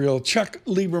Israel. Chuck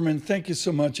Lieberman, thank you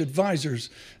so much. Advisors,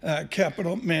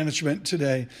 Capital Management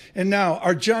today. And now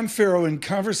our John Farrow in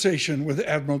conversation with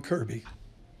Admiral Kirby.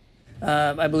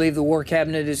 I believe the War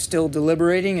Cabinet is still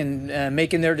deliberating and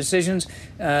making their decisions.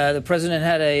 The president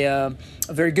had a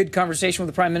very good conversation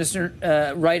with the prime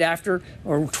minister right after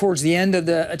or towards the end of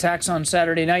the attacks on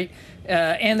Saturday night.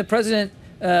 And the president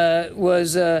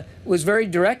was very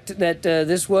direct that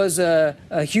this was a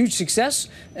huge success,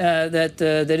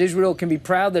 that Israel can be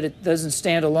proud that it doesn't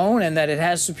stand alone and that it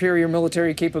has superior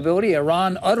military capability.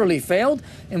 Iran utterly failed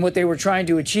in what they were trying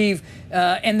to achieve,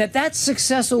 and that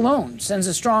success alone sends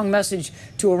a strong message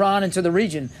to Iran and to the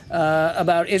region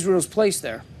about Israel's place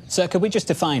there. Sir, could we just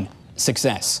define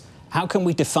success? How can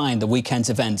we define the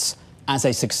weekend's events as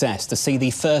a success, to see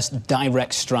the first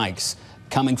direct strikes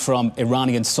coming from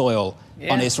Iranian soil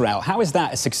on Israel? How is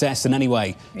that a success in any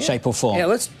way, shape or form? Yeah,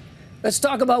 let's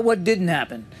talk about what didn't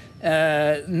happen.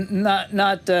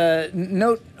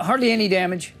 Hardly any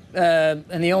damage,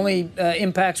 and the only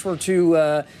impacts were to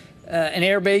an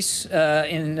air base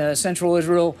in central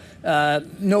Israel.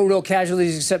 No real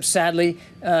casualties except, sadly,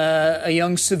 a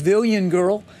young civilian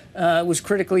girl was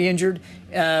critically injured.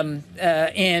 And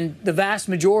the vast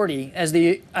majority, as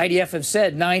the IDF have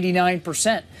said,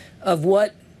 99% of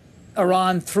what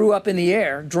Iran threw up in the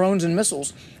air, drones and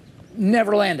missiles,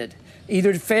 never landed.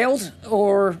 either failed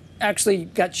or actually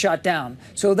got shot down.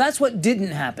 So that's what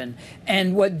didn't happen.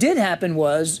 And what did happen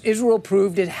was Israel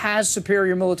proved it has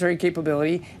superior military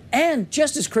capability, and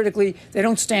just as critically, they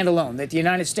don't stand alone, that the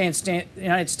United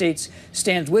States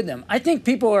stands with them. I think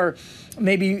people are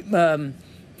maybe not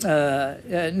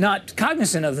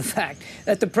cognizant of the fact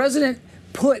that the president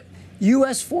put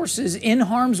U.S. forces in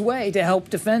harm's way to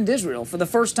help defend Israel. For the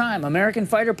first time, American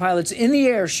fighter pilots in the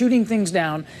air shooting things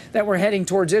down that were heading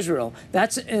towards Israel.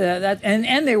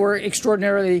 And they were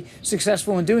extraordinarily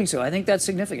successful in doing so. I think that's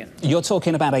significant. You're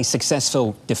talking about a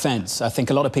successful defense. I think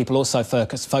a lot of people also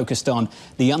focused on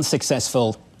the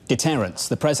unsuccessful deterrence.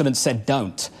 The president said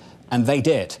don't, and they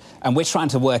did. And we're trying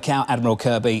to work out, Admiral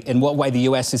Kirby, in what way the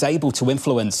U.S. is able to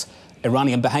influence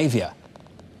Iranian behavior.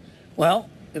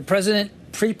 Well, the president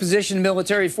pre-positioned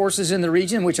military forces in the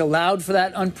region, which allowed for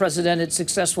that unprecedented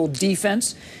successful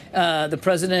defense. The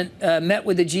president met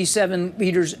with the G7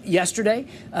 leaders yesterday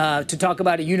to talk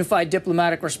about a unified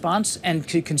diplomatic response and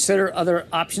to consider other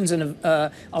options and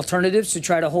alternatives to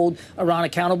try to hold Iran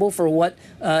accountable for what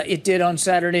it did on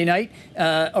Saturday night.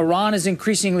 Iran is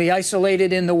increasingly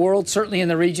isolated in the world, certainly in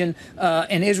the region,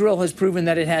 and Israel has proven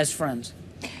that it has friends.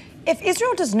 If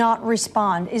Israel does not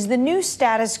respond, is the new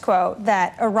status quo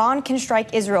that Iran can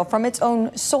strike Israel from its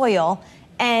own soil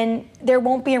and there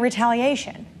won't be a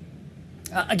retaliation?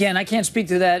 Again, I can't speak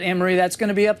to that, Anne-Marie. That's going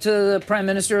to be up to the Prime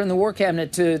Minister and the War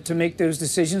Cabinet to make those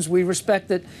decisions. We respect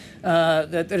that,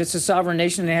 that it's a sovereign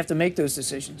nation and they have to make those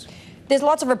decisions. There's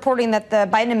lots of reporting that the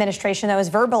Biden administration that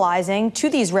was verbalizing to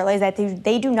the Israelis that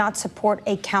they do not support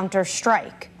a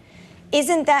counterstrike.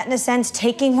 Isn't that, in a sense,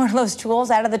 taking one of those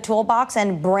tools out of the toolbox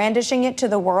and brandishing it to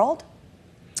the world?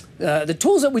 The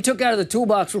tools that we took out of the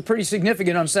toolbox were pretty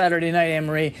significant on Saturday night,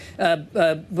 Anne-Marie.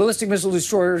 Ballistic missile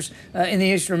destroyers in the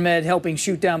Eastern Med helping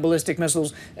shoot down ballistic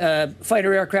missiles,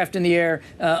 fighter aircraft in the air,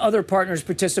 other partners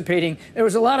participating. There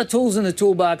was a lot of tools in the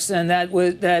toolbox, and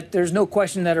that there's no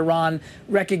question that Iran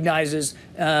recognizes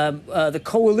the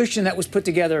coalition that was put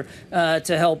together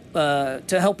to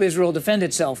help Israel defend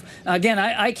itself. Again,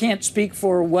 I can't speak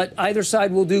for what either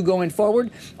side will do going forward.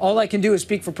 All I can do is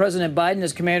speak for President Biden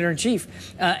as Commander-in-Chief.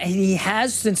 He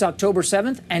has since October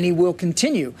 7th, and he will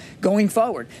continue going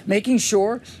forward, making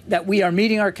sure that we are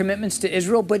meeting our commitments to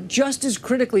Israel, but just as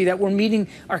critically that we're meeting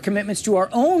our commitments to our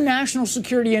own national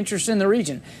security interests in the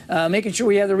region, making sure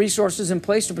we have the resources in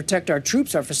place to protect our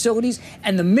troops, our facilities,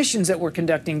 and the missions that we're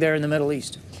conducting there in the Middle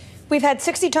East. We've had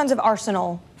 60 tons of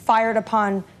arsenal fired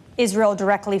upon Israel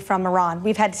directly from Iran.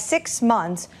 We've had 6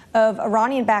 months of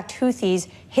Iranian-backed Houthis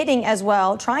hitting as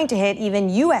well, trying to hit even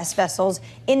U.S. vessels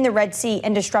in the Red Sea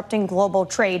and disrupting global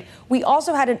trade. We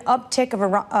also had an uptick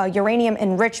of uranium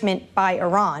enrichment by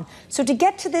Iran. So to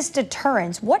get to this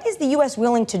deterrence, what is the U.S.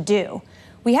 willing to do?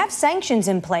 We have sanctions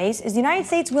in place. Is the United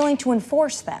States willing to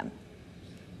enforce them?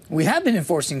 We have been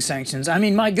enforcing sanctions. I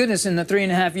mean, my goodness, in the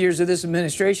 3.5 years of this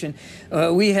administration,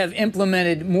 we have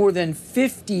implemented more than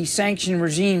 50 sanction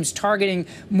regimes targeting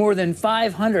more than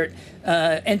 500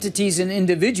 entities and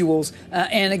individuals.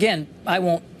 And again, I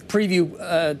won't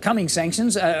preview coming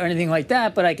sanctions or anything like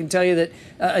that, but I can tell you that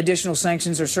additional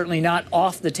sanctions are certainly not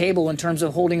off the table in terms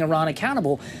of holding Iran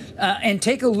accountable. And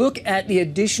take a look at the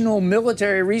additional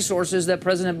military resources that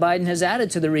President Biden has added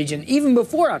to the region, even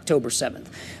before October 7th.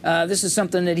 This is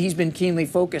something that he's been keenly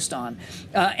focused on.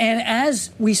 And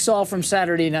as we saw from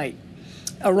Saturday night,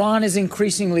 Iran is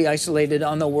increasingly isolated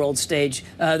on the world stage.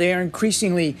 They are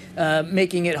increasingly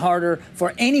making it harder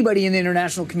for anybody in the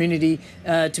international community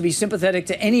to be sympathetic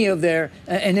to any of their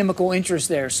inimical interests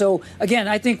there. So, again,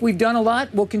 I think we've done a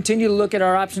lot. We'll continue to look at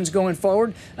our options going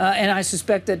forward, and I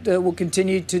suspect that we'll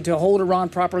continue to hold Iran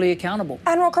properly accountable.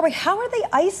 Admiral Kirby, how are they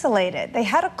isolated? They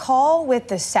had a call with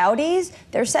the Saudis.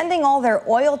 They're sending all their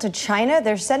oil to China.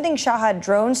 They're sending Shahad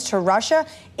drones to Russia.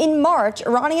 In March,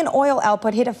 Iranian oil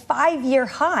output hit a 5-year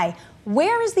high.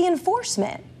 Where is the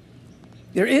enforcement?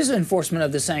 There is enforcement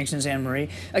of the sanctions, Anne-Marie.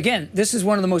 Again, this is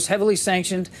one of the most heavily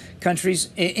sanctioned countries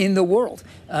in the world.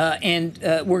 And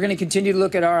we're going to continue to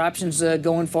look at our options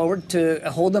going forward to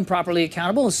hold them properly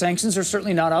accountable. The sanctions are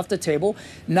certainly not off the table.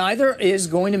 Neither is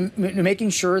going to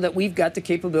making sure that we've got the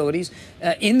capabilities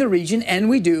in the region, and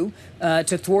we do,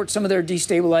 to thwart some of their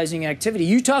destabilizing activity.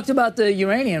 You talked about the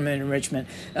uranium enrichment.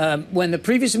 When the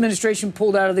previous administration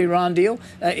pulled out of the Iran deal,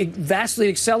 it vastly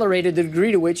accelerated the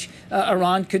degree to which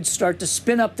Iran could start to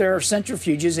spin up their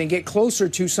centrifuges and get closer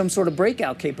to some sort of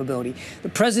breakout capability. The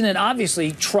president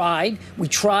obviously tried. We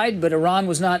tried, but Iran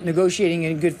was not negotiating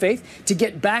in good faith to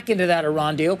get back into that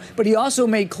Iran deal. But he also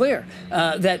made clear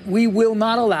that we will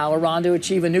not allow Iran to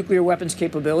achieve a nuclear weapons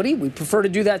capability. We prefer to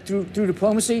do that through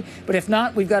diplomacy. But if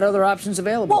not, we've got other options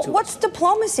available to us. What's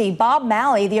diplomacy? Bob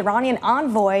Malley, the Iranian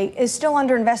envoy, is still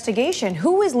under investigation.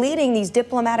 Who is leading these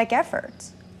diplomatic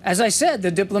efforts? As I said,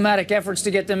 the diplomatic efforts to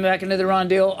get them back into the Iran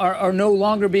deal are no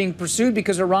longer being pursued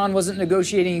because Iran wasn't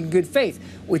negotiating in good faith,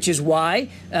 which is why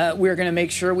we're going to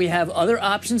make sure we have other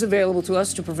options available to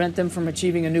us to prevent them from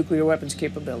achieving a nuclear weapons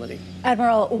capability.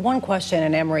 Admiral, one question,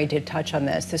 and Anne-Marie did touch on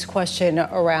this question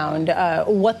around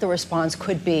what the response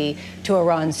could be to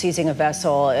Iran seizing a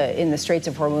vessel in the Straits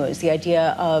of Hormuz, the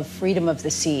idea of freedom of the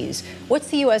seas. What's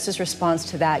the U.S.'s response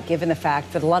to that, given the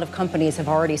fact that a lot of companies have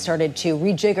already started to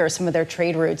rejigger some of their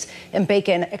trade routes and bake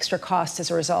in extra costs as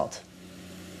a result?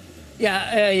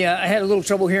 Yeah, I had a little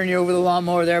trouble hearing you over the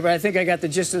lawnmower there, but I think I got the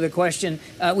gist of the question.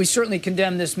 We certainly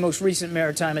condemn this most recent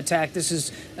maritime attack. This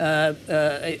is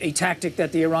a tactic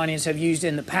that the Iranians have used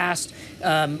in the past.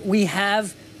 We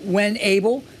have, when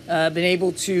able, been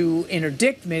able to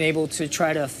interdict, been able to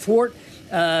try to thwart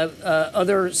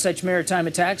other such maritime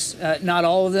attacks, not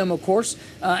all of them, of course.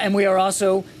 And we are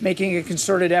also making a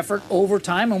concerted effort over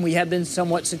time, and we have been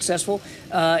somewhat successful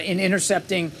in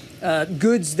intercepting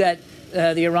goods that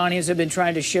the Iranians have been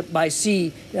trying to ship by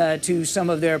sea to some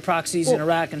of their proxies in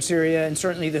Iraq and Syria, and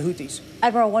certainly the Houthis.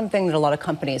 Admiral, one thing that a lot of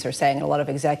companies are saying, and a lot of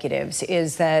executives,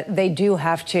 is that they do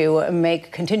have to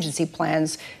make contingency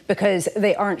plans because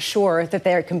they aren't sure that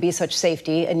there can be such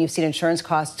safety, and you've seen insurance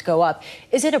costs go up.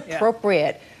 Is it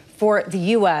appropriate for the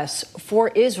U.S., for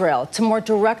Israel, to more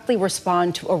directly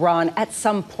respond to Iran at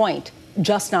some point,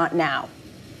 just not now?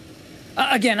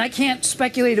 Again, I can't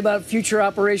speculate about future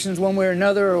operations one way or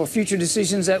another, or future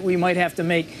decisions that we might have to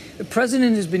make. The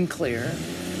president has been clear.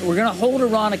 We're going to hold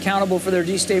Iran accountable for their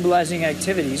destabilizing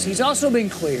activities. He's also been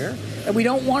clear that we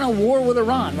don't want a war with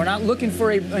Iran. We're not looking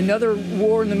for another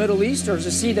war in the Middle East or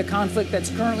to see the conflict that's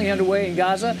currently underway in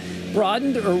Gaza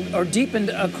broadened or deepened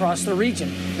across the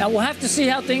region. Now, we'll have to see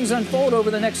how things unfold over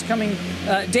the next coming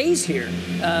days here.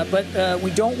 But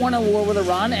we don't want a war with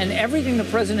Iran, and everything the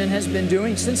president has been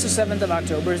doing since the 7th of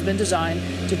October has been designed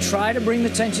to try to bring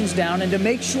the tensions down and to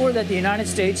make sure that the United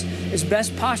States is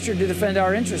best postured to defend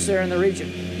our interests there in the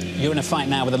region. You're in a fight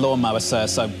now with a lawnmower, sir,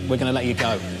 so we're going to let you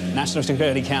go. National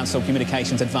Security Council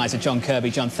Communications Advisor John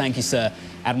Kirby. John, thank you, sir.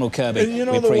 Admiral Kirby, and you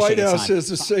know, the White House has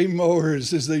the same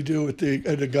mowers as they do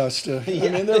at Augusta. I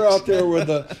mean, they're out there with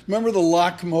remember the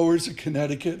lock mowers of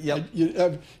Connecticut?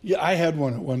 Yep. I had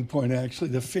one at one point, actually,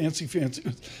 the fancy.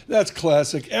 That's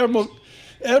classic.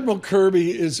 Admiral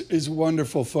Kirby is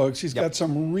wonderful, folks. He's got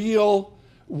some real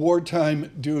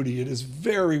wartime duty. It is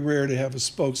very rare to have a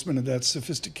spokesman of that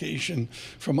sophistication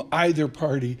from either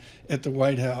party at the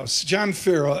White House. John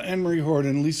Farrell, Anne-Marie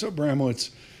Horton, Lisa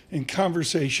Abramowitz in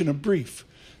conversation, a brief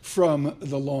from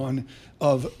the lawn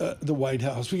of the White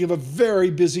House. We have a very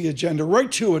busy agenda.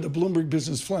 Right to it, a Bloomberg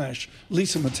Business Flash.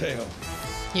 Lisa Mateo.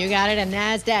 You got it. And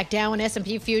NASDAQ, Dow, and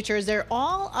S&P futures, they're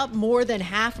all up more than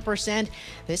 0.5%.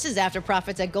 This is after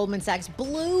profits at Goldman Sachs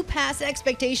blew past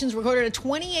expectations, recorded a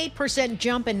 28%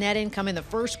 jump in net income in the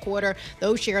first quarter.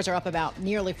 Those shares are up about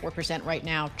nearly 4% right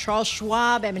now. Charles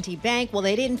Schwab, M&T Bank, well,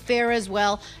 they didn't fare as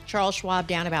well. Charles Schwab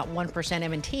down about 1%,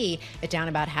 M&T, it down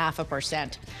about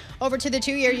 0.5%. Over to the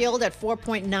 2-year yield at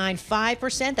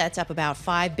 4.95%. That's up about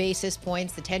 5 basis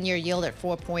points. The 10-year yield at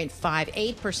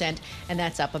 4.58%, and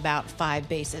that's up about 5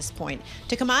 basis points.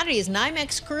 To commodities,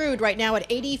 NYMEX crude right now at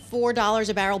 $84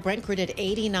 a barrel. Brent crude at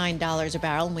 $89 a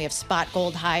barrel. And we have spot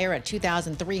gold higher at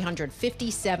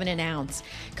 $2,357 an ounce.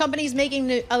 Companies making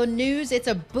news. It's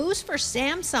a boost for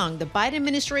Samsung. The Biden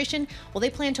administration, well,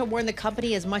 they plan to award the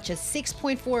company as much as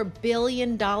 $6.4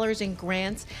 billion in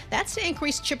grants. That's to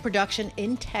increase chip production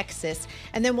in Texas.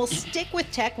 And then we'll stick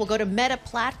with tech. We'll go to Meta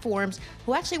Platforms,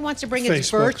 who actually wants to bring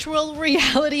its virtual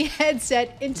reality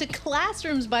headset into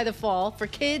classrooms by the fall for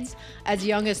kids as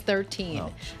young as 13.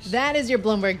 Oh, that is your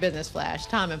Bloomberg Business Flash.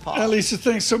 Tom and Paul. Lisa,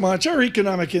 thanks so much. Our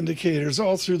economic indicators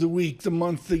all through the week, the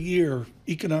month, the year.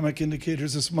 Economic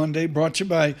indicators this Monday brought to you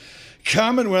by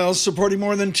Commonwealth, supporting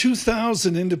more than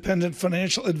 2,000 independent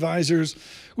financial advisors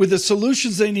with the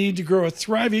solutions they need to grow a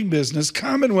thriving business.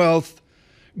 Commonwealth.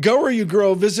 Go where you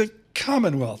grow. Visit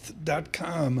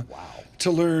commonwealth.com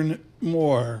to learn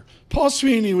more. Paul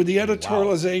Sweeney with the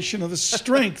editorialization of the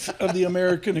strength of the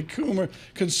American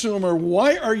consumer.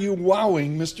 Why are you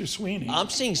wowing, Mr. Sweeney? I'm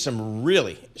seeing some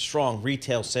really strong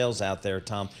retail sales out there,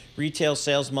 Tom. Retail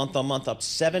sales month on month up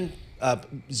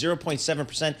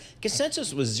 0.7%.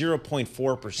 Consensus was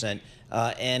 0.4%.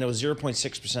 And it was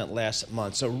 0.6% last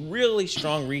month. So really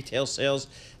strong retail sales.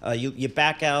 You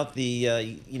back out the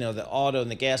the auto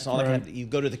and the gas and all that kind of, you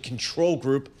go to the control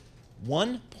group,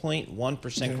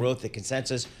 1.1% growth. The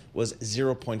consensus was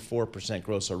 0.4%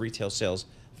 growth. So retail sales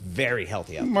very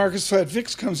healthy out there. Markets flat.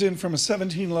 VIX comes in from a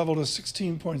 17 level to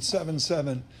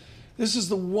 16.77. This is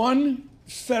the one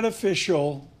Fed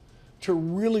official to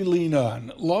really lean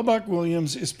on. Laubach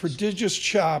Williams is prodigious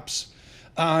chops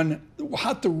on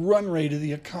what the run rate of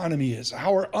the economy is,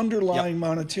 how our underlying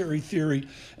monetary theory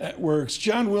works.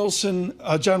 John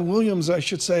Williams, I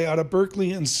should say, out of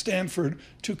Berkeley and Stanford,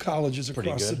 two colleges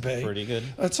across the bay. Pretty good.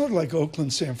 It's sort of like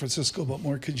Oakland, San Francisco, but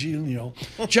more congenial.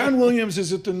 John Williams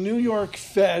is at the New York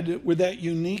Fed with that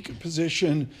unique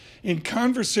position in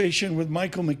conversation with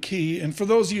Michael McKee. And for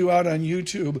those of you out on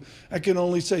YouTube, I can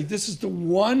only say this is the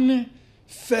one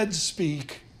Fed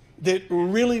speak that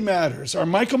really matters. Our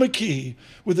Michael McKee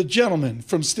with a gentleman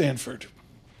from Stanford.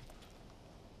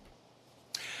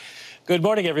 Good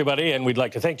morning, everybody, and we'd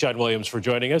like to thank John Williams for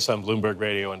joining us on Bloomberg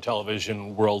Radio and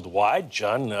Television Worldwide.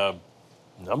 John,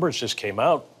 numbers just came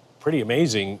out. Pretty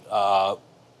amazing. Are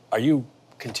you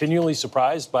continually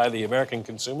surprised by the American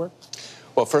consumer?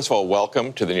 Well, first of all,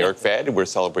 welcome to the New York Fed. We're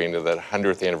celebrating the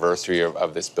 100th anniversary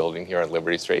of this building here on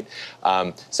Liberty Street.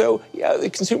 The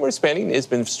consumer spending has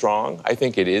been strong. I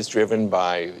think it is driven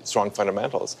by strong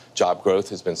fundamentals. Job growth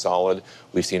has been solid.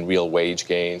 We've seen real wage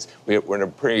gains. We're in a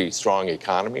pretty strong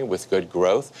economy with good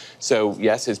growth. So,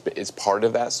 yes, it's part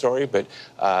of that story. But,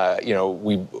 I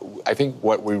think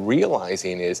what we're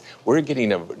realizing is we're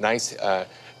getting a nice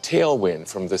tailwind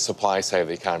from the supply side of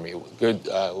the economy. Good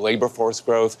labor force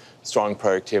growth, strong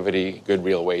productivity, good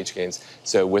real wage gains.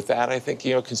 So with that, I think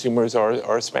consumers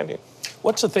are spending.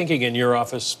 What's the thinking in your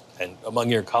office and among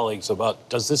your colleagues about,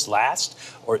 does this last?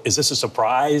 Or is this a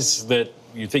surprise that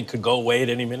you think could go away at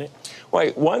any minute? Well,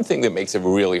 one thing that makes it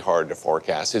really hard to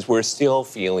forecast is we're still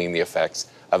feeling the effects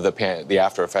of the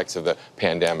after effects of the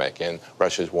pandemic and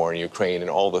Russia's war in Ukraine and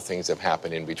all the things that have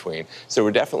happened in between. So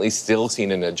we're definitely still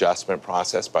seeing an adjustment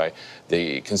process by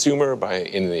the consumer,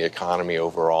 in the economy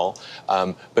overall.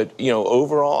 But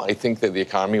overall, I think that the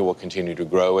economy will continue to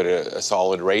grow at a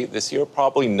solid rate this year.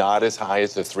 Probably not as high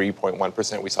as the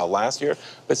 3.1% we saw last year,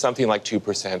 but something like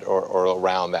 2% or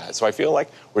around that. So I feel like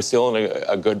we're still in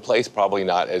a good place. Probably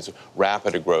not as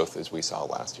rapid a growth as we saw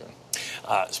last year.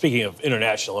 Speaking of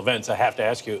international events, I have to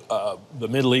ask you, the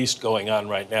Middle East going on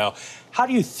right now, how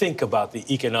do you think about the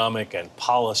economic and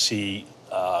policy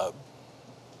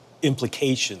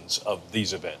implications of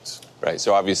these events? Right.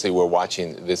 So obviously we're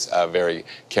watching this very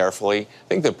carefully. I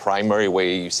think the primary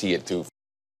way you see it through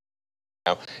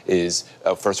now is,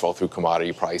 first of all, through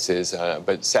commodity prices,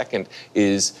 but second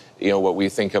is what we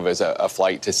think of as a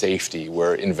flight to safety,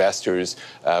 where investors,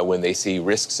 when they see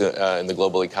risks in the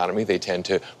global economy, they tend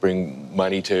to bring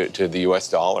money to the U.S.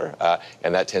 dollar,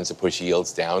 and that tends to push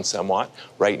yields down somewhat.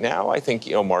 Right now, I think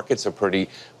markets are pretty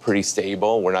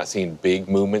stable. We're not seeing big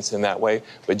movements in that way,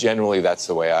 but generally that's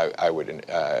the way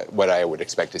what I would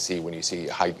expect to see when you see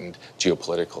heightened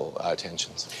geopolitical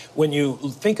tensions. When you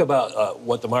think about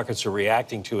what the markets are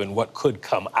reacting to and what could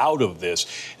come out of this,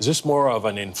 is this more of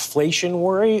an inflation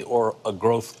worry or a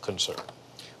growth concern?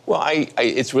 Well,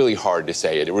 it's really hard to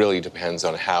say. It really depends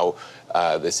on how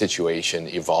the situation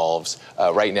evolves.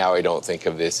 Right now, I don't think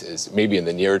of this as maybe in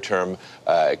the near term.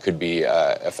 It could be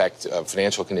effect of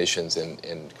financial conditions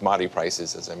and commodity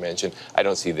prices, as I mentioned. I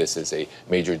don't see this as a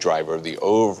major driver of the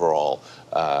overall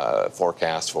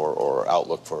forecast or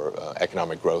outlook for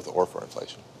economic growth or for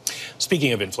inflation.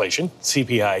 Speaking of inflation,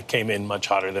 CPI came in much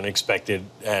hotter than expected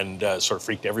and sort of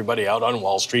freaked everybody out on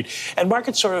Wall Street. And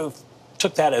markets sort of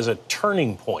took that as a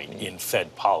turning point in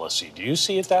Fed policy. Do you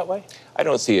see it that way? I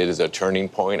don't see it as a turning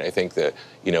point. I think that,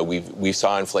 we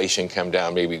saw inflation come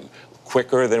down maybe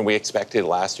quicker than we expected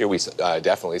last year. We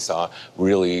definitely saw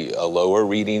really lower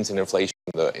readings in inflation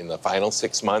in the final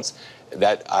 6 months.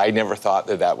 That I never thought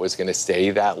that was going to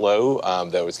stay that low.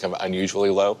 That was kind of unusually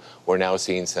low. We're now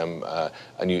seeing some a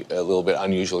little bit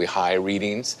unusually high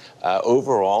readings.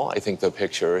 Overall, I think the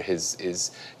picture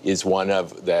is one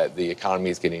of that the economy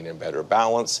is getting in better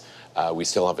balance. We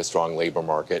still have a strong labor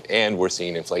market, and we're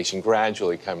seeing inflation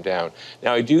gradually come down.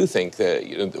 Now, I do think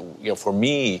that, for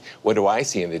me, what do I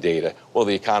see in the data? Well,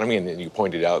 the economy, and you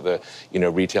pointed out the,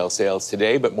 retail sales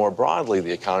today, but more broadly,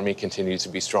 the economy continues to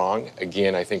be strong.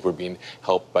 Again, I think we're being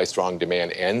helped by strong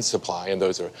demand and supply, and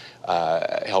those are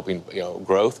helping,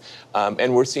 growth.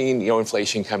 And we're seeing,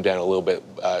 inflation come down a little bit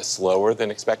slower than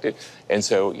expected. And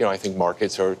so, I think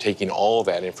markets are taking all of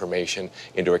that information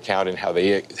into account and how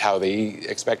they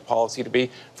expect policy to be.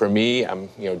 For me, I'm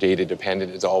data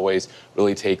dependent as always.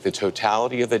 Really take the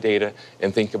totality of the data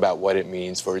and think about what it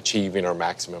means for achieving our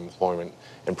maximum employment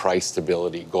and price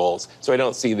stability goals. So I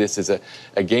don't see this as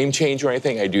a game changer or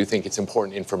anything. I do think it's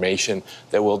important information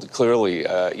that will clearly,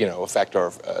 affect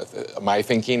my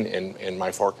thinking and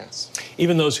my forecasts.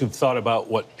 Even those who've thought about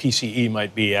what PCE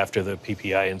might be after the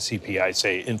PPI and CPI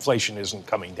say inflation isn't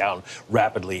coming down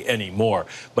rapidly anymore.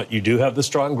 But you do have the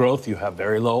strong growth. You have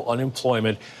very low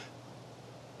unemployment.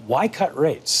 Why cut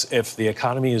rates if the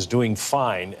economy is doing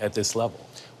fine at this level?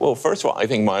 Well, first of all, I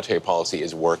think monetary policy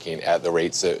is working at the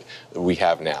rates that we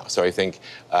have now. So I think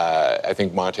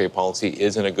monetary policy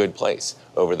is in a good place.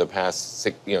 Over the past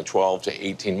 12 to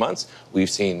 18 months,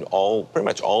 we've seen pretty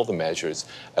much all the measures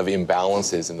of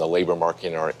imbalances in the labor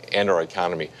market and our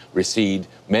economy recede,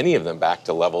 many of them back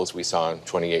to levels we saw in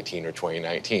 2018 or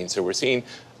 2019. So we're seeing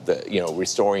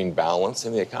restoring balance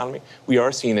in the economy. We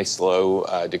are seeing a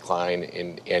slow decline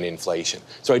in inflation.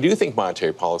 So I do think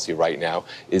monetary policy right now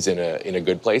is in a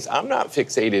good place. I'm not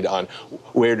fixated on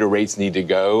where do rates need to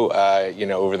go,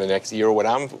 over the next year. What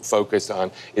I'm focused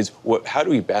on is how do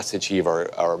we best achieve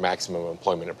our maximum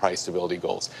employment and price stability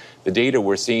goals. The data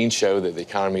we're seeing show that the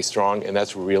economy is strong, and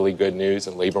that's really good news,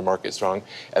 and labor market strong.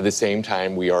 At the same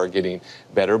time, we are getting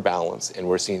better balance, and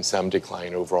we're seeing some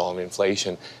decline overall in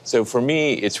inflation. So for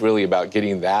me, it's really about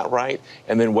getting that right,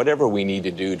 and then whatever we need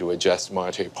to do to adjust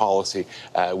monetary policy,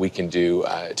 we can do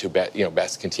to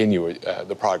best continue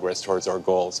the progress towards our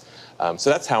goals. So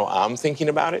that's how I'm thinking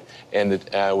about it, and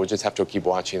we'll just have to keep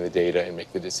watching the data and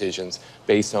make the decisions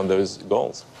based on those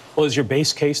goals. Well, is your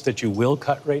base case that you will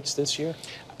cut rates this year?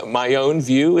 My own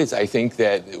view is I think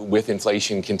that with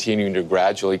inflation continuing to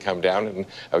gradually come down, and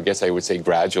I guess I would say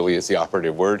gradually is the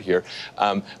operative word here,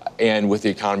 and with the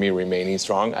economy remaining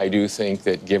strong, I do think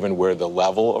that given where the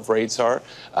level of rates are,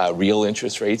 real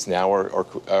interest rates now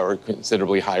are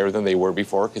considerably higher than they were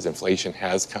before because inflation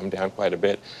has come down quite a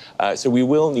bit. So we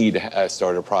will need to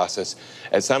start a process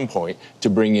at some point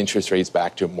to bring interest rates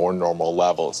back to more normal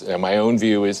levels. Now, my own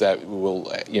view is that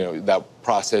that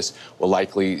process will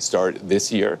likely start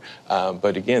this year,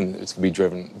 but again, it's going to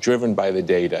be driven by the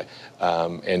data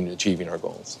and achieving our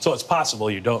goals. So it's possible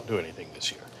you don't do anything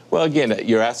this year. Well, again,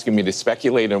 you're asking me to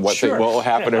speculate on what will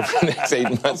happen over the next 8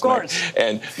 months. Of course.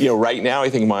 And right now, I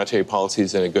think monetary policy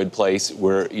is in a good place.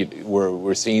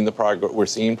 We're seeing the progress. We're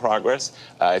seeing progress.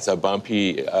 It's a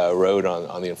bumpy road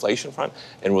on the inflation front,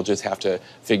 and we'll just have to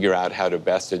figure out how to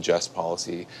best adjust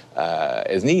policy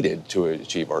as needed to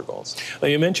achieve our goals.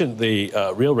 Well, you mentioned the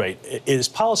real rate. Is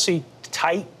policy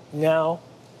tight now?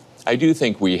 I do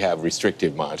think we have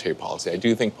restrictive monetary policy. I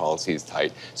do think policy is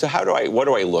tight. So what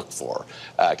do I look for?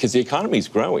 Because the economy is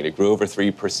growing. It grew over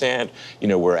 3%.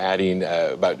 We're adding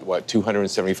about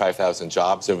 275,000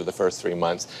 jobs over the first 3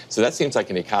 months. So that seems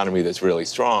like an economy that's really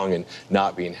strong and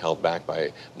not being held back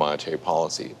by monetary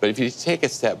policy. But if you take a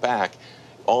step back,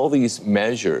 all these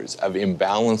measures of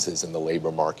imbalances in the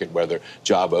labor market, whether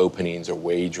job openings or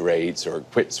wage rates or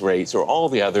quits rates or all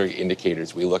the other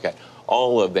indicators we look at,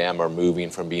 all of them are moving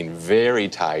from being very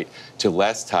tight to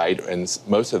less tight, and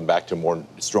most of them back to more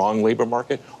strong labor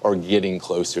market or getting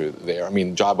closer there. I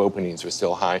mean, job openings are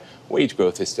still high, wage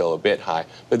growth is still a bit high,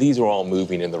 but these are all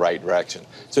moving in the right direction.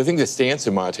 So I think the stance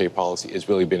of monetary policy has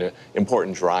really been an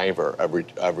important driver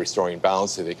of restoring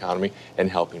balance to the economy and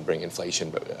helping bring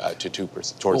inflation to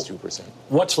 2%, towards 2%.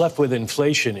 What's left with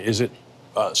inflation? Is it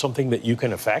something that you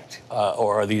can affect,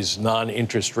 or are these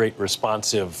non-interest rate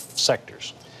responsive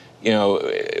sectors?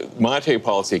 Monetary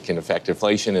policy can affect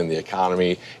inflation and the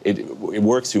economy. It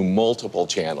works through multiple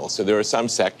channels. So there are some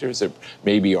sectors that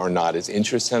maybe are not as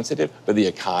interest sensitive, but the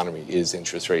economy is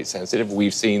interest rate sensitive.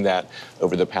 We've seen that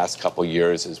over the past couple of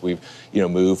years as we've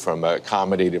moved from a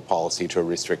accommodative policy to a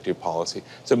restrictive policy.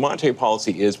 So monetary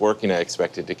policy is working. I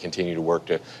expect it to continue to work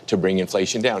to bring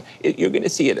inflation down. You're going to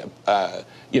see it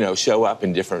show up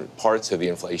in different parts of the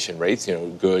inflation rates,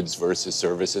 goods versus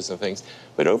services and things.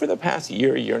 But over the past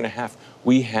year and a half,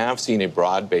 we have seen a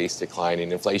broad-based decline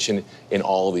in inflation in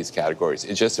all of these categories.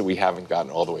 It's just that we haven't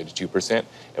gotten all the way to 2%,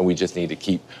 and we just need to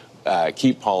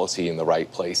keep policy in the right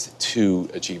place to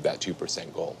achieve that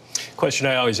 2% goal. Question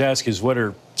I always ask is, what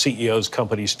are CEOs,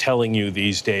 companies telling you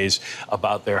these days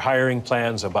about their hiring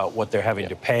plans, about what they're having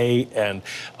to pay, and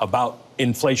about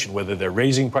inflation, whether they're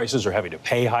raising prices or having to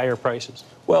pay higher prices?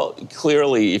 Well,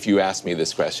 clearly, if you asked me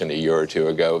this question a year or two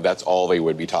ago, that's all they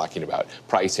would be talking about.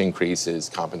 Price increases,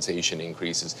 compensation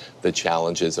increases, the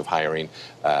challenges of hiring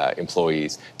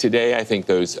employees. Today, I think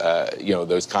those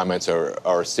comments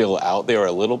are still out there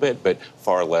a little bit, but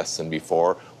far less than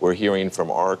before. We're hearing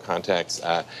from our contacts,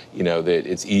 that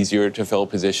it's easier to fill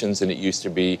positions than it used to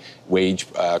be. Wage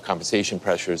compensation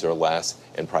pressures are less,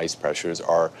 and price pressures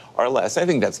are less. I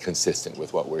think that's consistent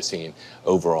with what we're seeing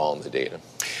overall in the data.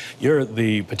 You're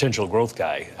the potential growth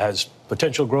guy. Has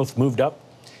potential growth moved up?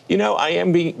 I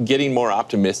am getting more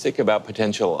optimistic about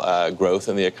potential growth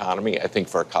in the economy, I think,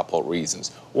 for a couple of reasons.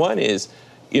 One is,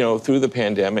 through the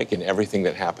pandemic and everything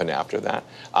that happened after that,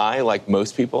 I, like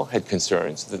most people, had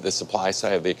concerns that the supply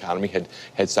side of the economy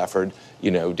had suffered,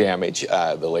 damage,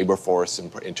 the labor force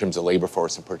in terms of labor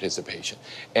force and participation.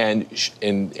 And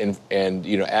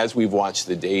as we've watched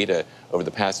the data over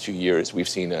the past 2 years, we've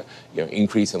seen a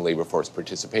increase in labor force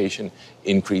participation,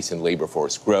 increase in labor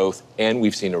force growth, and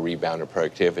we've seen a rebound in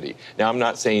productivity. Now, I'm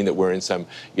not saying that we're in some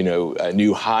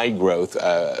new high growth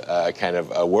kind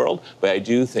of world, but I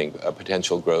do think a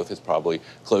potential growth is probably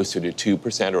closer to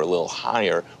 2% or a little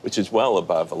higher, which is well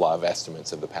above a lot of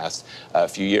estimates of the past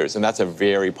few years. And that's a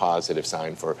very positive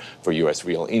sign for U.S.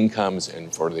 real incomes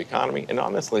and for the economy, and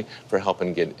honestly, for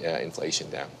helping get inflation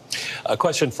down. A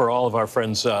question for all of our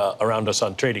friends around us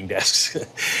on trading desks.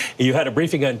 You had a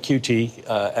briefing on QT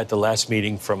at the last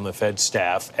meeting from the Fed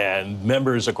staff, and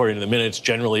members, according to the minutes,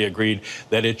 generally agreed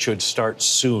that it should start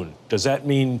soon. Does that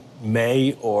mean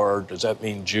May or does that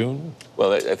mean June?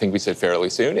 Well, I think we said fairly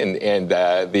soon, and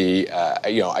I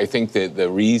think that the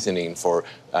reasoning for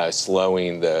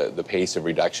slowing the pace of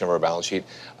reduction of our balance sheet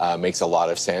makes a lot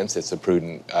of sense. It's a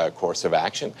prudent course of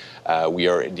action. We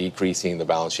are decreasing the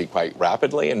balance sheet quite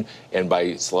rapidly, and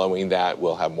by slowing that,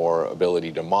 we'll have more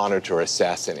ability to monitor,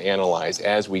 assess, and analyze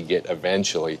as we get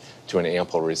eventually to an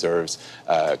ample reserves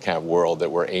kind of world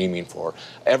that we're aiming for.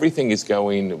 Everything is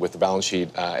going with the balance sheet.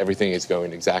 Everything is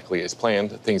going exactly as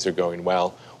planned. Things are going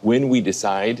well. When we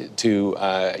decide to,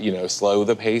 slow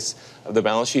the pace of the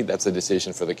balance sheet, that's a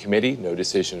decision for the committee. No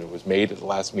decision was made at the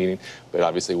last meeting, but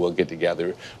obviously we'll get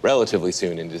together relatively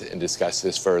soon and discuss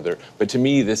this further. But to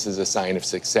me, this is a sign of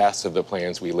success of the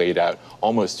plans we laid out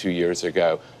almost 2 years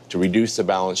ago to reduce the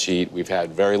balance sheet. We've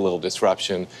had very little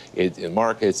disruption in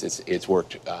markets. It's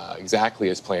worked exactly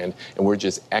as planned, and we're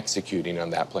just executing on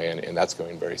that plan, and that's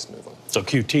going very smoothly. So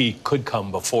QT could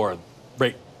come before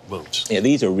rate moves. Yeah,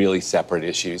 these are really separate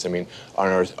issues. I mean,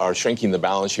 on our shrinking the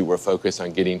balance sheet, we're focused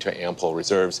on getting to ample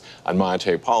reserves. On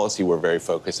monetary policy, we're very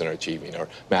focused on achieving our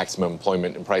maximum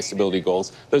employment and price stability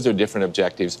goals. Those are different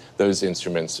objectives. Those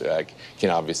instruments can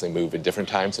obviously move at different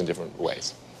times in different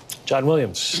ways. John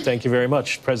Williams, thank you very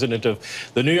much. President of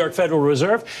the New York Federal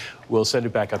Reserve. We'll send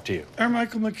it back up to you. I'm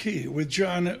Michael McKee with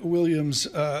John Williams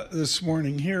this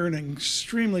morning here, an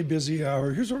extremely busy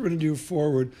hour. Here's what we're going to do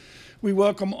forward. We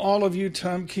welcome all of you,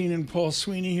 Tom Keene and Paul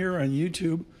Sweeney here on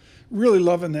YouTube. Really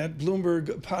loving that. Bloomberg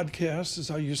podcast is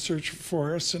how you search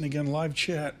for us. And again, live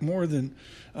chat, more than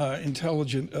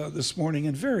intelligent this morning,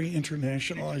 and very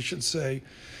international, I should say.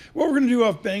 What we're going to do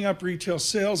off bang up retail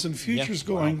sales and futures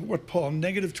going, what, Paul,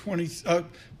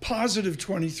 positive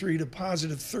 23 to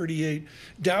positive 38.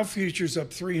 Dow futures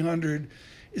up 300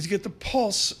 is get the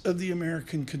pulse of the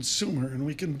American consumer. And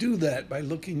we can do that by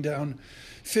looking down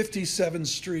 57th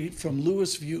Street from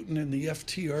Louis Vuitton in the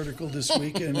FT article this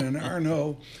weekend and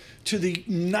Arnaud to the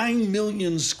 9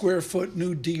 million square foot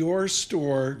new Dior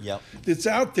store that's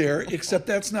out there, except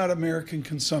that's not American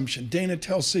consumption. Dana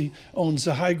Telsey owns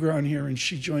the high ground here, and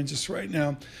she joins us right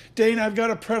now. Dana, I've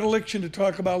got a predilection to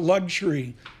talk about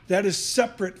luxury. That is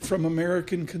separate from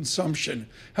American consumption.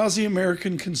 How's the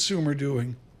American consumer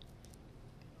doing?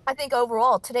 I think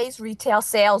overall, today's retail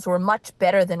sales were much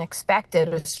better than expected,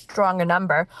 a stronger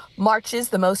number. March is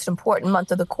the most important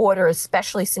month of the quarter,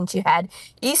 especially since you had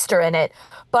Easter in it.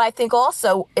 But I think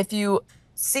also, if you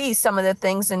see some of the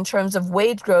things in terms of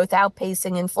wage growth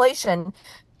outpacing inflation,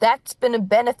 that's been a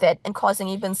benefit and causing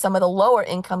even some of the lower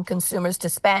income consumers to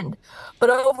spend.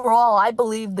 But overall, I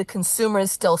believe the consumer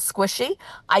is still squishy.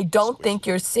 I don't think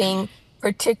you're seeing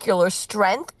particular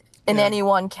strength in any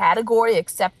one category,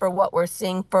 except for what we're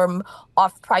seeing from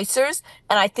off-pricers.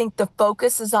 And I think the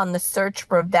focus is on the search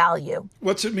for value.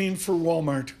 What's it mean for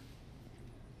Walmart?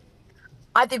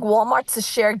 I think Walmart's a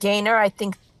share gainer. I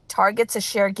think Target's a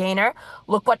share gainer.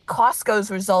 Look what Costco's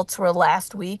results were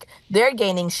last week. They're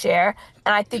gaining share.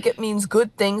 And I think it means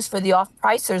good things for the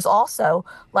off-pricers also,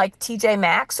 like TJ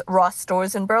Maxx, Ross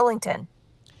Stores, and Burlington.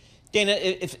 Dana,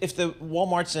 if the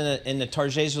Walmarts and the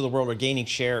Targets of the world are gaining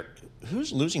share,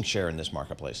 who's losing share in this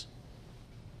marketplace?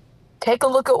 Take a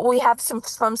look at what we have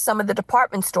from some of the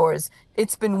department stores.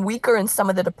 It's been weaker in some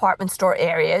of the department store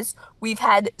areas. We've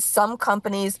had some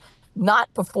companies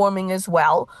not performing as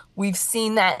well. We've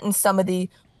seen that in some of the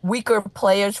weaker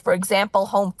players. For example,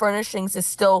 home furnishings is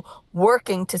still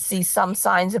working to see some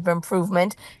signs of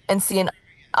improvement and see an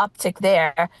uptick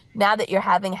there. Now that you're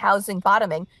having housing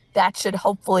bottoming, that should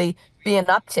hopefully be an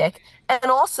uptick. And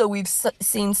also we've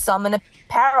seen some in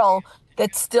apparel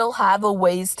that still have a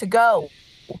ways to go.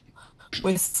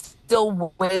 We're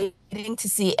still waiting to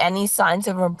see any signs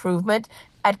of improvement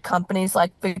at companies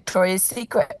like Victoria's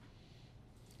Secret.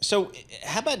 So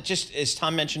how about, just as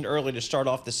Tom mentioned earlier to start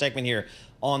off the segment here,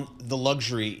 on the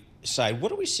luxury side,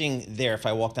 what are we seeing there if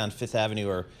I walk down Fifth Avenue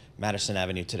or Madison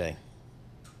Avenue today?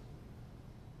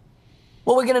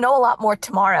 Well, we're going to know a lot more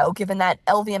tomorrow, given that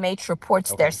LVMH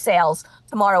reports their sales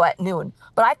tomorrow at noon.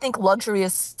 But I think luxury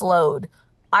has slowed.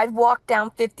 I've walked down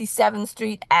 57th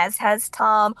Street, as has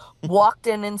Tom, walked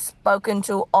in and spoken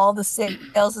to all the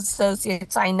sales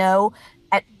associates I know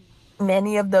at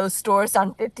many of those stores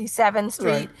on 57th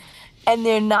Street. Right. And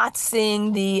they're not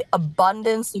seeing the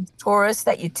abundance of tourists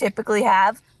that you typically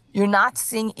have. You're not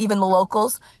seeing even the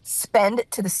locals spend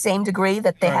to the same degree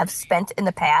that they have spent in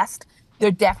the past.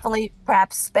 They're definitely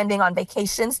perhaps spending on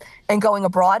vacations and going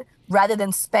abroad rather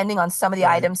than spending on some of the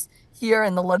items here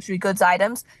in the luxury goods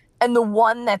items. And the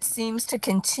one that seems to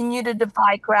continue to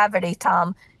defy gravity,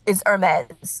 Tom, is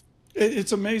Hermes.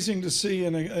 It's amazing to see,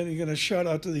 and again, a shout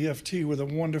out to the FT with a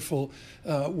wonderful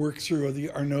work through of the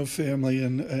Arnault family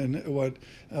and what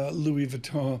Louis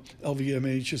Vuitton,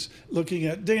 LVMH is looking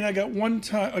at. Dana, I got one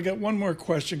more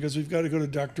question because we've got to go to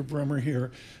Dr. Bremmer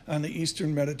here on the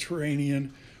Eastern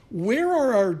Mediterranean. Where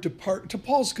are our to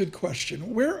Paul's good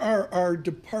question, where are our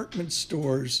department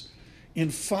stores in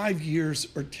 5 years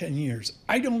or 10 years?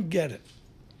 I don't get it.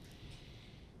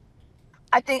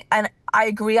 I think, and I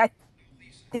agree, I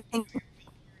think.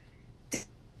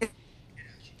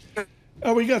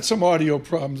 Oh, we got some audio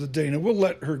problems with Dana. We'll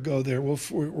let her go there. We'll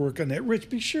work on that. Rich,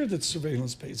 be sure that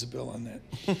Surveillance pays a bill on that.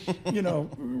 you know,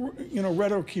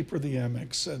 Redo Keeper, the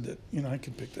Amex, said that, I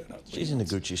can pick that up. She's in the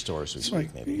Gucci store, so to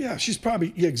speak, maybe. Yeah, she's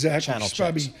probably, exactly. Channel she's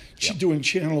probably checks. doing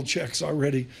channel checks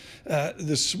already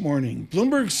this morning.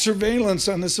 Bloomberg Surveillance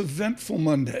on this eventful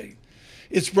Monday.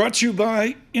 It's brought to you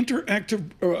by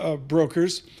Interactive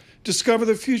Brokers. Discover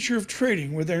the future of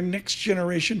trading with their next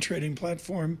generation trading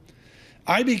platform,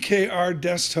 IBKR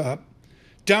Desktop.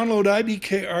 Download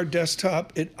IBKR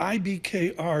Desktop at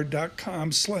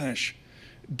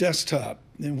ibkr.com/desktop.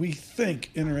 And we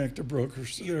thank Interactive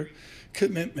Brokers for their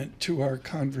commitment to our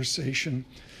conversation.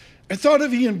 I thought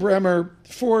of Ian Bremmer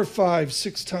 4, 5,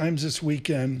 6 times this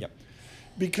weekend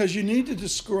because you need to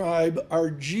describe our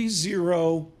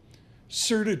G0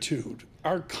 certitude,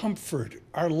 our comfort,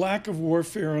 our lack of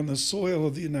warfare on the soil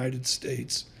of the United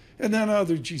States and then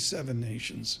other G7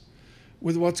 nations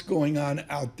with what's going on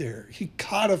out there. He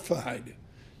codified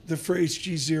the phrase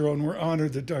G0, and we're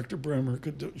honored that Dr. Bremmer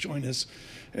could join us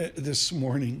this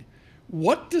morning.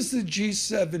 What does the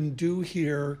G7 do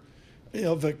here?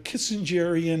 The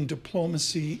Kissingerian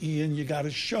diplomacy, Ian, you got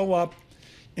to show up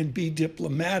and be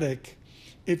diplomatic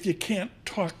if you can't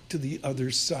talk to the other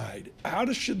side. How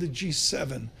should the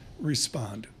G7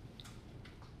 respond?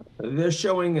 They're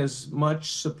showing as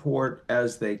much support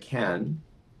as they can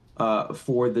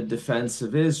for the defense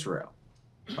of Israel.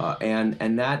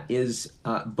 And that is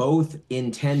both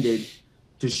intended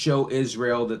to show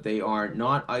Israel that they are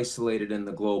not isolated in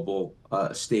the global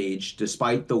stage,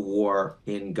 despite the war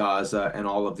in Gaza and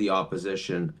all of the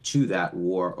opposition to that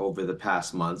war over the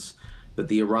past months, that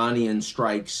the Iranian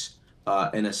strikes,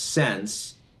 in a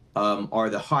sense,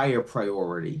 are the higher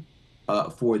priority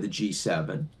for the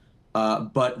G7,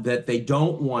 but that they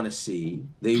don't want to see,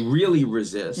 they really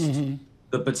resist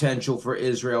the potential for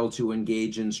Israel to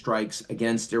engage in strikes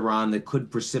against Iran that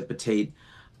could precipitate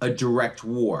a direct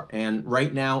war. And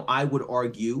right now, I would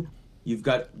argue you've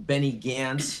got Benny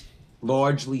Gantz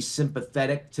largely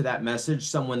sympathetic to that message,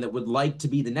 someone that would like to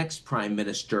be the next prime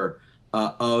minister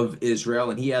of Israel,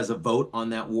 and he has a vote on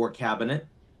that war cabinet.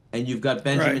 And you've got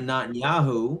Benjamin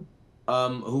Netanyahu,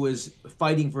 who is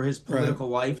fighting for his political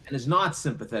life and is not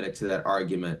sympathetic to that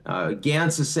argument.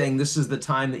 Gantz is saying this is the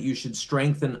time that you should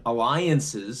strengthen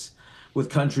alliances with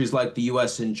countries like the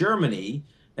U.S. and Germany.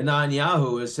 And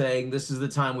Netanyahu is saying this is the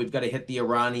time we've got to hit the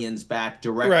Iranians back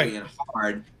directly and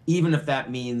hard, even if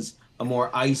that means a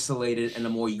more isolated and a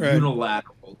more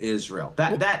unilateral Israel.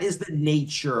 That is the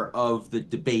nature of the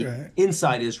debate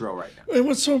inside Israel right now. And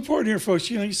what's so important here,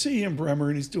 folks, you see Ian Bremmer,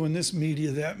 and he's doing this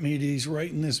media, that media, he's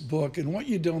writing this book, and what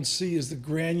you don't see is the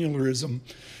granularism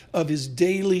of his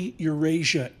daily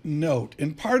Eurasia note.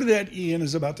 And part of that, Ian,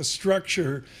 is about the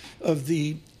structure of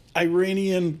the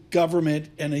Iranian government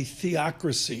and a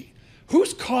theocracy.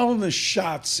 Who's calling the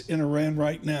shots in Iran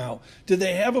right now? Do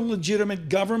they have a legitimate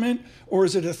government, or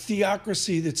is it a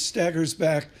theocracy that staggers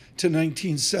back to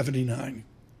 1979?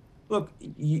 Look,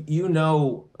 you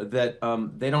know that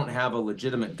they don't have a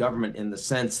legitimate government in the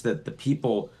sense that the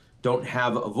people don't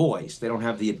have a voice. They don't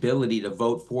have the ability to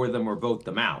vote for them or vote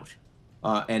them out.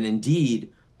 And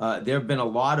indeed, there have been a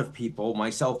lot of people,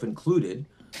 myself included,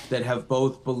 that have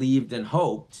both believed and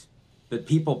hoped that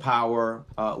people power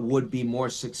would be more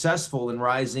successful in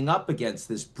rising up against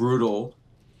this brutal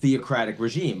theocratic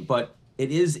regime. But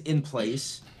it is in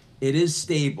place, it is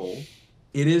stable,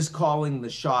 it is calling the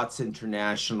shots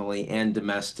internationally and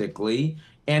domestically,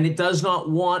 and it does not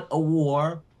want a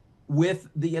war with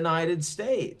the United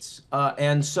States.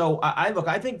 And so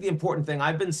I think the important thing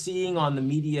I've been seeing on the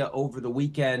media over the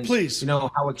weekend, please,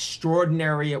 how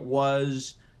extraordinary it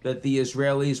was that the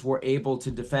Israelis were able to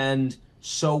defend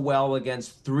so well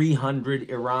against 300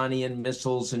 Iranian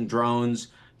missiles and drones,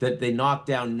 that they knocked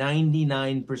down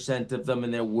 99% of them,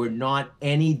 and there were not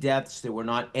any deaths, there were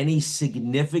not any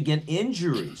significant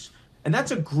injuries. And that's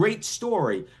a great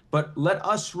story, but let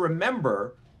us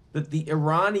remember that the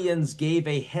Iranians gave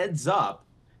a heads up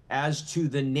as to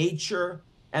the nature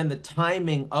and the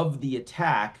timing of the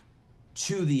attack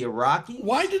to the Iraqis.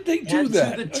 Why did they do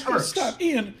that? To the Turks. Stop,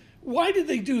 Ian. Why did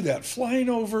they do that? Flying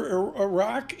over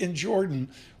Iraq and Jordan.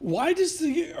 Why does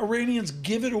the Iranians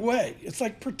give it away? It's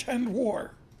like pretend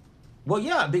war. Well,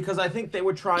 yeah, because I think they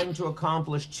were trying to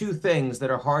accomplish two things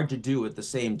that are hard to do at the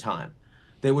same time.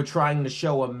 They were trying to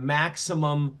show a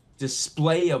maximum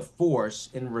display of force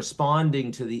in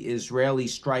responding to the Israeli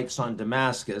strikes on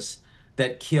Damascus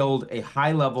that killed a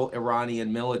high-level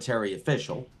Iranian military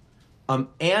official.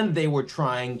 And they were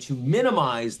trying to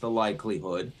minimize the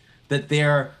likelihood that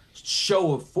their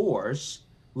show of force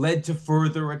led to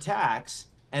further attacks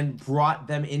and brought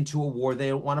them into a war they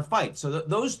don't want to fight. So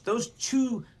those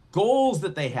two goals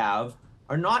that they have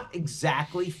are not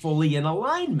exactly fully in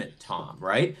alignment, Tom,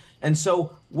 right? And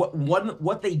so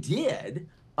what they did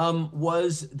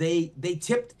was they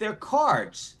tipped their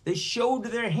cards. They showed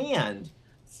their hand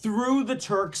through the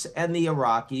Turks and the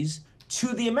Iraqis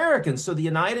to the Americans. So the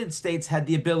United States had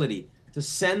the ability to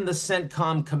send the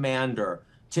CENTCOM commander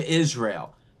to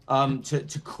Israel,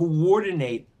 to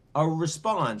coordinate a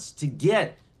response, to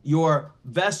get your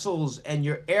vessels and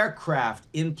your aircraft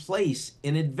in place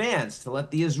in advance, to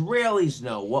let the Israelis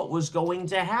know what was going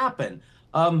to happen,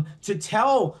 to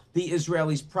tell the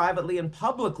Israelis privately and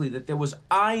publicly that there was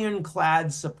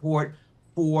ironclad support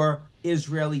for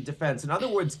Israeli defense. In other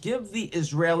words, give the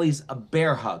Israelis a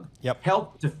bear hug.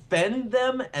 Help defend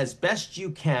them as best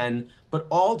you can, but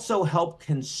also help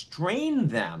constrain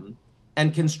them,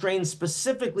 and constrain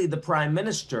specifically the prime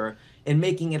minister in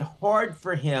making it hard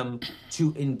for him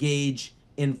to engage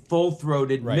in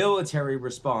full-throated military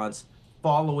response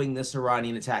following this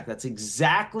Iranian attack. That's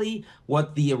exactly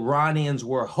what the Iranians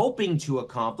were hoping to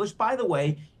accomplish. By the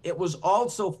way, it was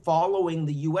also following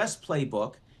the U.S.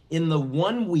 playbook in the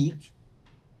 1 week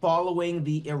following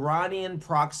the Iranian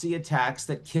proxy attacks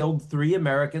that killed 3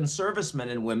 American servicemen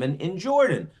and women in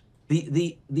Jordan.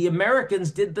 The Americans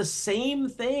did the same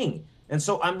thing. And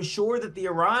so I'm sure that the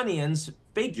Iranians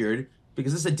figured,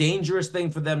 because it's a dangerous thing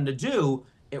for them to do,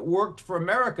 it worked for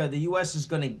America. The U.S. is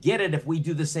going to get it if we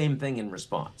do the same thing in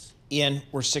response. Ian,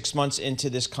 we're 6 months into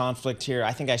this conflict here.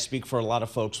 I think I speak for a lot of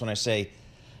folks when I say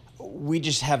we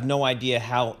just have no idea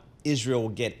how Israel will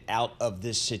get out of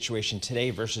this situation today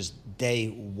versus day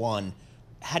one.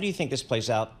 How do you think this plays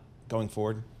out going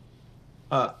forward?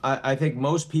 I think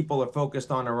most people are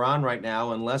focused on Iran right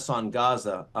now and less on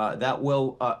Gaza. That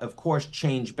will, of course,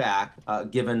 change back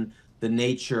given the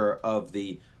nature of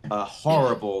the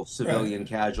horrible civilian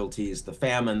casualties, the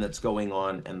famine that's going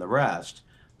on, and the rest.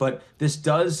 But this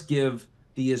does give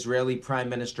the Israeli prime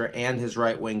minister and his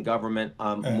right-wing government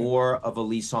more of a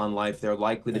lease on life. They're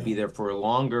likely to be there for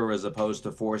longer as opposed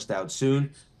to forced out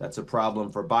soon. That's a problem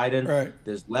for Biden.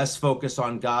 There's less focus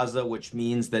on Gaza, which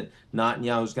means that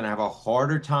Netanyahu is going to have a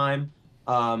harder time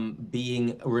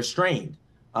being restrained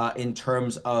in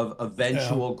terms of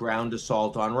eventual ground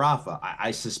assault on Rafah.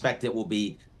 I suspect it will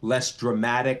be less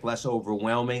dramatic, less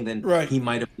overwhelming than he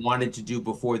might have wanted to do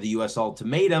before the U.S.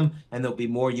 ultimatum, and there'll be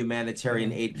more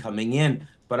humanitarian aid coming in.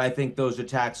 But I think those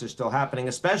attacks are still happening,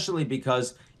 especially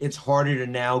because it's harder to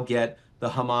now get the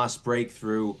Hamas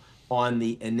breakthrough on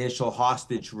the initial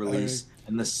hostage release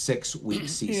and the 6-week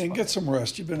ceasefire. Ian, get some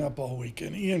rest. You've been up all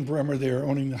weekend. Ian Bremmer there,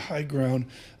 owning the high ground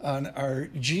on our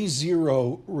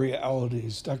G0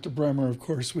 realities. Dr. Bremmer, of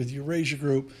course, with Eurasia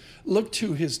Group. Look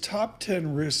to his top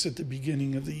 10 risks at the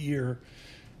beginning of the year.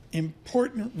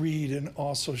 Important read and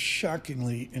also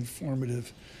shockingly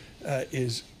informative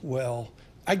as well.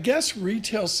 I guess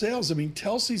retail sales, I mean,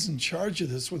 Telsey's in charge of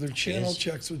this with her channel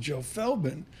checks with Joe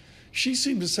Feldman. She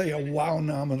seemed to say a wow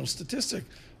nominal statistic.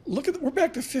 Look at we're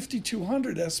back to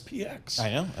 5,200 SPX.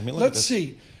 I know. I mean, let's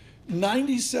see.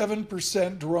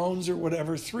 97% drones or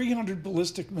whatever, 300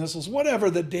 ballistic missiles, whatever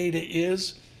the data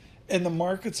is, and the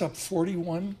market's up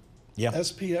 41%. Yeah.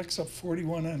 SPX up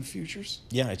 41 on futures.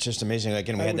 Yeah, it's just amazing.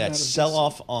 Again, we had that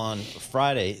sell-off on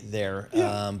Friday there,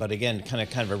 but again, kind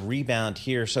of a rebound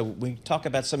here. So we talk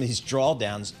about some of these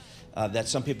drawdowns that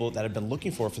some people that have been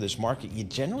looking for this market, you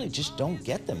generally just don't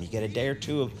get them. You get a day or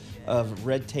two of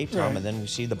red tape, Tom, and then we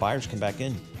see the buyers come back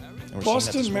in.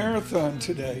 Boston Marathon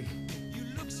today.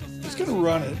 I was going to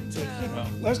run it,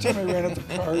 but last time I ran it,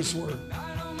 the cars were,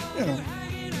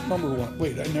 number one.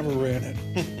 Wait, I never ran it.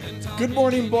 Good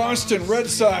morning, Boston. Red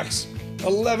Sox,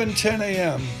 11:10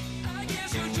 a.m.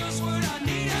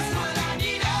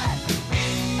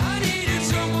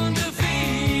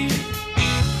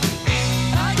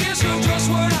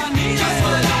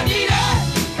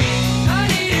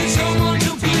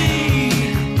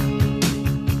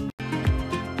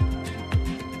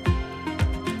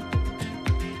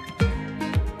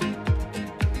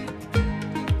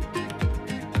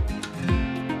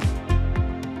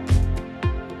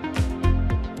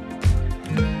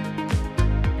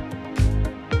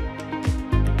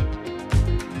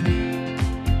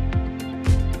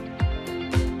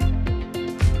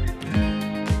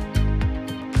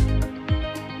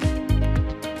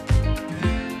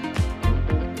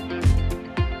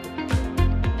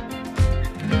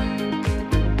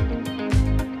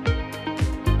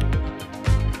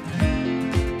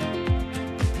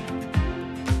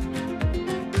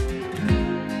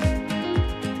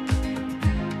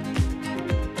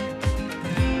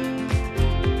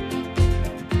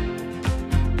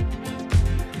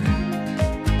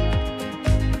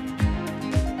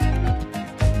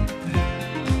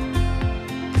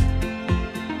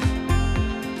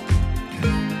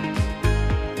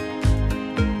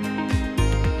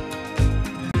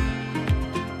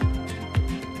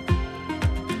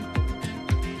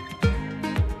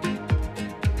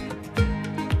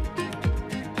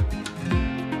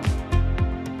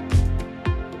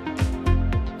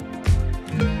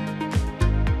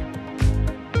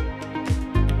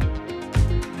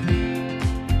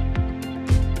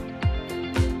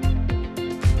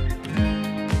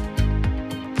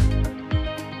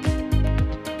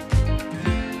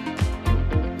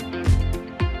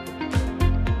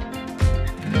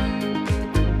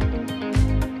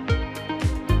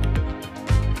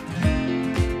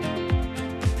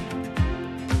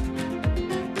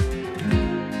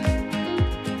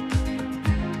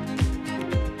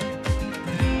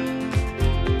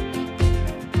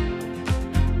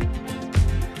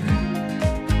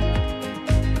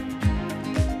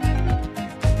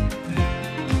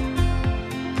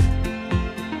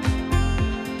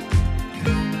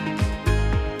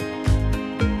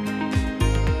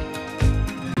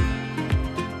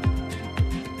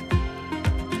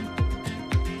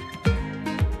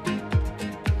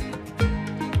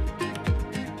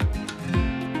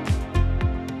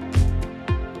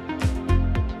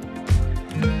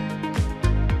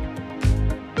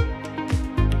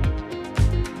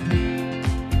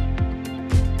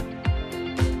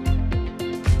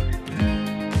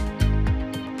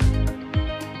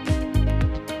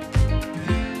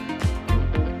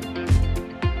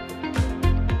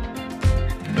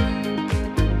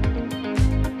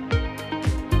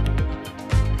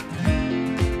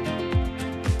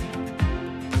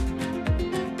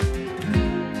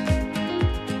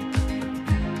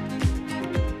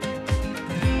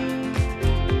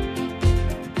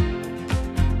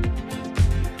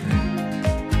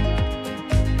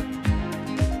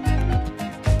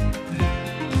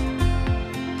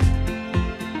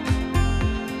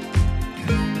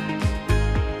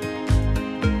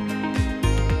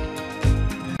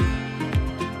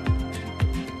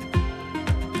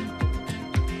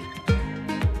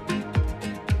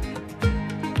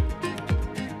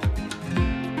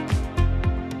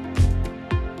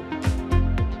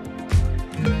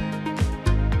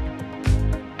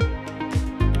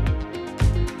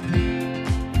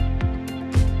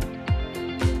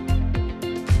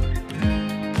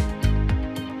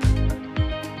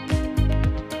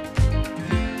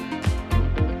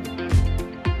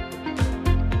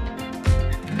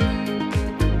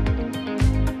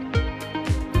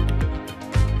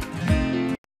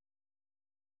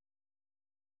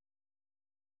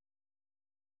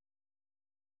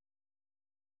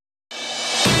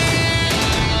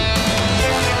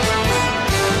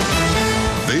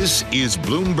 This is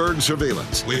Bloomberg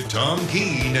Surveillance with Tom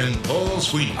Keene and Paul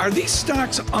Sweeney. Are these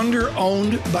stocks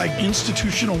under-owned by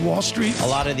institutional Wall Street? A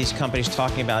lot of these companies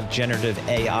talking about generative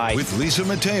AI. With Lisa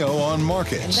Mateo on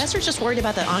markets. Investors just worried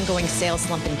about the ongoing sales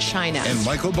slump in China. And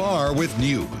Michael Barr with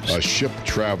news. A ship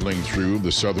traveling through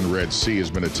the southern Red Sea has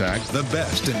been attacked. The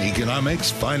best in economics,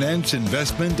 finance,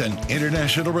 investment, and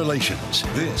international relations.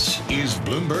 This is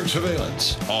Bloomberg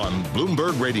Surveillance on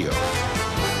Bloomberg Radio.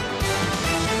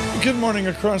 Good morning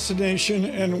across the nation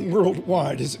and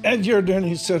worldwide. As Ed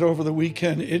Yardeni said over the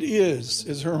weekend, it is,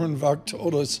 as Herman Vogt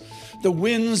told us, the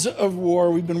winds of war.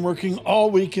 We've been working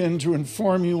all weekend to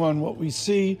inform you on what we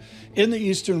see in the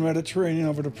Eastern Mediterranean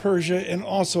over to Persia and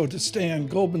also to stay on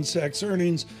Goldman Sachs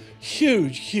earnings.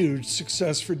 Huge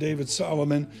success for David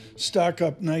Solomon. Stock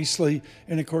up nicely.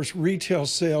 And of course, retail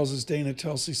sales, as Dana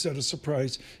Telsey said, a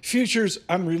surprise. Futures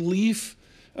on relief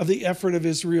of the effort of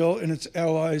Israel and its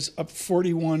allies, up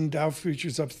 41, Dow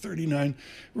futures up 39.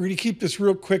 We're going to keep this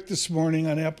real quick this morning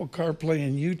on Apple CarPlay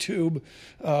and YouTube.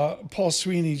 Paul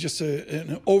Sweeney, just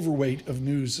an overweight of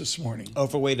news this morning.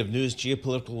 Overweight of news,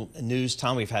 geopolitical news.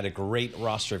 Tom, we've had a great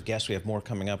roster of guests. We have more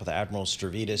coming up with Admiral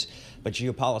Stavridis, but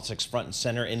geopolitics front and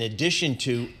center, in addition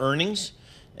to earnings,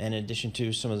 and in addition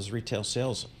to some of those retail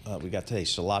sales we got today.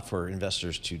 So a lot for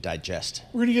investors to digest.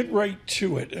 We're going to get right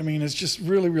to it. I mean, it's just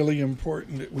really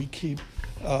important that we keep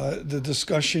the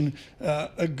discussion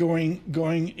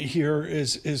going here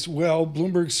as well.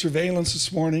 Bloomberg Surveillance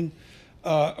this morning,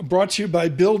 brought to you by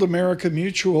Build America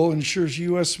Mutual, ensures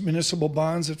U.S. municipal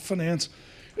bonds that finance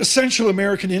essential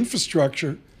American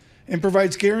infrastructure and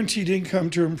provides guaranteed income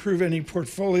to improve any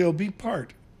portfolio. Be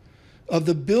part of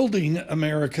the Building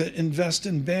America Invest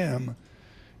in BAM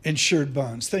insured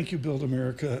bonds. Thank you, Build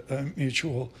America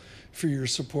Mutual, for your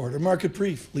support. A market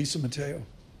brief, Lisa Mateo.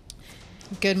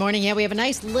 Good morning. Yeah, we have a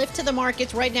nice lift to the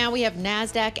markets. Right now we have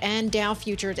NASDAQ and Dow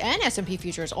futures and S&P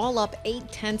futures all up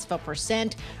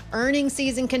 0.8%. Earnings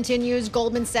season continues.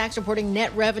 Goldman Sachs reporting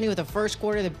net revenue of the first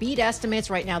quarter that beat estimates.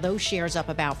 Right now, those shares up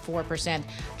about 4%.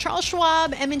 Charles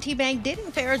Schwab, M&T Bank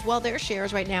didn't fare as well. Their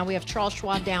shares right now, we have Charles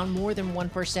Schwab down more than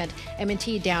 1%.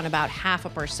 M&T down about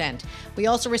 0.5%. We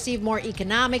also received more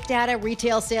economic data.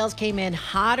 Retail sales came in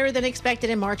hotter than expected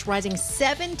in March, rising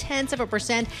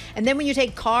 0.7%. And then when you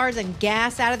take cars and gas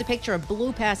out of the picture, of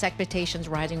Blue Pass expectations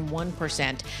rising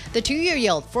 1%. The 2-year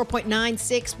yield,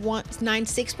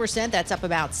 4.96%. That's up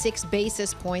about 6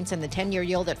 basis points. And the 10-year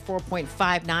yield at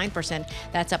 4.59%.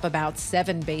 That's up about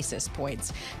 7 basis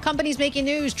points. Companies making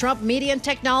news. Trump Media and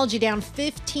Technology down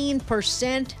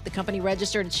 15%. The company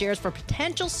registered its shares for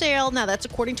potential sale. Now, that's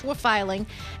according to a filing.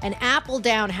 And Apple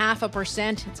down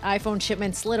 0.5%. Its iPhone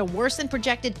shipments slid a worse than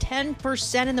projected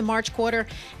 10% in the March quarter.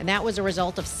 And that was a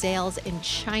result of sales in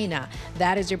China.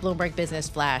 That is your Bloomberg Business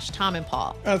Flash. Tom and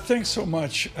Paul. Thanks so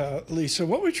much, Lisa.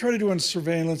 What we try to do on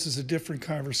surveillance is a different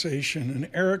conversation. And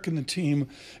Eric and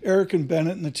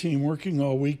Bennett and the team working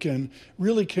all weekend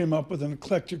really came up with an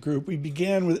eclectic group. We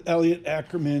began with Elliot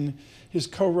Ackerman, his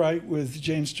co-write with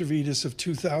James Stavridis of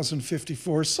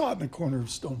 2054. Saw it in a corner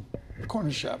shop,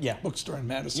 bookstore in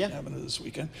Madison Avenue this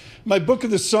weekend. My book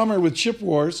of the summer with Chip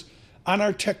Wars on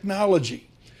our technology.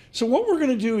 So what we're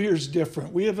going to do here is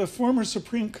different. We have a former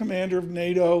Supreme Commander of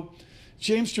NATO,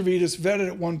 James Stavridis, vetted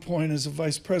at one point as a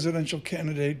vice presidential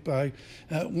candidate by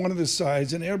one of the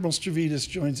sides, and Admiral Stavridis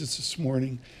joins us this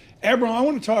morning. Admiral, I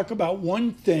want to talk about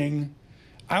one thing.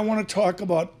 I want to talk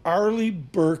about Arleigh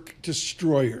Burke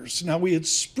destroyers. Now, we had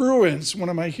Spruance, one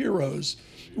of my heroes.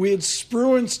 We had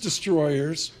Spruance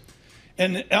destroyers,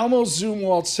 and Elmo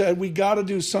Zumwalt said, we got to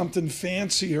do something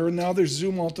fancier, and now there's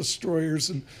Zumwalt destroyers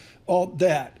and all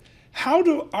that. How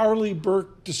do Arleigh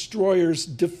Burke destroyers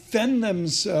defend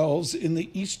themselves in the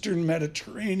Eastern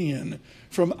Mediterranean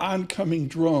from oncoming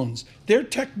drones? Their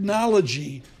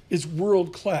technology is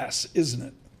world-class, isn't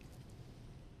it?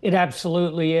 It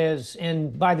absolutely is.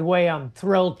 And by the way, I'm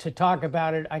thrilled to talk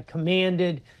about it. I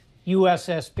commanded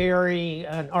USS Barry,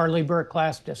 an Arleigh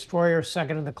Burke-class destroyer,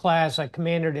 second in the class. I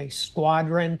commanded a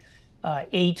squadron,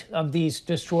 8 of these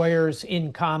destroyers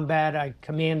in combat. I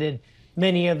commanded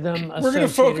many of them. We're going to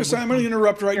focus. I'm going to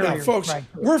interrupt right now, folks. Right.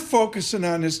 We're focusing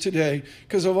on this today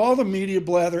because of all the media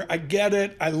blather. I get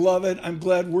it. I love it. I'm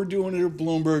glad we're doing it at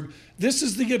Bloomberg. This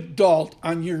is the adult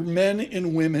on your men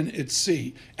and women at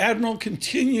sea. Admiral,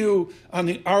 continue on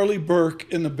the Arleigh Burke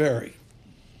and the Barry.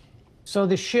 So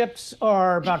the ships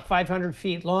are about 500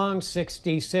 feet long,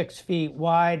 66 feet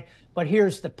wide. But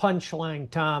here's the punchline,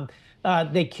 Tom.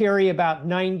 They carry about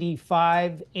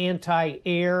 95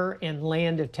 anti-air and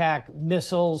land attack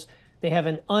missiles. They have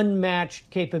an unmatched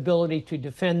capability to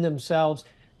defend themselves.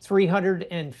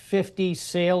 350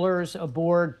 sailors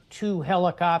aboard 2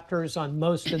 helicopters on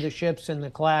most of the ships in the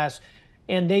class.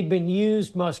 And they've been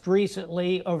used most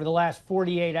recently over the last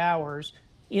 48 hours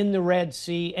in the Red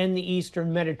Sea and the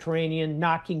Eastern Mediterranean,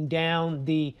 knocking down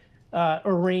the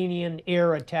Iranian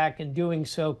air attack and doing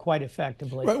so quite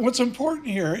effectively. Right. What's important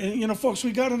here, and, folks,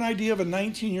 we got an idea of a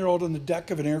 19-year-old on the deck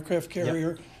of an aircraft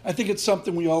carrier. Yep. I think it's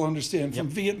something we all understand. From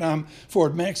Vietnam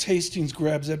forward, Max Hastings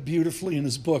grabs that beautifully in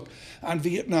his book on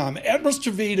Vietnam. Admiral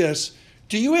Stavridis,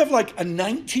 do you have like a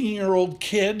 19-year-old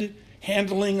kid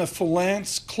handling a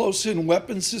Phalanx close-in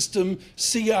weapon system,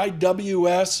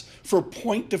 CIWS, for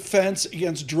point defense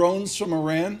against drones from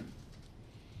Iran?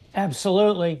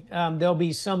 Absolutely. There'll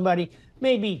be somebody,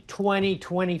 maybe 20,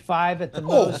 25 at the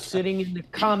most, sitting in the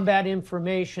Combat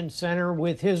Information Center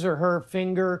with his or her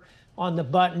finger on the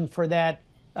button for that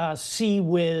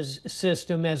CWIS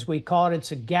system, as we call it.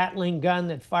 It's a Gatling gun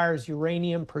that fires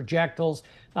uranium projectiles.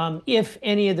 If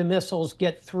any of the missiles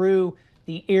get through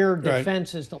the air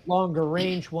defenses, the longer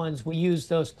range ones, we use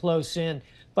those close in.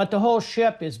 But the whole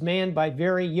ship is manned by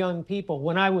very young people.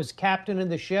 When I was captain of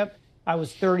the ship, I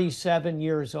was 37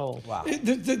 years old. Wow.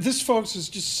 This, folks, is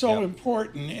just so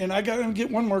important. And I got to get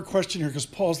one more question here because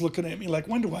Paul's looking at me like,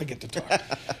 when do I get to talk?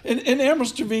 and Admiral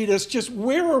Stavridis, just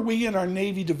where are we in our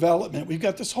Navy development? We've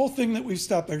got this whole thing that we've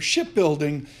stopped our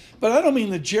shipbuilding, but I don't mean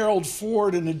the Gerald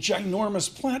Ford and the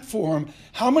ginormous platform.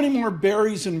 How many more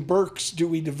Barrys and Burkes do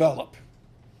we develop?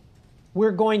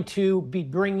 We're going to be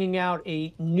bringing out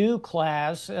a new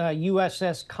class,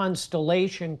 USS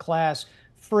Constellation class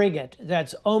frigate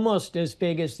that's almost as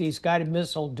big as these guided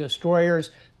missile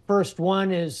destroyers. First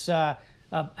one is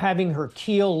having her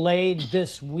keel laid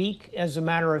this week, as a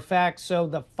matter of fact. So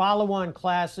the follow-on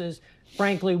classes,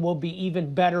 frankly, will be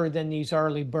even better than these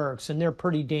Arleigh Burkes, and they're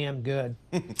pretty damn good.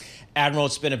 Admiral,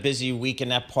 it's been a busy week in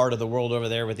that part of the world over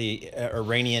there with the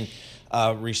Iranian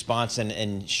response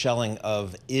and shelling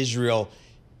of Israel.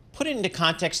 Put it into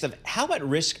context of how at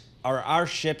risk are our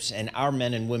ships and our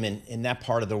men and women in that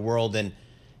part of the world, and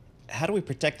how do we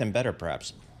protect them better,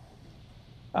 perhaps?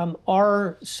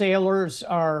 Our sailors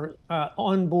are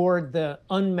on board the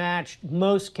unmatched,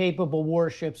 most capable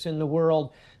warships in the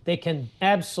world. They can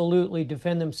absolutely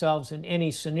defend themselves in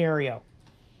any scenario.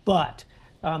 But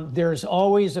there's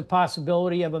always a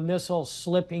possibility of a missile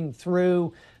slipping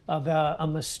through, of a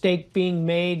mistake being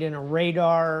made in a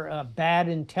radar, bad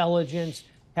intelligence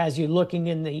has you looking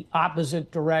in the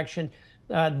opposite direction.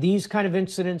 These kind of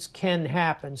incidents can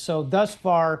happen. So thus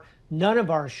far, none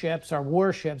of our ships, our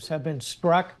warships, have been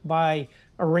struck by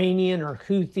Iranian or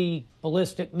Houthi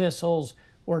ballistic missiles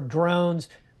or drones.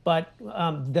 But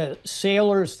the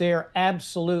sailors there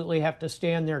absolutely have to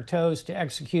stay on their toes to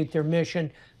execute their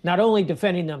mission, not only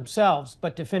defending themselves,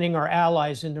 but defending our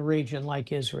allies in the region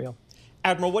like Israel.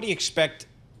 Admiral, what do you expect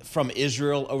from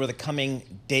Israel over the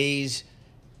coming days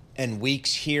and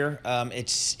weeks here? It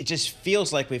just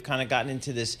feels like we've kind of gotten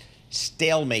into this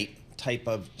stalemate type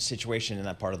of situation in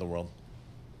that part of the world.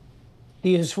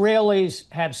 The Israelis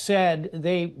have said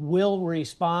they will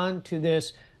respond to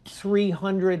this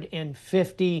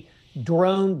 350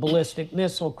 drone ballistic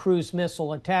missile, cruise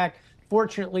missile attack.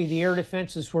 Fortunately, the air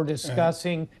defenses we're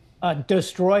discussing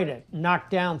destroyed it, knocked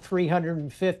down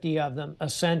 350 of them,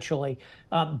 essentially.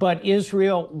 But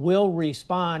Israel will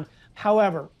respond.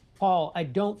 However, Paul, I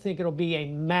don't think it'll be a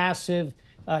massive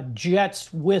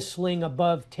jets whistling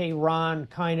above Tehran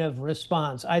kind of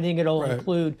response. I think it'll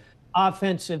include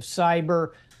offensive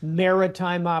cyber,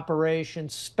 maritime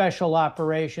operations, special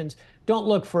operations. Don't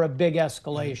look for a big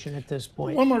escalation at this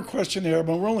point. One more question,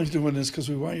 Admiral. We're only doing this because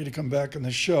we want you to come back on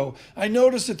the show. I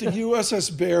noticed that the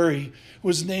USS Barry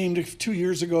was named 2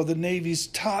 years ago the Navy's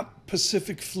top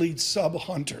Pacific Fleet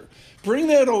sub-hunter. Bring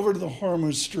that over to the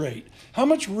Hormuz Strait. How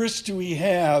much risk do we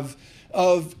have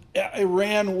of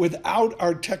Iran, without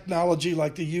our technology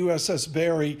like the USS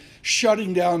Barry,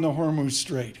 shutting down the Hormuz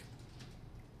Strait?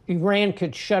 Iran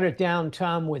could shut it down,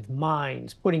 Tom, with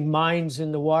mines, putting mines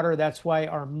in the water. That's why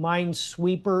our mine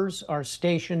sweepers are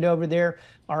stationed over there.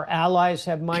 Our allies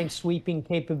have mine sweeping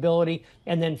capability.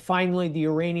 And then finally, the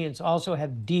Iranians also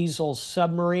have diesel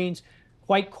submarines.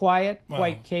 Quite quiet,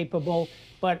 quite capable.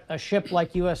 But a ship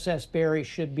like USS Barry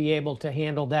should be able to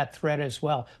handle that threat as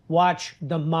well. Watch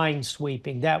the mine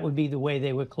sweeping. That would be the way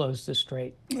they would close the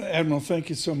strait. Admiral, thank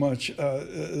you so much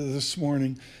this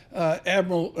morning.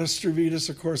 Admiral Stavridis,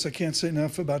 of course, I can't say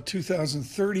enough about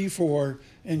 2034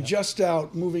 and just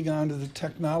out, moving on to the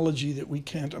technology that we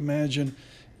can't imagine.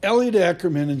 Elliot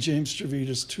Ackerman and James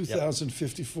Stavridis,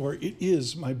 2054. It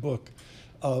is my book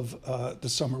of the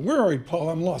summer. Where are you,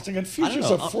 Paul? I'm lost. I got features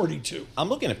of 42. I'm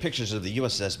looking at pictures of the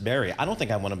USS Barry. I don't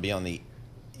think I want to be on the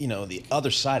the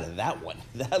other side of that one.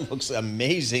 That looks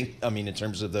amazing. I mean, in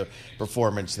terms of the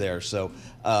performance there. So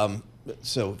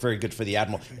very good for the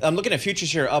Admiral. I'm looking at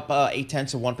futures here, up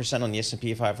 0.8% on the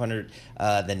S&P 500.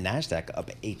 The Nasdaq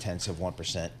up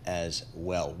 0.8% as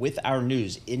well. With our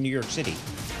news in New York City,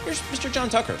 here's Mr. John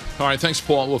Tucker. All right, thanks,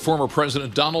 Paul. Well, former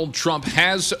President Donald Trump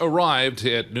has arrived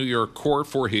at New York court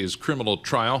for his criminal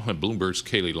trial, and Bloomberg's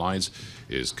Kaylee Lyons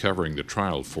is covering the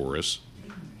trial for us.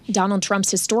 Donald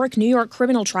Trump's historic New York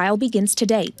criminal trial begins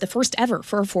today, the first ever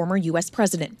for a former U.S.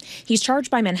 president. He's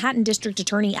charged by Manhattan District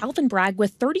Attorney Alvin Bragg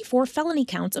with 34 felony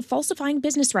counts of falsifying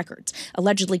business records,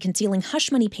 allegedly concealing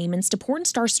hush money payments to porn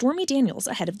star Stormy Daniels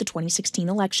ahead of the 2016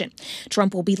 election.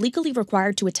 Trump will be legally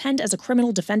required to attend as a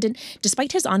criminal defendant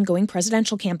despite his ongoing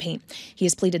presidential campaign. He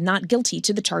has pleaded not guilty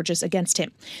to the charges against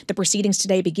him. The proceedings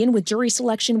today begin with jury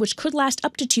selection, which could last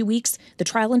up to 2 weeks. The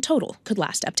trial in total could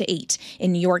last up to 8.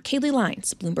 In New York, Kaylee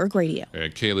Lyons, Bloomberg Radio.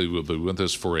 Kaylee will be with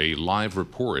us for a live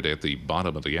report at the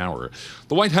bottom of the hour.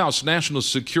 The White House National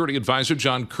Security Advisor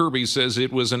John Kirby says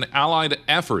it was an allied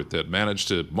effort that managed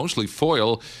to mostly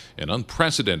foil an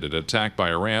unprecedented attack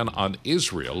by Iran on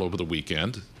Israel over the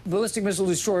weekend. Ballistic missile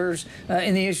destroyers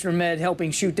in the Eastern Med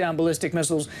helping shoot down ballistic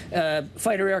missiles,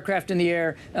 fighter aircraft in the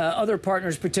air, other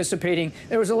partners participating.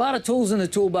 There was a lot of tools in the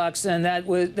toolbox, and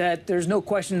that there's no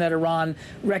question that Iran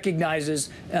recognizes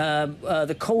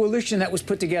the coalition that was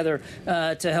put together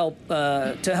to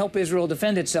help Israel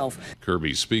defend itself.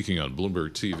 Kirby speaking on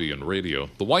Bloomberg TV and radio.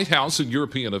 The White House and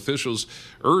European officials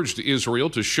urged Israel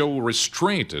to show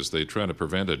restraint as they try to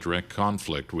prevent a direct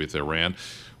conflict with Iran,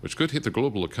 which could hit the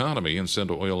global economy and send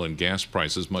oil and gas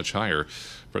prices much higher.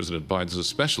 President Biden's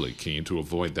especially keen to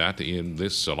avoid that in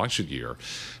this election year.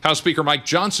 House Speaker Mike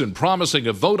Johnson promising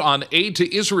a vote on aid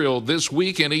to Israel this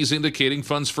week, and he's indicating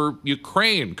funds for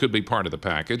Ukraine could be part of the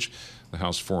package. The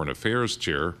House Foreign Affairs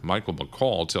Chair, Michael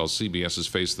McCall, tells CBS's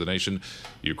Face the Nation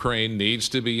Ukraine needs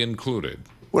to be included.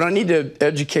 What I need to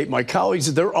educate my colleagues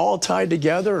is they're all tied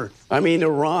together. I mean,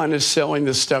 Iran is selling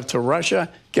this stuff to Russia.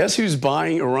 Guess who's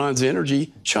buying Iran's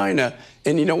energy? China.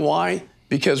 And you know why?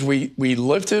 Because we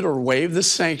lifted or waived the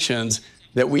sanctions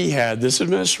that we had, this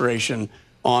administration,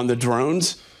 on the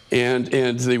drones and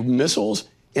the missiles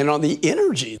and on the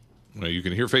energy. Well, you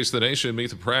can hear Face the Nation,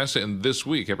 Meet the Press, and this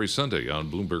week, every Sunday on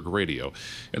Bloomberg Radio.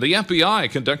 And the FBI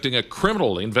conducting a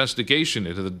criminal investigation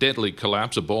into the deadly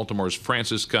collapse of Baltimore's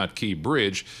Francis Scott Key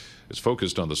Bridge is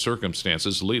focused on the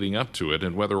circumstances leading up to it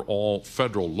and whether all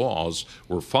federal laws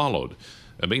were followed. In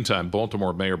the meantime,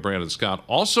 Baltimore Mayor Brandon Scott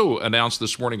also announced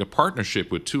this morning a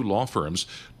partnership with 2 law firms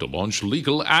to launch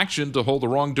legal action to hold the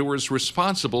wrongdoers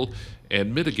responsible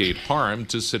and mitigate harm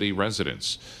to city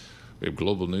residents. We have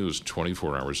global news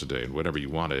 24 hours a day and whenever you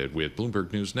want it with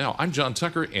Bloomberg News Now. I'm John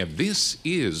Tucker, and this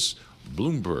is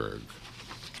Bloomberg.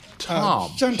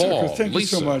 Tom, John Paul, Tucker, thank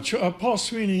Lisa. you so much. Paul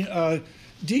Sweeney,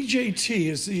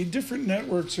 DJT, is the different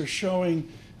networks are showing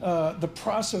the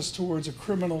process towards a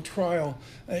criminal trial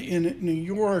in New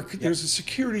York. Yep. There's a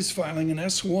securities filing, an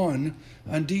S1,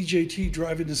 on DJT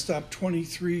driving to stop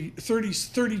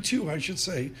 32, I should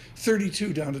say,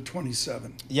 32 down to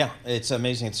 27. Yeah, it's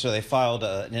amazing. So they filed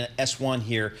an S1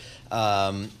 here,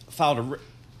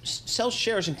 sells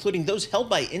shares, including those held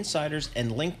by insiders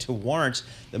and linked to warrants.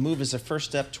 The move is the first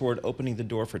step toward opening the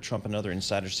door for Trump and other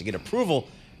insiders to get approval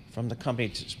from the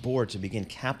company's board to begin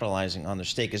capitalizing on their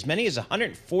stake. As many as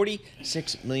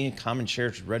 146 million common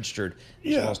shares registered,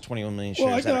 as well as 21 million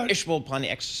shares that are issuable upon the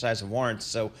exercise of warrants.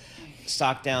 So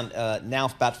stock down now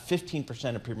about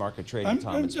 15% of pre-market trading.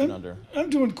 It's been under. I'm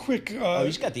doing quick.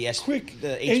 He's got the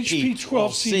HP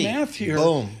 12C math here.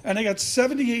 Boom. And I got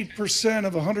 78%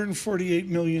 of 148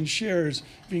 million shares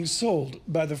being sold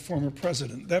by the former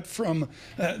president. That from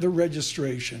the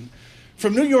registration.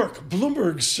 From New York,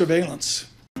 Bloomberg Surveillance.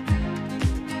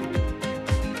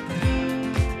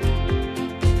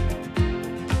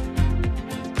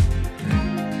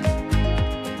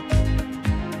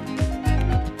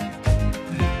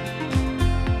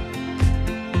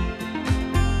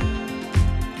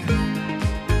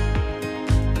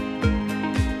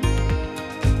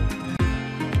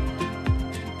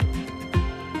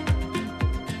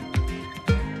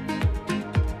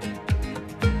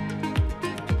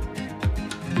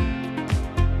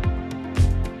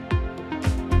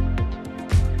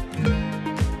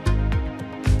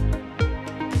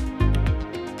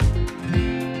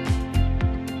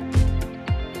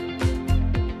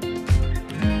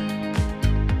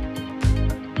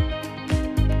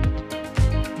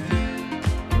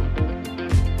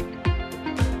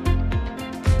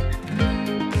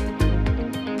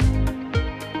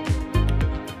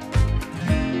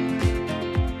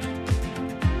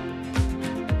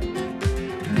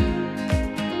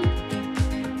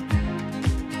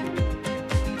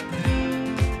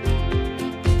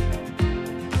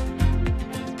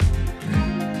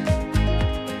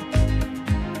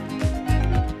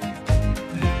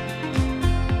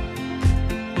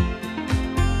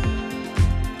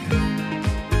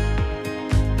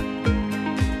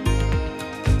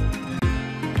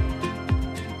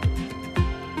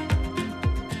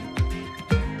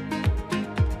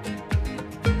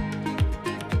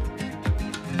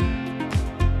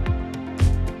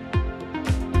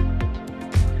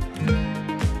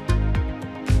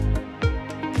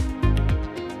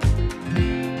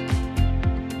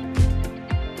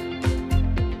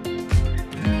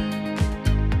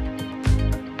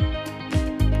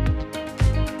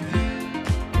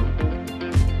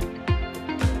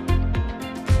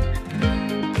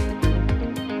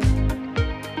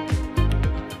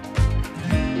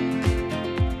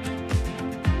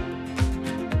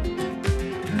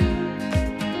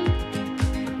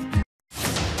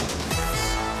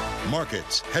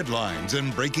 Markets, headlines,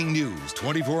 and breaking news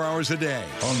 24 hours a day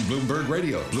on Bloomberg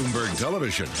Radio, Bloomberg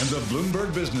Television, and the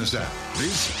Bloomberg Business app.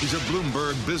 This is a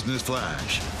Bloomberg Business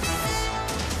Flash.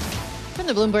 From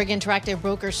the Bloomberg Interactive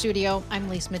Broker Studio, I'm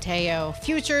Lisa Mateo.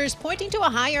 Futures pointing to a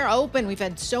higher open. We've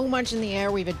had so much in the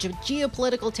air. We've had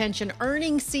geopolitical tension.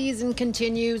 Earnings season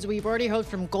continues. We've already heard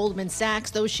from Goldman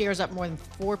Sachs. Those shares up more than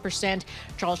 4%.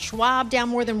 Charles Schwab down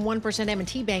more than 1%.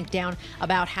 M&T Bank down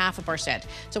about 0.5%.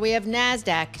 So we have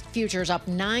NASDAQ futures up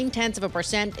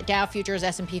 0.9%. Dow futures,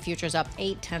 S&P futures up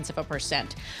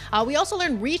 0.8%. We also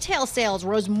learned retail sales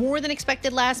rose more than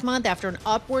expected last month after an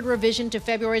upward revision to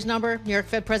February's number. New York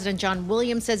Fed President John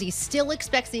Williams says he still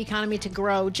expects the economy to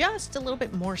grow just a little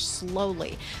bit more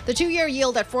slowly. The 2-year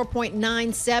yield at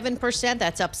 4.97%,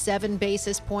 that's up 7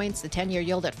 basis points. The 10-year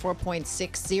yield at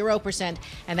 4.60%,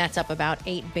 and that's up about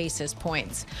 8 basis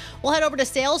points. We'll head over to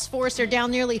Salesforce. They're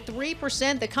down nearly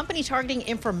 3%. The company targeting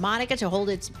Informatica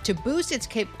to boost its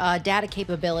data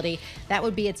capability. That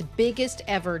would be its biggest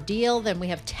ever deal. Then we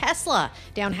have Tesla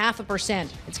down 0.5%.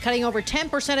 It's cutting over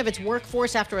 10% of its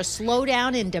workforce after a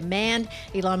slowdown in demand.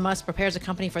 Elon Musk prepares a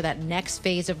company for that next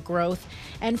phase of growth.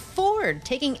 And Ford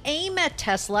taking aim at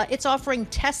Tesla. It's offering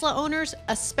Tesla owners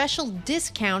a special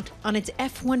discount on its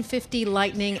F-150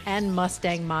 Lightning and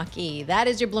Mustang Mach-E. That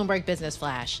is your Bloomberg Business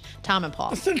Flash. Tom and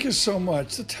Paul. Thank you so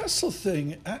much. The Tesla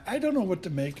thing, I don't know what to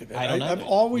make of it. I've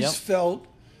always felt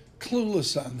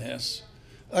clueless on this.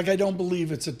 Like, I don't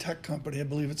believe it's a tech company. I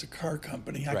believe it's a car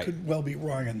company. I could well be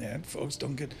wrong on that, folks.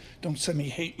 Don't send me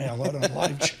hate mail out on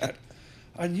live chat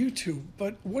on YouTube.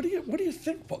 But what do you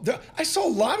think, Paul? I saw a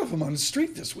lot of them on the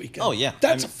street this weekend. Oh, yeah.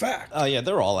 That's a fact. Oh, yeah,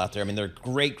 they're all out there. I mean, they're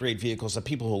great vehicles. The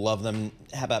people who love them.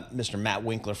 How about Mr. Matt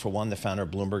Winkler, for one, the founder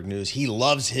of Bloomberg News? He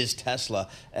loves his Tesla,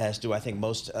 as do I think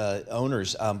most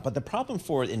owners. But the problem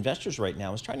for investors right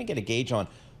now is trying to get a gauge on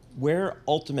where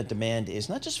ultimate demand is,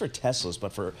 not just for Teslas,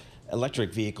 but for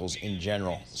electric vehicles in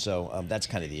general. So that's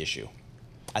kind of the issue,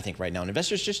 I think, right now. And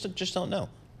investors just don't know.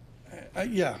 I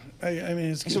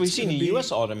mean, so we've seen the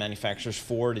U.S. auto manufacturers,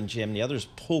 Ford and GM, and the others,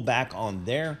 pull back on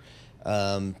their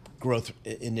growth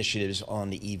initiatives on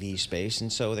the EV space.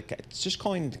 And so it's just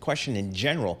calling into question in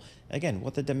general, again,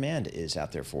 what the demand is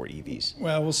out there for EVs.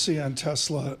 Well, we'll see on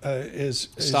Tesla.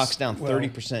 Stock's down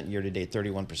 30% year to date,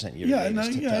 31% year to date.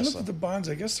 I looked at the bonds.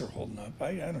 I guess they're holding up.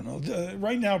 I don't know.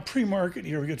 Right now, pre-market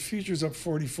here, we got futures up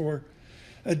 44,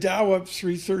 a Dow up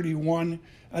 331.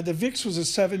 The VIX was a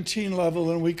 17 level,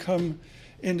 and we come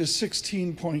into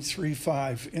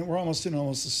 16.35, and we're almost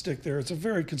a stick there. It's a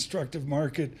very constructive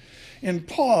market. And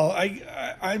Paul,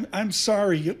 I'm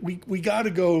sorry, we got to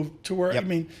go to where. I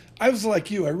mean, I was like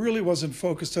you. I really wasn't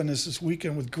focused on this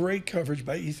weekend with great coverage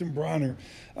by Ethan Bronner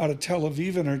out of Tel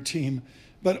Aviv and our team.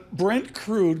 But Brent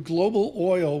crude, global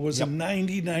oil was a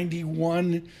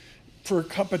 90.91. For a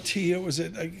cup of tea, it was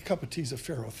a cup of tea is a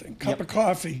Pharaoh thing. Cup of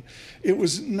coffee, it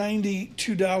was $92,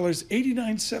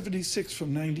 89.76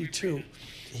 from 92.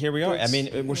 Here we are. I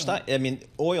mean,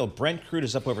 oil, Brent crude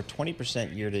is up over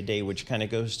 20% year to date, which kind of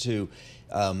goes to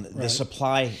the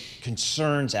supply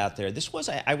concerns out there. This was,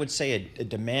 I would say, a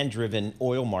demand-driven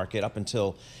oil market up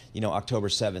until October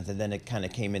 7th, and then it kind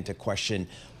of came into question.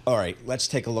 All right, let's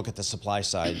take a look at the supply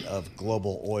side of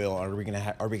global oil. Are we going to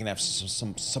have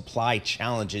some supply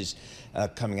challenges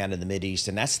coming out of the Mideast?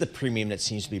 And that's the premium that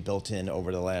seems to be built in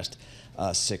over the last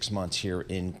 6 months here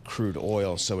in crude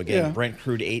oil. So again, Brent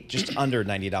crude just under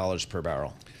 $90 per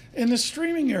barrel. In the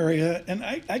streaming area, and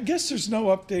I guess there's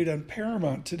no update on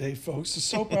Paramount today, folks. The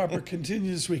soap opera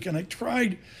continues this week, and I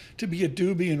tried to be a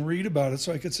doobie and read about it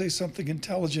so I could say something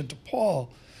intelligent to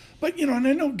Paul. But, and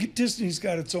I know Disney's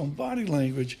got its own body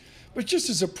language, but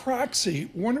just as a proxy,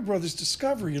 Warner Brothers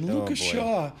Discovery and Lucas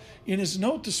Shaw, in his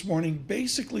note this morning,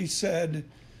 basically said,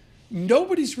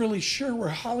 nobody's really sure where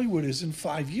Hollywood is in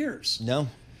 5 years. No.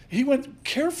 He went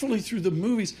carefully through the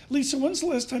movies. Lisa, when's the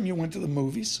last time you went to the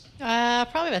movies?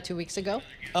 Probably about 2 weeks ago.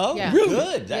 Oh, yeah. Really?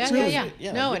 Good. That's really good.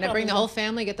 Yeah. No, and I bring the whole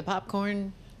family, get the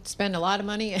popcorn, spend a lot of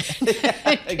money, and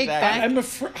take back. I'm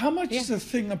afraid. How much is a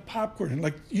thing of popcorn?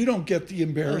 Like, you don't get the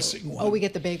embarrassing one. Oh, we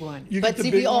get the big one. But see,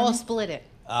 we all split it.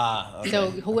 Okay. So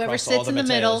whoever sits in the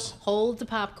middle holds the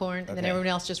popcorn, and then everyone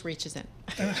else just reaches in.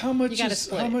 And how much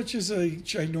is a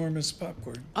ginormous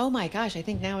popcorn? Oh my gosh, I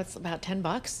think now it's about $10.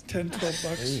 $10,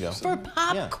 $12. There you go. For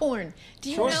popcorn. Yeah. Do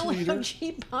you know how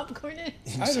cheap popcorn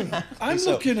is? I don't know. I'm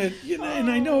looking at, and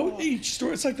I know each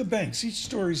story, it's like the banks, each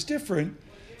story is different.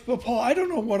 But Paul, I don't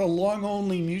know what a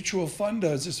long-only mutual fund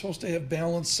does. It's supposed to have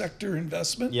balanced sector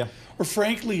investment, or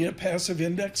frankly, a passive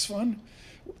index fund.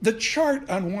 The chart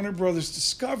on Warner Brothers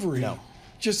Discovery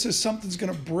just says something's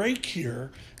going to break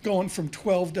here, going from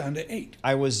 12 down to 8.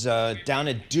 I was down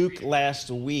at Duke last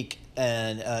week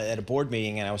and at a board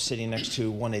meeting, and I was sitting next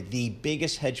to one of the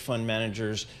biggest hedge fund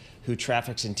managers who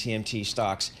traffics in TMT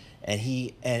stocks, and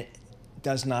he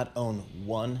does not own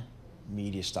one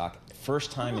media stock.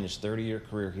 First time in his 30-year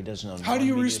career, he doesn't own How do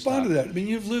you respond to that? I mean,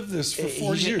 you've lived this for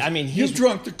 40 years. I mean, you've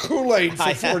drunk the Kool-Aid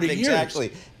for 40 years.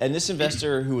 Exactly. And this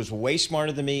investor, who is way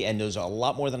smarter than me and knows a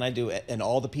lot more than I do, and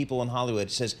all the people in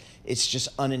Hollywood, says it's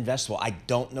just uninvestable. I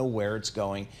don't know where it's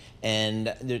going,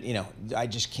 and I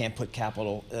just can't put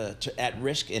capital at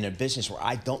risk in a business where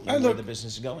I don't know where the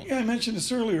business is going. Yeah, I mentioned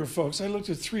this earlier, folks. I looked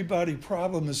at Three-Body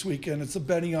Problem this weekend. It's the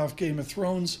betting off Game of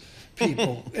Thrones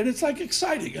people, and it's like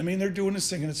exciting. I mean, they're doing this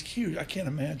thing, and it's huge. I can't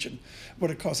imagine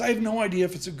what it costs. I have no idea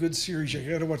if it's a good series. I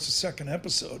got to watch the second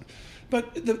episode.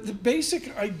 But the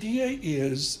basic idea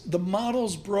is the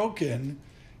model's broken,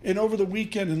 and over the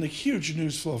weekend, in the huge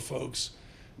news flow, folks,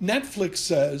 Netflix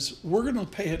says we're going to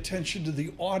pay attention to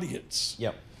the audience.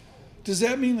 Yep. Does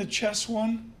that mean the chess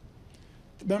one?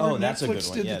 Remember that's Netflix a good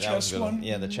one. did Yeah, the that was chess a good one? one.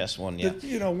 Yeah, the chess one.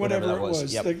 Yeah. Whatever it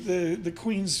was. Yep. The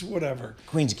Queen's whatever.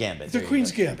 Queen's Gambit. The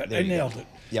Queen's Gambit. I nailed it.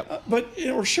 Yep.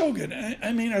 Or Shogun.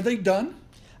 I mean, are they done?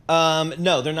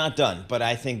 No, they're not done. But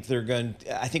I think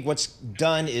I think what's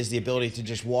done is the ability to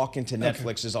just walk into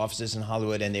Netflix's offices in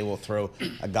Hollywood, and they will throw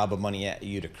a gob of money at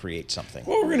you to create something.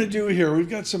 What we're going to do here, we've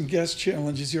got some guest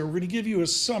challenges here. We're going to give you a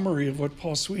summary of what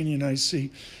Paul Sweeney and I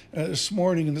see this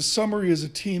morning. And the summary is a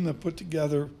team that put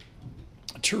together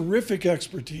terrific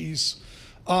expertise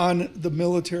on the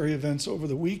military events over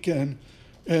the weekend.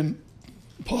 And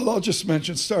Paul, I'll just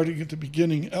mention, starting at the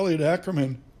beginning, Elliot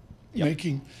Ackerman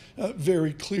making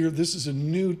very clear this is a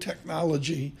new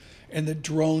technology and that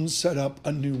drones set up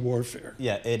a new warfare.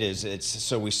 Yeah, it is.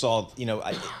 So we saw,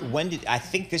 I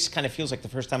think this kind of feels like the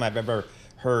first time I've ever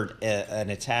heard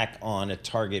an attack on a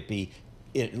target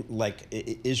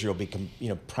Israel become,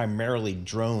 primarily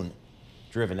drone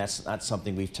driven. That's not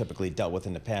something we've typically dealt with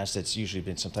in the past. It's usually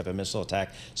been some type of missile attack.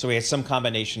 So we had some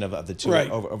combination of the two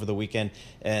over the weekend.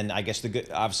 And I guess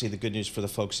obviously the good news for the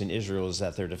folks in Israel is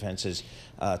that their defenses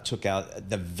took out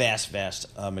the vast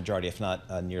majority, if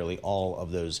not nearly all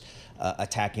of those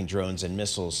attacking drones and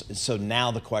missiles. So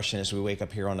now the question as we wake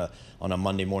up here on a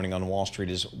Monday morning on Wall Street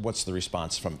is, what's the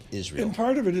response from Israel? And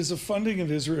part of it is the funding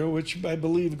of Israel, which I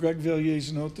believe Greg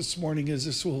Vallier's note this morning is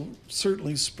this will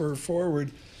certainly spur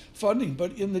forward funding.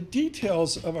 But in the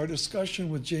details of our discussion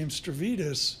with James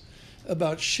Stavridis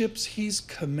about ships he's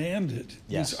commanded,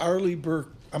 these Arleigh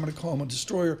Burke, I'm going to call them a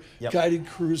destroyer, guided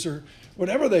cruiser,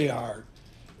 whatever they are,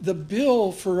 the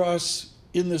bill for us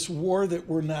in this war that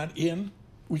we're not in,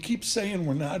 we keep saying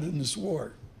we're not in this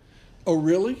war. Oh,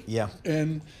 really? Yeah.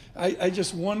 And I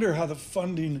just wonder how the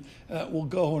funding will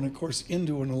go, and of course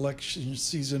into an election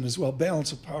season as well.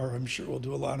 Balance of power, I'm sure, will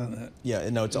do a lot on that. Yeah,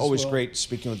 no, it's always great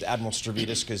speaking with Admiral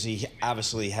Stavridis because he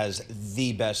obviously has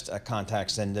the best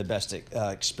contacts and the best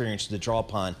experience to draw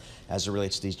upon as it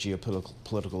relates to these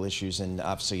geopolitical issues. And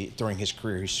obviously, during his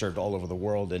career, he served all over the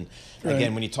world. And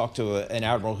again, when you talk to an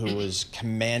admiral who was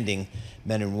commanding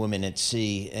men and women at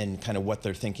sea and kind of what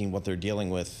they're thinking, what they're dealing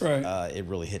with, it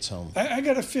really hits home. I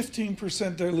got a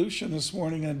 15% dilution this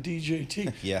morning on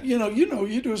DJT. Yeah.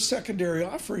 You do a secondary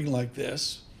offering like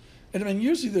this, and I mean,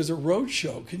 usually there's a road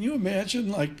show. Can you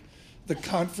imagine, like, the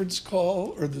conference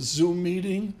call or the Zoom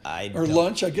meeting or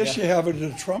lunch? I guess you have it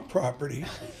at a Trump property.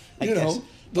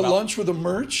 The lunch with the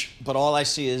merch. But all I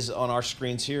see is on our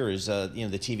screens here is the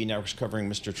TV networks covering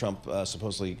Mr. Trump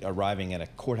supposedly arriving at a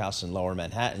courthouse in Lower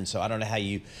Manhattan. So I don't know how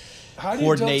you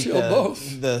coordinate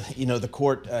the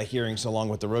court hearings along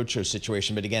with the roadshow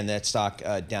situation. But again, that stock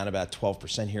down about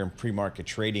 12% here in pre-market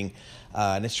trading,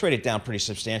 and it's traded down pretty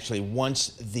substantially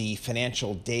once the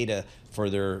financial data for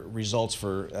their results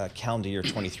for calendar year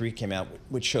 23 came out,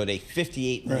 which showed a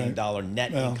 $58 million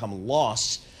net income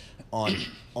loss on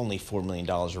only $4 million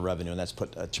of revenue, and that's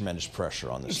put tremendous pressure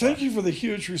on this. Thank you for the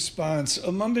huge response.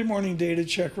 A Monday morning data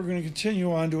check. We're going to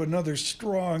continue on to another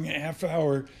strong half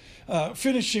hour,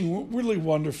 finishing really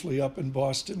wonderfully up in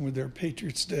Boston with their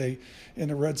Patriots Day and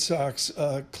the Red Sox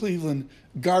Cleveland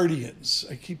Guardians.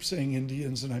 I keep saying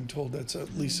Indians, and I'm told that's a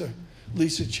Lisa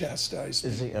chastised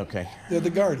me. Is he? Okay. They're the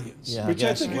Guardians, which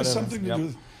I think has something to do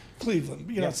with Cleveland.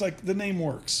 It's like the name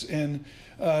works. And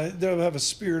they'll have a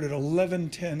spirited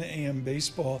 11:10 a.m.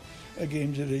 baseball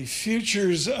game today.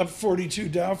 Futures up 42,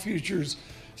 Dow futures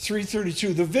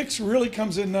 332. The VIX really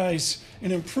comes in nice,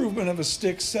 an improvement of a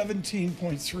stick,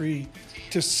 17.3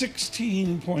 to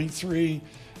 16.3.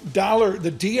 Dollar,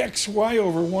 the DXY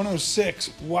over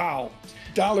 106. Wow.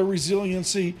 Dollar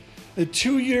resiliency. The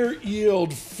 2-year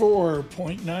yield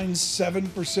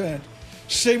 4.97%.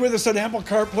 Stay with us on Apple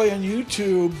CarPlay and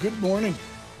YouTube. Good morning.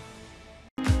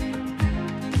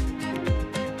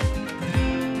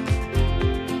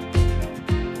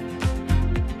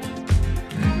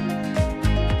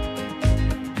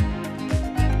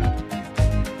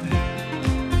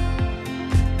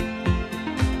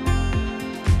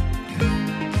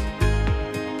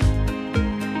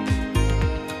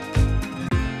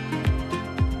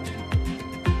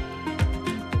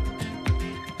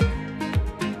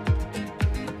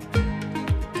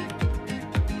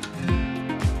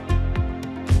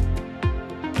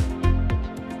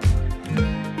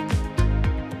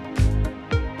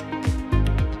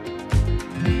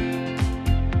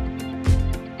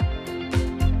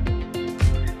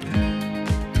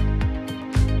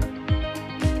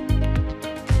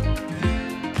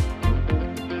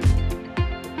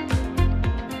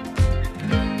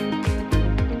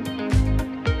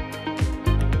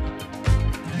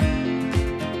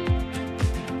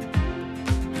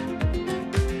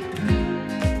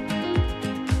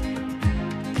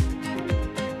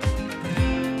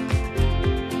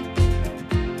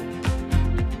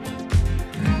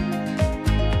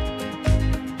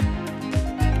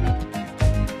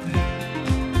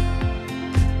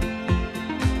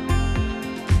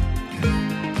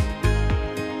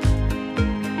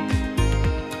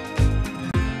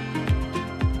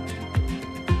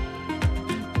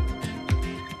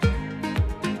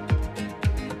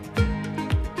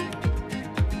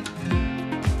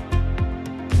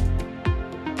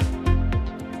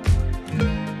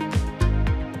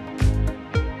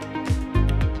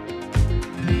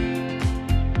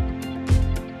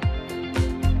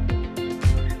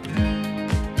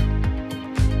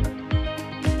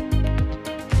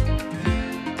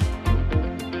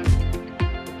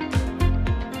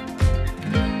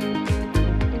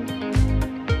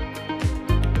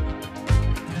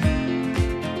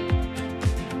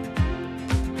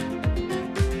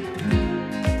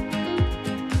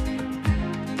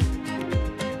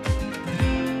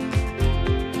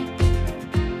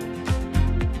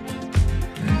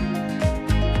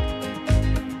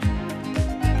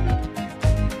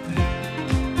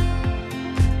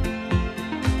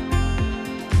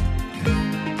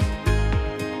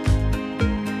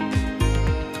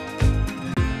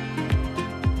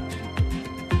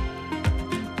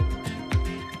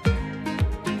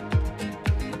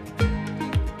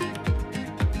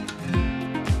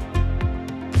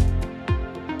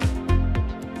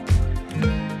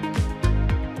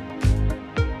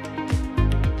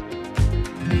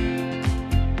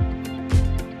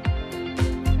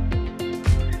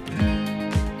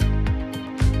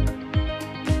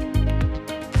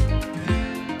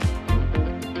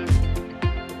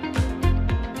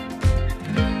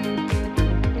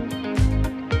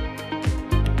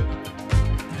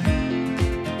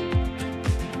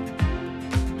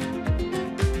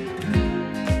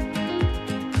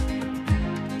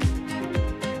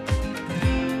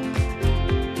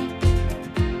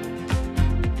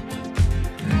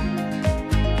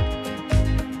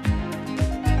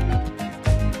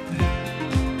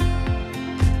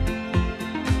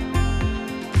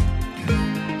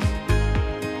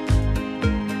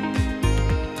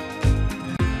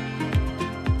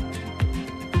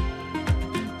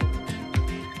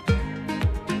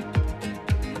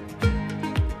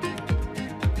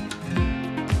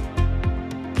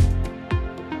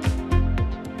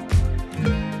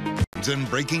 And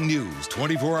breaking news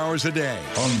 24 hours a day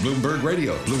on Bloomberg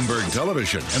Radio, Bloomberg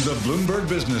Television, and the Bloomberg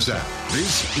Business app.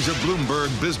 This is a Bloomberg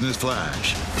Business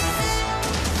Flash.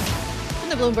 In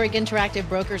the Bloomberg Interactive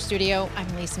Broker Studio, I'm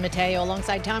Lisa Mateo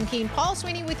alongside Tom Keene, Paul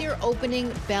Sweeney with your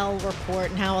opening bell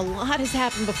report. Now, a lot has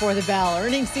happened before the bell.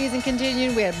 Earnings season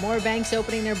continued. We had more banks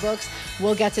opening their books.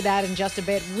 We'll get to that in just a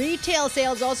bit. Retail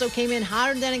sales also came in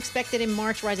hotter than expected in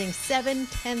March, rising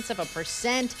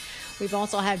 0.7%. We've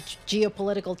also had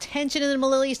geopolitical tension in the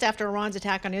Middle East after Iran's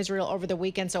attack on Israel over the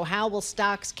weekend. So how will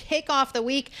stocks kick off the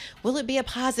week? Will it be a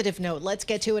positive note? Let's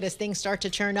get to it as things start to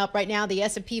turn up. Right now, the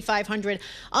S&P 500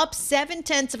 up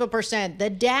 0.7%. The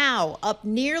Dow up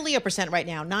nearly 1% right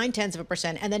now,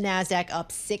 0.9%, and the Nasdaq up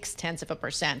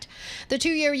 0.6%. The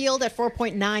 2-year yield at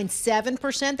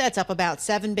 4.97%. That's up about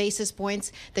 7 basis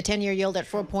points. The 10-year yield at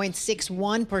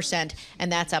 4.61%,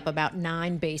 and that's up about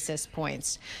 9 basis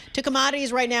points. To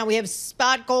commodities right now, we have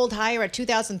spot gold higher at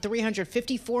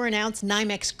 $2,354 an ounce.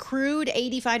 NYMEX crude,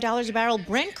 $85 a barrel.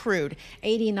 Brent crude,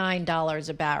 $89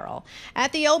 a barrel.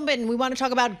 At the open, we want to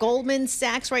talk about Goldman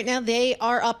Sachs right now. They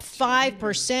are up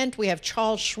 5%. We have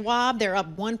Charles Schwab. They're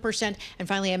up 1%. And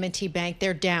finally, M&T Bank.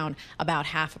 They're down about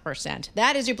 0.5%.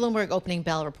 That is your Bloomberg Opening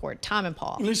Bell Report. Tom and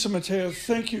Paul. Lisa Mateo,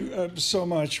 thank you so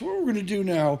much. What we're going to do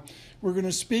now, We're going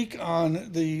to speak on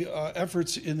the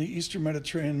efforts in the Eastern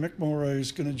Mediterranean. Mick Mulroy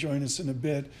is going to join us in a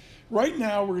bit. Right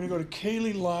now, we're going to go to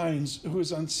Kayleigh Lyons, who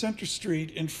is on Center Street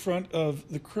in front of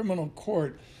the criminal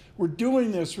court. We're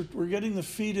doing this, we're getting the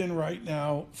feed in right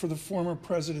now for the former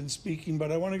president speaking,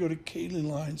 but I want to go to Kayleigh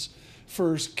Lyons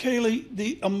first. Kayleigh,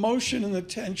 the emotion and the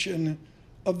tension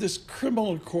of this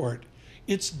criminal court,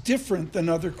 it's different than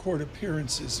other court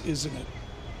appearances, isn't it?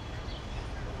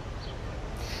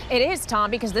 It is,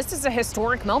 Tom, because this is a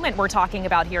historic moment we're talking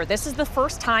about here. This is the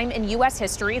first time in U.S.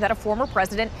 history that a former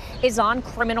president is on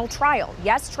criminal trial.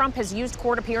 Yes, Trump has used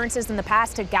court appearances in the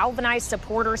past to galvanize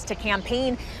supporters to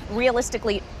campaign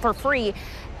realistically for free.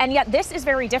 And yet this is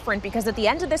very different because at the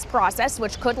end of this process,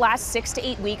 which could last 6 to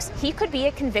 8 weeks, he could be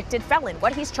a convicted felon.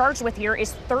 What he's charged with here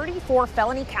is 34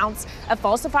 felony counts of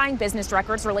falsifying business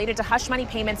records related to hush money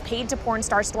payments paid to porn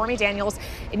star Stormy Daniels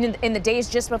in the days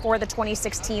just before the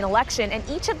 2016 election. And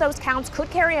each of those counts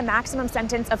could carry a maximum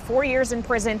sentence of 4 years in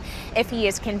prison if he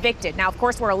is convicted. Now, of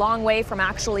course, we're a long way from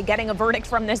actually getting a verdict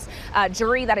from this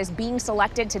jury that is being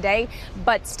selected today.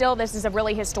 But still, this is a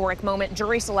really historic moment.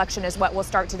 Jury selection is what will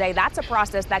start today. That's a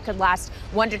process that could last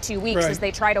 1 to 2 weeks as they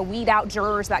try to weed out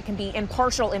jurors that can be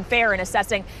impartial and fair in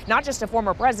assessing not just a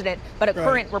former president, but a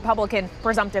current Republican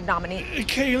presumptive nominee.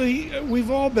 Kayleigh, we've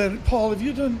all been. Paul, have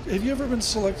you ever been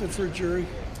selected for a jury?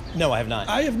 No, I have not.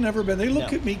 I have never been. They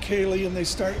look at me, Kayleigh, and they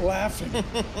start laughing.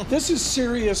 This is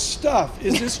serious stuff.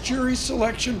 Is this jury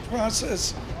selection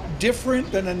process different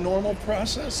than a normal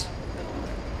process?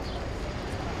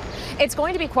 It's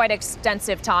going to be quite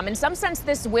extensive, Tom. In some sense,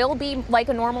 this will be like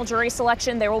a normal jury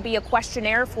selection. There will be a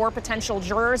questionnaire for potential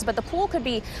jurors, but the pool could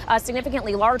be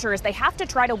significantly larger as they have to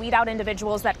try to weed out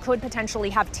individuals that could potentially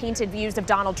have tainted views of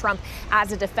Donald Trump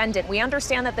as a defendant. We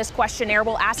understand that this questionnaire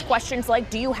will ask questions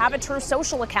like, do you have a true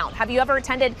social account? Have you ever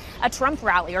attended a Trump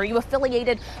rally? Are you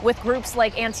affiliated with groups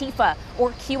like Antifa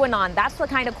or QAnon? That's the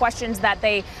kind of questions that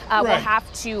they will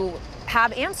have to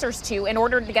have answers to in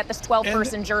order to get this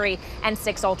 12-person jury and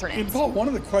 6 alternates. And Paul, one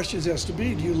of the questions has to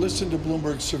be, do you listen to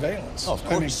Bloomberg Surveillance? Oh, of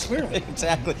course. I mean, clearly.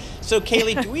 Exactly. So,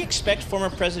 Kayleigh, do we expect former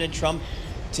President Trump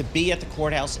to be at the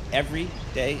courthouse every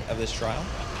day of this trial?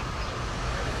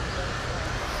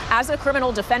 As a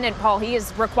criminal defendant, Paul, he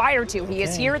is required to. He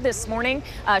is here this morning,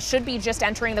 should be just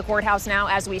entering the courthouse now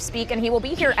as we speak, and he will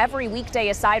be here every weekday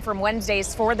aside from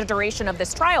Wednesdays for the duration of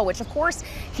this trial, which, of course,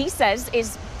 he says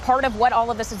is part of what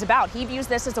all of this is about. He views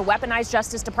this as a weaponized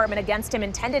Justice Department against him,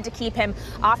 intended to keep him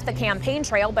off the campaign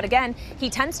trail. But again,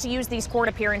 he tends to use these court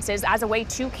appearances as a way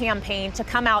to campaign, to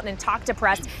come out and talk to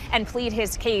press and plead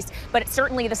his case. But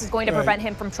certainly this is going to prevent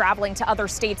him from traveling to other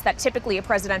states that typically a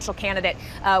presidential candidate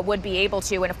would be able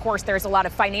to. And of course, there's a lot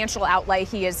of financial outlay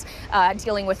he is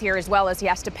dealing with here, as well as he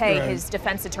has to pay his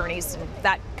defense attorneys. And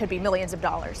that could be millions of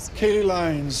dollars. Kayleigh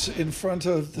Lyons in front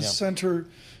of the Center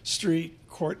Street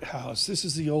Courthouse. This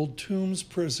is the old Tombs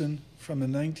prison from the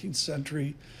 19th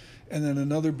century, and then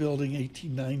another building,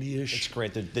 1890-ish. It's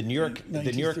great. The New York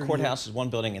courthouse is one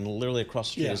building, and literally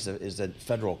across the street is the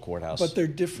federal courthouse. But they're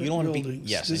different buildings.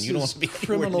 Yes, and you don't want to be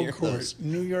criminal court, those.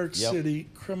 New York City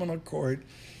criminal court.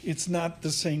 It's not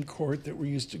the same court that we're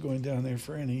used to going down there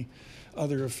for any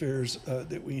other affairs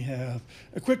that we have.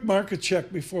 A quick market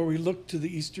check before we look to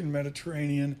the Eastern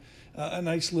Mediterranean. A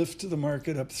nice lift to the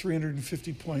market, up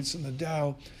 350 points in the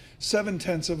Dow,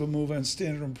 0.7 of a move on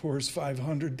Standard & Poor's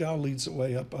 500. Dow leads the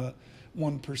way up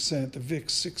 1%. The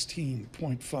VIX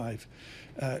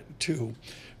 16.52.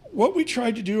 What we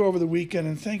tried to do over the weekend,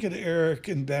 and thank you to Eric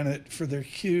and Bennett for their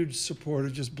huge support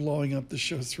of just blowing up the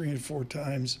show 3 and 4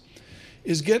 times,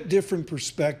 is get different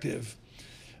perspective.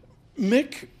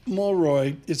 Mick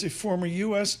Mulroy is a former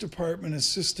U.S. Department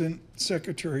Assistant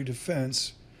Secretary of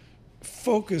Defense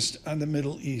focused on the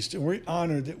Middle East, and we're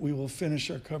honored that we will finish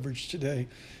our coverage today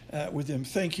with him.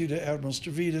 Thank you to Admiral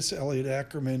Stavridis, Elliot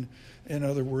Ackerman, and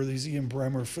other worthies, Ian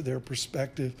Bremmer, for their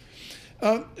perspective.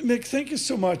 Mick, thank you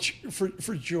so much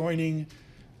for joining.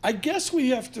 I guess we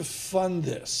have to fund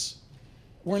this.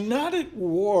 We're not at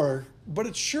war, but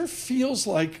it sure feels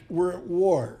like we're at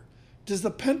war. Does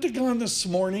the Pentagon this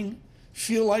morning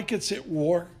feel like it's at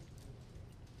war?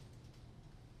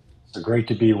 It's great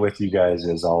to be with you guys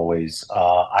as always.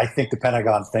 I think the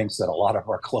Pentagon thinks that a lot of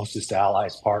our closest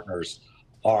allies, partners,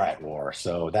 are at war.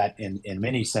 So that in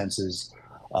many senses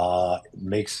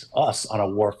makes us on a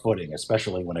war footing,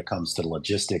 especially when it comes to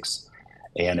logistics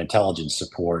and intelligence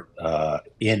support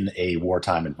in a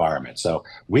wartime environment. So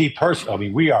we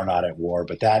are not at war,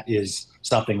 but that is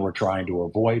something we're trying to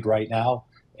avoid right now.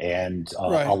 And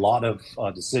Right. a lot of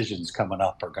decisions coming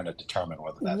up are going to determine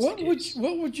whether that's the case.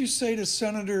 What would you say to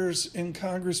senators and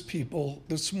Congress people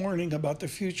this morning about the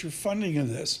future funding of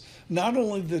this? Not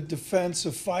only the defense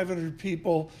of 500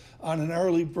 people on an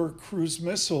Arleigh Burke cruise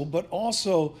missile, but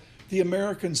also the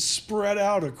Americans spread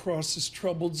out across this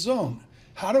troubled zone.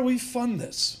 How do we fund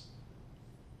this?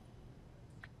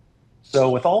 So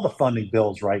with all the funding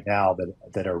bills right now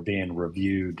that are being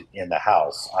reviewed in the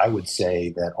House, I would say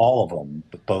that all of them,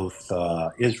 both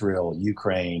Israel,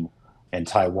 Ukraine, and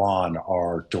Taiwan,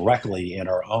 are directly in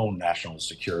our own national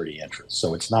security interests.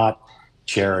 So it's not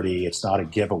charity, it's not a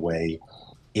giveaway.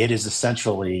 It is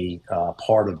essentially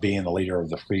part of being the leader of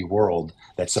the free world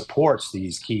that supports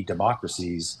these key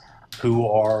democracies who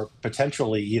are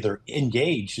potentially either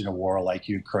engaged in a war like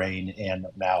Ukraine and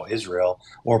now Israel,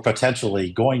 or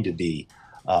potentially going to be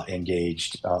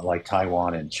engaged like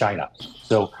Taiwan and China.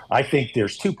 So I think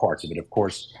there's two parts of it. Of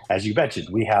course, as you mentioned,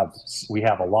 we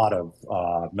have a lot of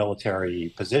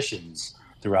military positions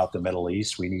throughout the Middle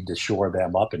East. We need to shore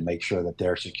them up and make sure that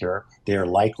they're secure. They're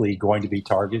likely going to be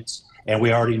targets, and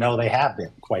we already know they have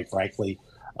been, quite frankly,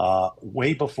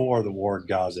 way before the war in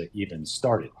Gaza even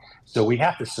started. So we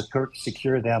have to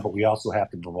secure them, but we also have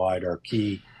to provide our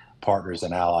key partners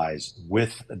and allies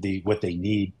with what they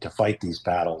need to fight these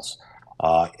battles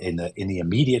in the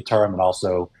immediate term, and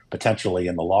also potentially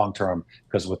in the long term.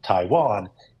 Because with Taiwan,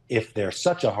 if they're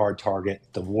such a hard target,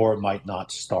 the war might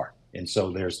not start. And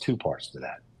so there's two parts to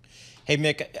that. Hey,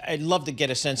 Mick, I'd love to get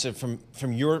a sense of from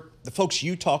the folks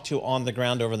you talk to on the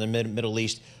ground over the Middle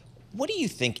East. What do you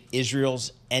think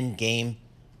Israel's end game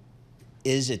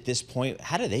is at this point?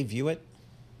 How do they view it?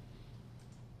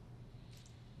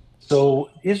 So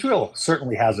Israel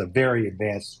certainly has a very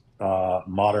advanced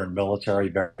modern military,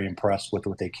 very impressed with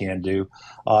what they can do.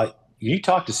 You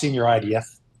talk to senior IDF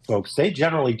folks, they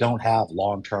generally don't have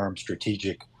long-term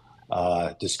strategic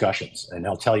discussions, and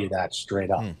they'll tell you that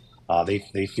straight up.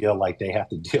 They feel like they have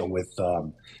to deal with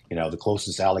the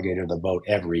closest alligator to the boat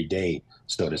every day,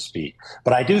 so to speak.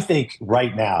 But I do think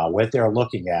right now what they're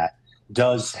looking at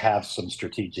does have some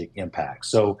strategic impact.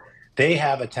 So they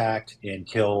have attacked and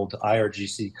killed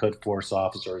IRGC Quds Force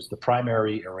officers, the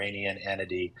primary Iranian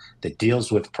entity that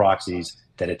deals with proxies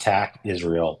that attack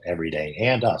Israel every day,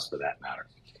 and us for that matter.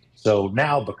 So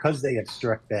now, because they have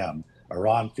struck them,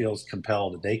 Iran feels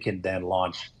compelled that they can then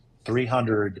launch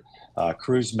 300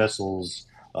 cruise missiles,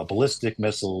 ballistic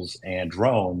missiles, and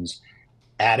drones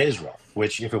at Israel,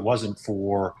 which, if it wasn't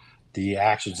for the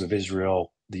actions of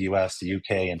Israel, the US, the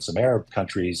UK, and some Arab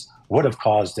countries, would have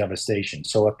caused devastation.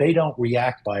 So if they don't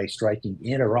react by striking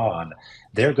in Iran,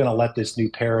 they're going to let this new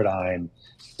paradigm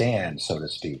stand, so to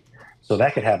speak. So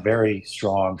that could have very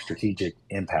strong strategic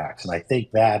impacts. And I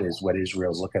think that is what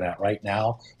Israel's looking at right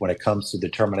now when it comes to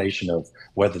determination of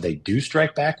whether they do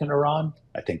strike back in Iran.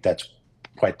 I think that's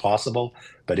quite possible.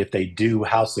 But if they do,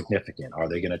 how significant? Are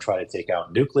they going to try to take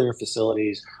out nuclear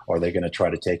facilities? Or are they going to try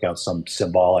to take out some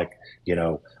symbolic,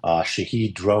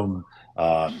 Shahed drone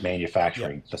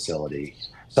manufacturing facility?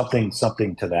 Something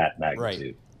to that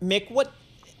magnitude. Right. Mick,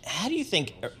 how do you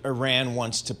think Iran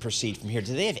wants to proceed from here?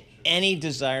 Do they have any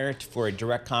desire for a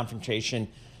direct confrontation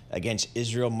against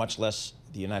Israel, much less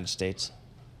the United States?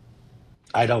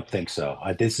 I don't think so.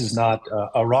 This is not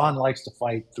Iran likes to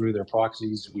fight through their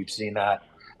proxies. We've seen that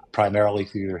primarily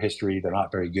through their history. They're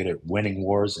not very good at winning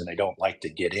wars, and they don't like to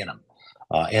get in them.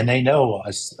 And they know,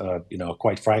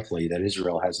 quite frankly, that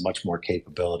Israel has much more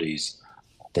capabilities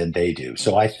than they do.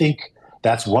 So I think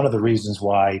that's one of the reasons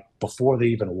why, before they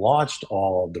even launched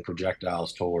all of the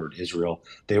projectiles toward Israel,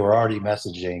 they were already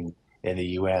messaging in the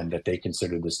UN that they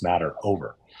considered this matter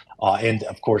over. And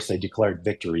of course, they declared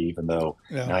victory, even though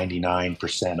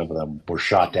 99% of them were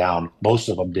shot down. Most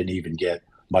of them didn't even get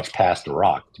much past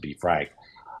Iraq, to be frank.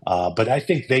 But I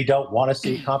think they don't want to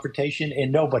see confrontation,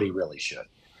 and nobody really should,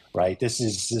 right? This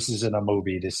isn't a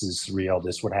movie. This is real.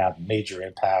 This would have major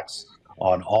impacts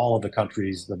on all of the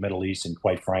countries, the Middle East, and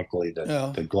quite frankly,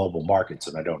 the global markets.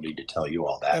 And I don't need to tell you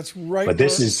all that. That's right. But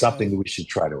this is something that we should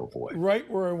try to avoid. Right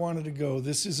where I wanted to go.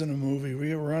 This isn't a movie. We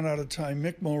have run out of time.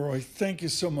 Mick Mulroy, thank you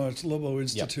so much. Lobo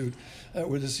Institute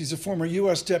with us. He's a former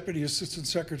U.S. Deputy Assistant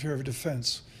Secretary of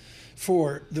Defense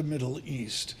for the Middle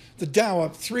East. The Dow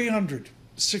up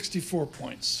 364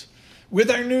 points.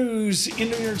 With our news in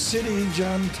New York City,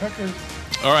 John Tucker.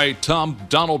 All right, Tom,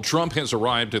 Donald Trump has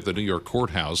arrived at the New York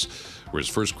courthouse, where his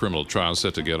first criminal trial is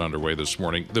set to get underway this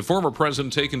morning. The former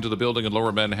president taken to the building in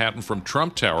Lower Manhattan from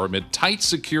Trump Tower amid tight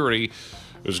security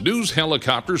as news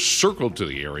helicopters circled to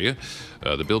the area.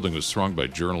 The building was thronged by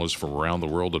journalists from around the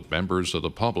world and members of the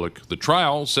public. The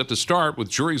trial set to start with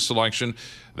jury selection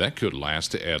that could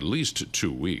last at least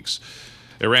 2 weeks.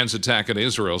 Iran's attack on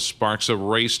Israel sparks a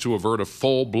race to avert a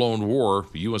full-blown war.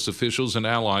 U.S. officials and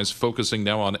allies focusing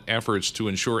now on efforts to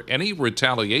ensure any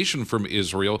retaliation from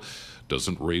Israel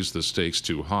doesn't raise the stakes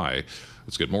too high.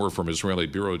 Let's get more from Israeli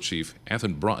Bureau Chief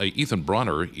Ethan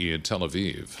Bronner in Tel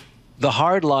Aviv. The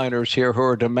hardliners here who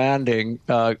are demanding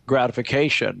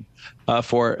gratification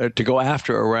to go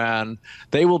after Iran,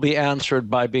 they will be answered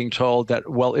by being told that,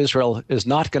 well, Israel is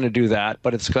not going to do that,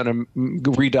 but it's going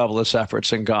to redouble its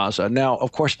efforts in Gaza. Now,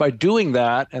 of course, by doing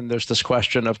that, and there's this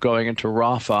question of going into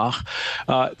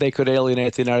Rafah, they could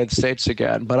alienate the United States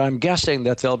again. But I'm guessing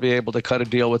that they'll be able to cut a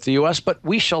deal with the U.S., but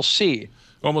we shall see.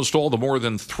 Almost all the more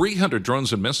than 300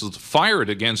 drones and missiles fired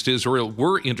against Israel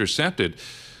were intercepted.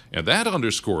 And that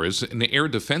underscores an air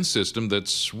defense system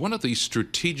that's one of the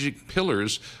strategic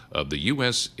pillars of the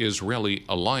U.S.-Israeli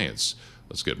alliance.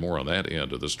 Let's get more on that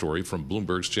end of the story from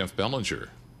Bloomberg's Jeff Bellinger.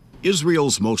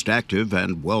 Israel's most active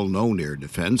and well-known air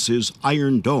defense is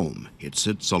Iron Dome. It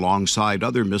sits alongside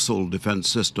other missile defense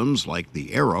systems like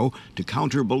the Arrow to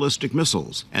counter ballistic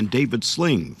missiles and David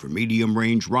Sling for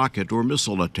medium-range rocket or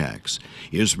missile attacks.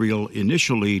 Israel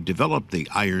initially developed the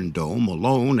Iron Dome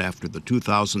alone after the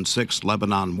 2006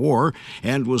 Lebanon War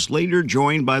and was later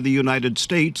joined by the United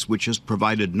States, which has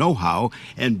provided know-how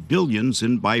and billions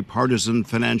in bipartisan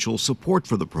financial support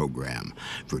for the program.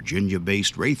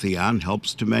 Virginia-based Raytheon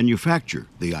helps to manufacture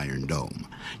the Iron Dome.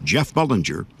 Jeff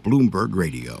Bellinger, Bloomberg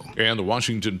Radio. And the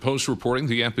Washington Post reporting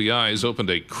the FBI has opened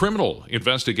a criminal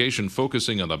investigation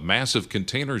focusing on a massive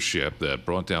container ship that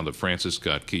brought down the Francis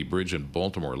Scott Key Bridge in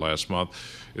Baltimore last month.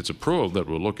 It's a probe that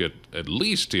will look at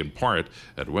least in part,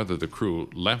 at whether the crew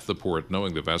left the port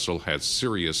knowing the vessel had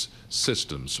serious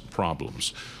systems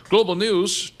problems. Global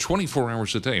news, 24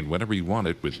 hours a day, and whenever you want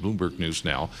it with Bloomberg News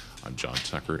Now. I'm John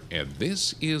Tucker, and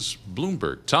this is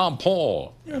Bloomberg. Tom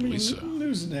Paul, Lisa.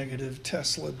 News negative,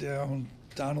 Tesla down,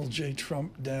 Donald J.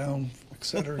 Trump down, et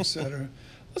cetera, et cetera.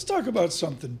 Let's talk about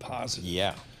something positive.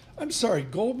 Yeah. I'm sorry,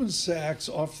 Goldman Sachs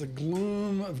off the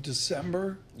gloom of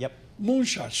December. Yep.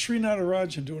 Moonshot,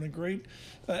 Srinatarajan doing a great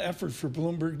effort for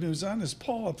Bloomberg News on this.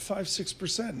 Paul up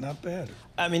 5-6%, not bad.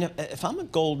 I mean, if I'm a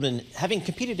Goldman, having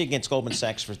competed against Goldman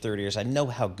Sachs for 30 years, I know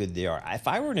how good they are. If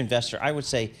I were an investor, I would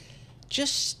say,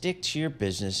 just stick to your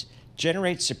business,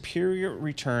 generate superior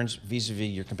returns vis-a-vis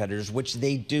your competitors, which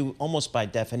they do almost by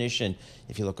definition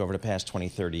if you look over the past 20,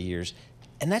 30 years.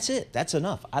 And that's it. That's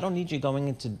enough. I don't need you going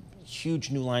into huge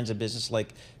new lines of business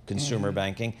like consumer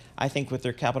banking. I think with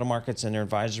their capital markets and their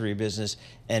advisory business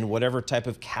and whatever type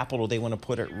of capital they want to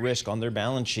put at risk on their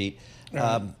balance sheet,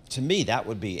 to me, that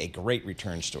would be a great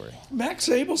return story. Max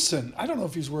Abelson, I don't know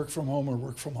if he's work from home or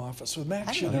work from office. With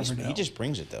Max, you never know. He just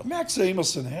brings it, though. Max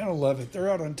Abelson, Hannah Levitt, they're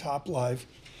out on Top Live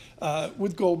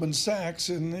with Goldman Sachs,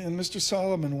 and Mr.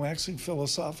 Solomon waxing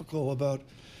philosophical about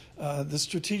the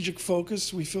strategic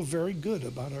focus. We feel very good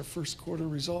about our first quarter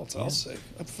results, I'll say.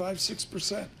 Up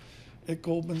 5-6% at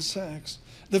Goldman Sachs.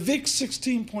 The VIX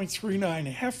 16.39,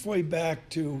 halfway back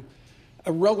to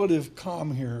a relative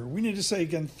calm here. We need to say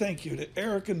again thank you to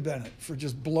Eric and Bennett for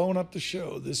just blowing up the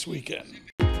show this weekend.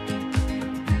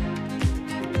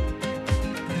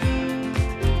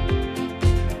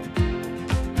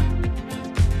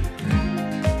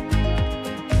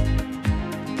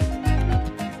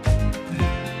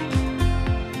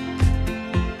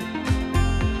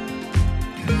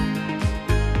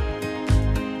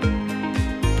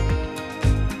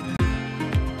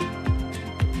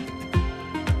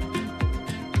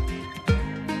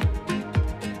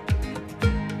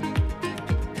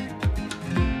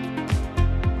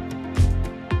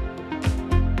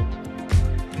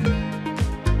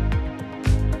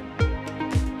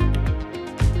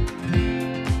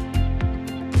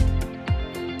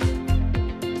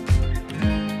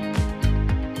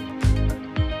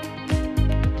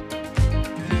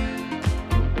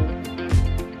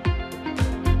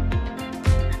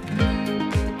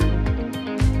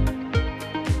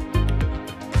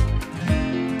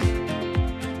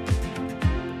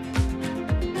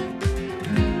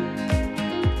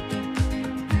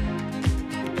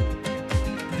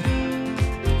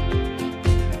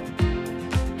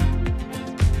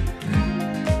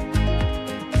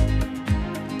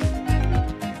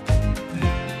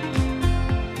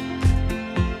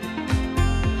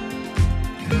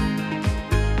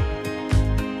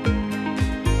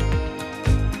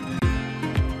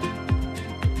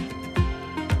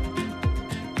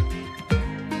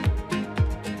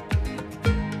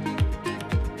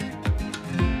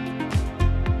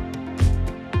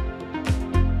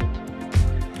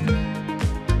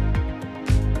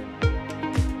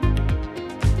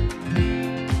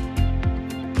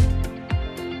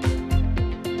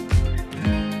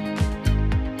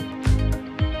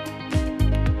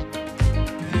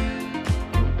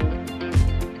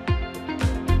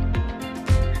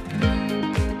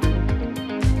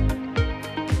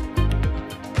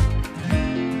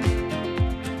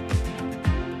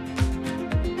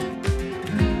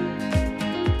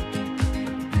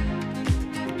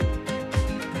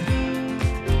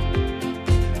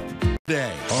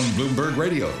 Today on Bloomberg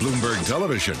Radio, Bloomberg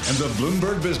Television, and the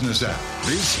Bloomberg Business app.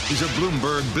 This is a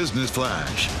Bloomberg Business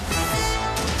Flash.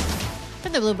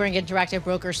 From the Bloomberg Interactive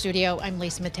Broker Studio, I'm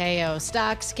Lisa Mateo.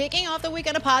 Stocks kicking off the week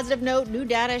on a positive note. New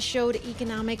data showed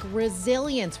economic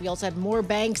resilience. We also had more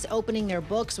banks opening their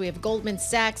books. We have Goldman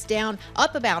Sachs down,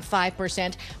 up about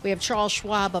 5%. We have Charles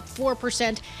Schwab up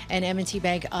 4%, and M&T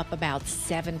Bank up about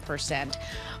 7%.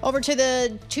 Over to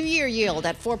the two-year yield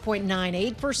at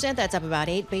 4.98%. That's up about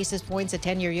 8 basis points. A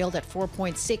 10-year yield at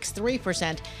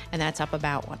 4.63%, and that's up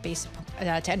about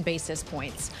 10 basis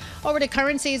points. Over to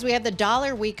currencies, we have the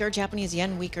dollar weaker, Japanese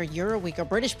yen weaker, euro weaker,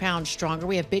 British pound stronger.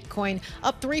 We have Bitcoin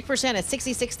up 3% at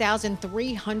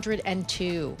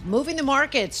 66,302. Moving the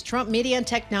markets, Trump Media and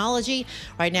Technology.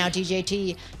 Right now,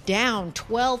 DJT down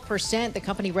 12%. The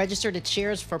company registered its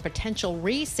shares for potential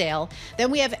resale. Then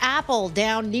we have Apple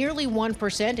down nearly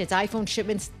 1%. Its iPhone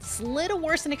shipments slid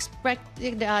worse than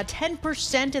expected,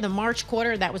 10% in the March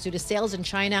quarter. That was due to sales in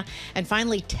China. And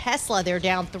finally, Tesla, they're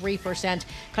down 3%,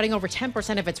 cutting over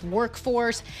 10% of its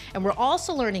workforce. And we're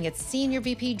also learning its senior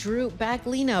VP, Drew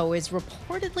Baglino, is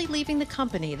reportedly leaving the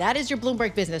company. That is your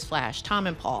Bloomberg Business Flash. Tom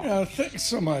and Paul. Thanks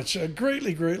so much.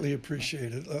 Greatly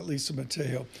appreciate it, Lisa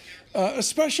Mateo. A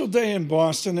special day in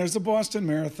Boston. There's the Boston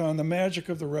Marathon, the magic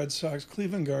of the Red Sox,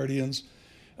 Cleveland Guardians.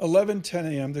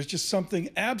 11:10 a.m. There's just something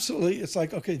absolutely, it's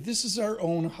like, okay, this is our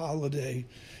own holiday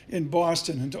in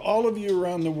Boston. And to all of you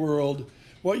around the world,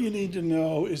 what you need to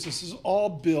know is this is all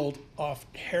built off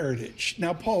heritage.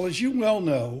 Now, Paul, as you well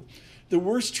know, the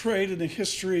worst trade in the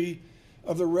history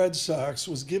of the Red Sox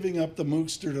was giving up the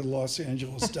Mookster to the Los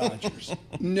Angeles Dodgers.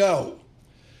 No.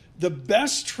 The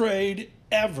best trade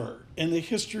ever in the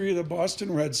history of the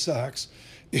Boston Red Sox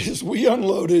is we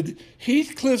unloaded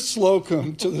Heathcliff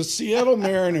Slocum to the Seattle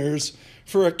Mariners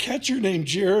for a catcher named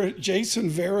Jason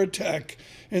Varitek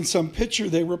and some pitcher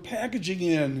they were packaging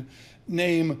in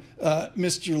named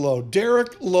Mr. Lowe.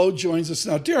 Derek Lowe joins us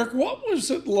now. Derek, what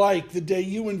was it like the day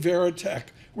you and Varitek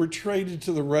were traded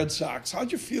to the Red Sox?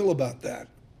 How'd you feel about that?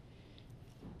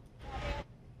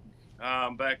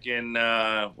 Back in,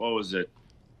 what was it,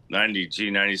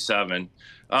 97.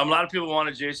 A lot of people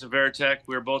wanted Jason Varitek.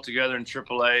 We were both together in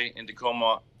AAA in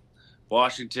Tacoma,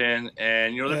 Washington,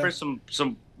 and there were some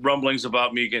rumblings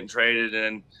about me getting traded,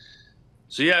 and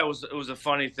so it was a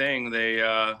funny thing. They,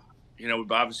 we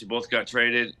obviously both got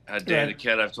traded. Dan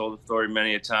Duquette, I've told the story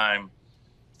many a time,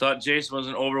 thought Jason was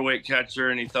an overweight catcher,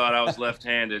 and he thought I was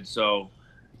left-handed. So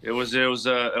it was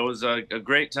a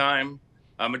great time.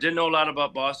 I didn't know a lot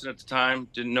about Boston at the time.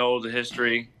 Didn't know the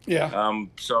history. Yeah.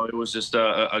 So it was just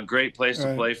a great place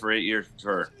to play for 8 years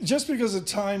for her. Just because of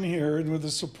time here and with the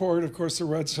support, of course, the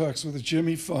Red Sox with the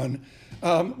Jimmy Fund,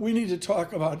 we need to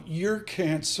talk about your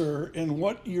cancer and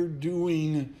what you're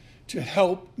doing to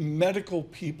help medical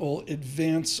people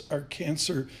advance our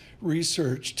cancer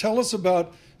research. Tell us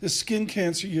about the skin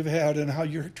cancer you've had and how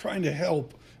you're trying to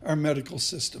help our medical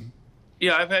system.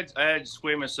 Yeah, I had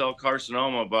squamous cell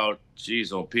carcinoma about, 6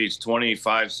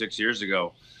 years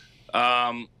ago.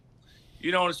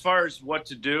 As far as what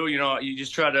to do, you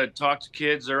just try to talk to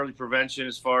kids, early prevention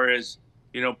as far as,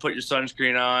 put your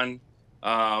sunscreen on.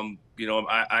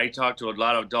 I talk to a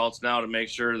lot of adults now to make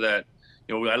sure that,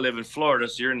 I live in Florida,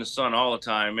 so you're in the sun all the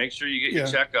time. Make sure you get your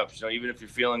checkups, even if you're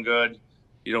feeling good,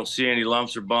 you don't see any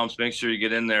lumps or bumps, make sure you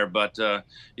get in there. But it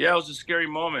was a scary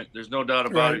moment. There's no doubt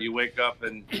about it. You wake up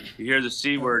and you hear the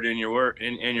C word in your work,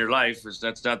 in your life.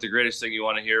 That's not the greatest thing you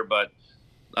want to hear, but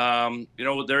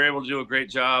they're able to do a great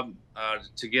job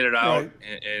to get it out.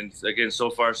 And again,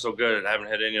 so far so good. I haven't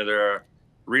had any other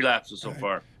relapses so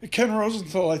far. Ken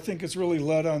Rosenthal, I think, has really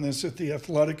led on this at the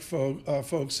Athletic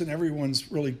folks, and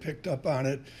everyone's really picked up on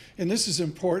it. And this is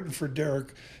important for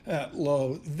Derek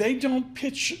Lowe. They don't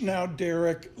pitch now,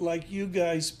 Derek, like you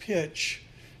guys pitch.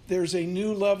 There's a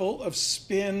new level of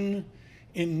spin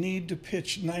and need to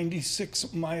pitch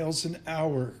 96 miles an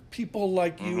hour. People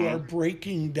like you are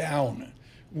breaking down.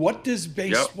 What does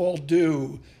baseball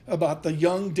do about the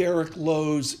young Derek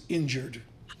Lowe's injured?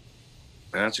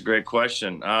 That's a great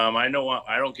question. I know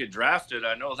I don't get drafted.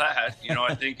 I know that. I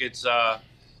think it's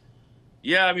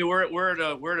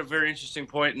we're at a very interesting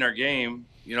point in our game.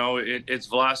 It's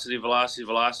velocity,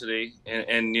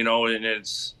 and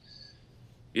it's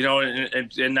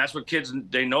and that's what kids,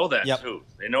 they know that too.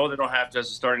 They know they don't have to, as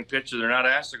a starting pitcher, they're not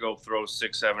asked to go throw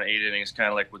 6, 7, 8 innings, kind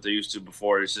of like what they used to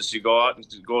before. It's just you go out and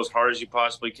go as hard as you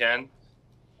possibly can.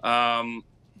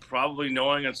 Probably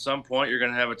knowing at some point you're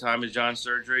going to have a Tommy John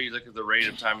surgery. You look at the rate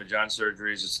of Tommy John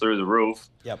surgeries, it's through the roof.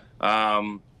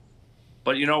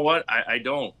 But you know what? I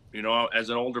don't. As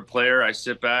an older player, I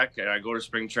sit back and I go to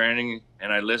spring training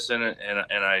and I listen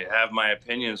and I have my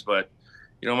opinions. But,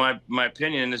 my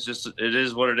opinion is just it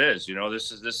is what it is.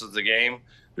 This is the game.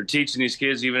 They're teaching these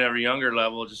kids even at a younger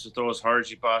level just to throw as hard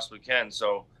as you possibly can.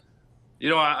 So,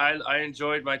 I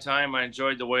enjoyed my time. I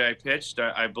enjoyed the way I pitched.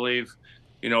 I believe,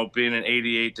 being an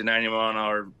 88 to 90 mile an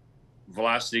hour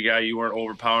velocity guy, you weren't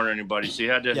overpowering anybody. So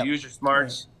you had to use your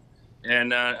smarts,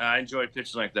 and I enjoyed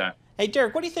pitching like that. Hey,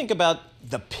 Derek, what do you think about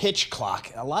the pitch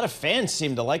clock? A lot of fans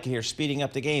seem to like it here, speeding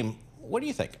up the game. What do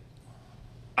you think?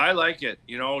 I like it.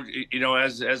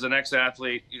 As an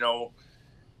ex-athlete,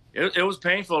 it was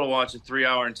painful to watch a 3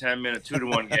 hour and 10-minute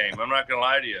 2-to-1 game. I'm not going to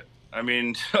lie to you. I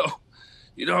mean,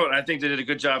 I think they did a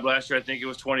good job last year. I think it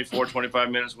was 24, 25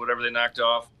 minutes, whatever they knocked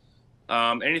off.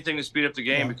 Anything to speed up the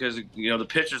game because, the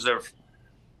pitchers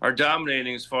are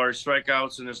dominating as far as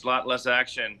strikeouts, and there's a lot less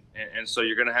action. And so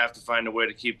you're going to have to find a way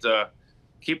to keep the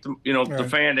the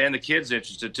fan and the kids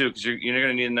interested too, because you're going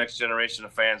to need the next generation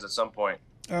of fans at some point.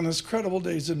 On this Credible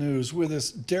Days of News with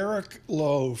us, Derek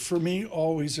Lowe, for me,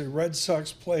 always a Red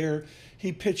Sox player.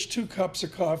 He pitched 2 cups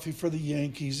of coffee for the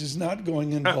Yankees. He's not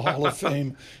going into the Hall of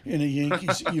Fame in a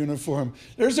Yankees uniform.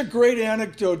 There's a great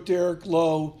anecdote, Derek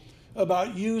Lowe,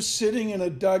 about you sitting in a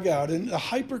dugout in a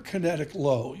hyperkinetic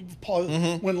Lowe.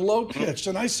 When Lowe pitched,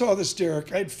 and I saw this,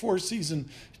 Derek, I had 4 season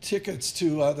tickets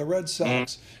to the Red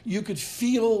Sox. You could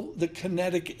feel the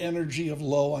kinetic energy of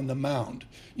Lowe on the mound.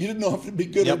 You didn't know if it'd be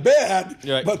good or bad,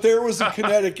 but there was a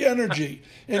kinetic energy.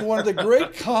 And one of the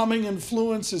great calming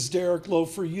influences, Derek Lowe,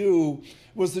 for you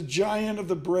was the giant of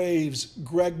the Braves,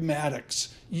 Greg Maddux.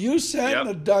 You sat in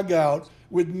a dugout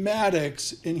with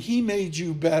Maddux, and he made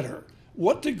you better.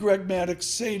 What did Greg Maddux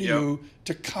say to you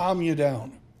to calm you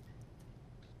down?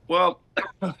 Well,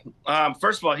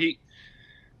 first of all,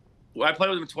 I played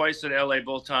with him twice in LA,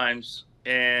 both times,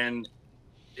 and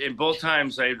in both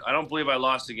times, I don't believe I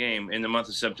lost a game in the month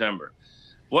of September.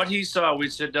 What he saw,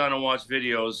 we'd sit down and watch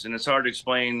videos, and it's hard to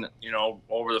explain,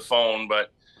 over the phone,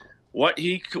 but what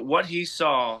he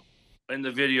saw in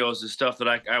the videos is stuff that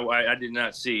I did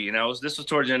not see. This was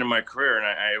towards the end of my career, and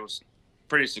I was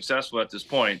pretty successful at this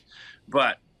point.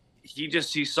 But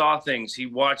he saw things. He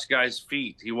watched guys'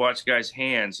 feet. He watched guys'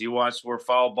 hands. He watched where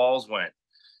foul balls went,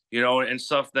 and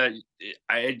stuff that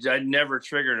I never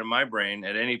triggered in my brain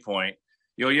at any point.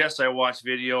 Yes, I watched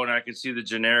video and I could see the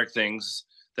generic things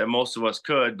that most of us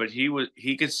could, but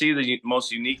he could see the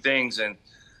most unique things. And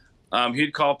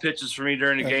he'd call pitches for me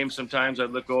during the game. Sometimes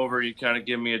I'd look over, he'd kind of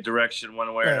give me a direction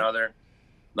one way or another.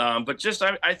 But just,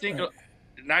 I think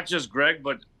not just Greg,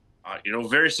 but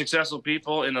very successful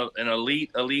people in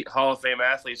elite Hall of Fame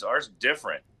athletes are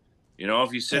different.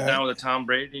 If you sit down with a Tom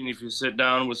Brady and if you sit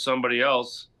down with somebody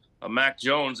else, a Mac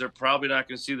Jones, they're probably not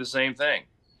going to see the same thing.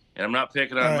 And I'm not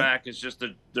picking on Mac. It's just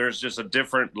there's just a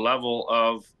different level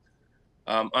of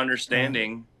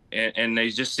understanding, and they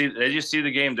just see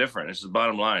the game different. It's the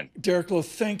bottom line. Derek Lowe,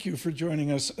 thank you for joining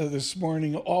us this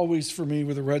morning. Always for me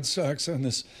with the Red Sox on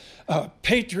this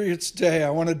Patriots Day. I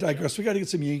want to digress. We got to get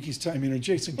some Yankees time in.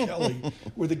 Jason Kelly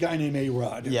with a guy named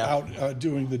A-Rod out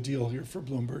doing the deal here for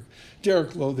Bloomberg.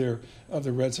 Derek Lowe there of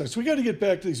the Red Sox. We got to get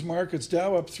back to these markets.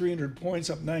 Dow up 300 points,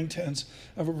 up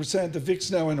 0.9%. The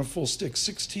VIX now in a full stick,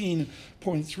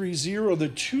 16.30. The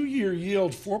 2-year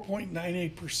yield,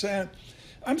 4.98%.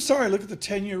 I'm sorry, look at the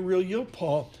 10-year real yield,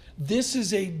 Paul. This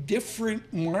is a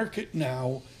different market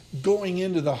now going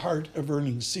into the heart of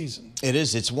earnings season. It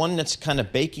is. It's one that's kind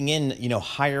of baking in,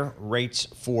 higher rates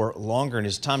for longer. And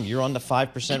as Tom, you're on the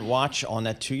 5% watch on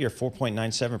that 2-year,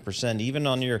 4.97%. Even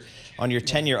on your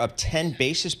 10-year, up 10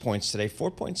 basis points today,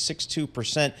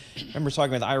 4.62%. I remember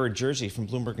talking with Ira Jersey from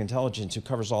Bloomberg Intelligence, who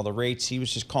covers all the rates. He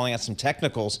was just calling out some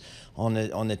technicals on the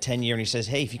 10-year, and he says,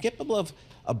 hey, if you get above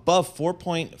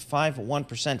 4.51%,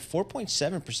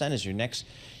 4.7% is your next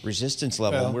resistance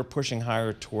level, and we're pushing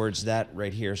higher towards that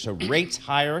right here. So rates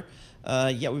higher.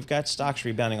 We've got stocks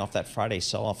rebounding off that Friday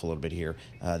sell-off a little bit here.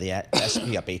 The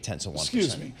S&P up 0.8%.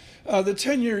 Excuse me. The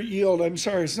 10-year yield, I'm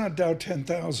sorry, it's not Dow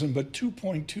 10,000, but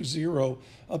 2.20,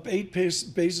 up 8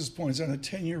 basis points on a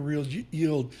 10-year real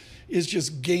yield is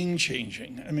just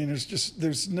game-changing. I mean,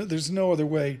 there's no other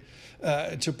way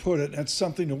to put it. That's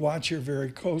something to watch here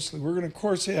very closely. We're going to, of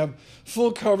course, have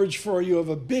full coverage for you of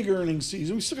a big earnings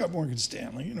season. We still got Morgan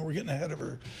Stanley. We're getting ahead of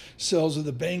ourselves with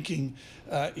the banking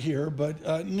here.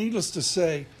 But needless to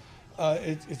say,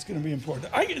 it's going to be important.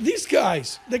 These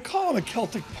guys, they call them a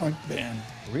Celtic punk band.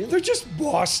 Really? They're just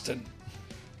Boston.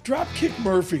 Dropkick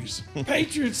Murphys.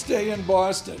 Patriots Day in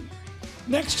Boston.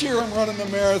 Next year, I'm running the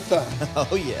marathon.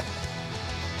 Oh, yeah.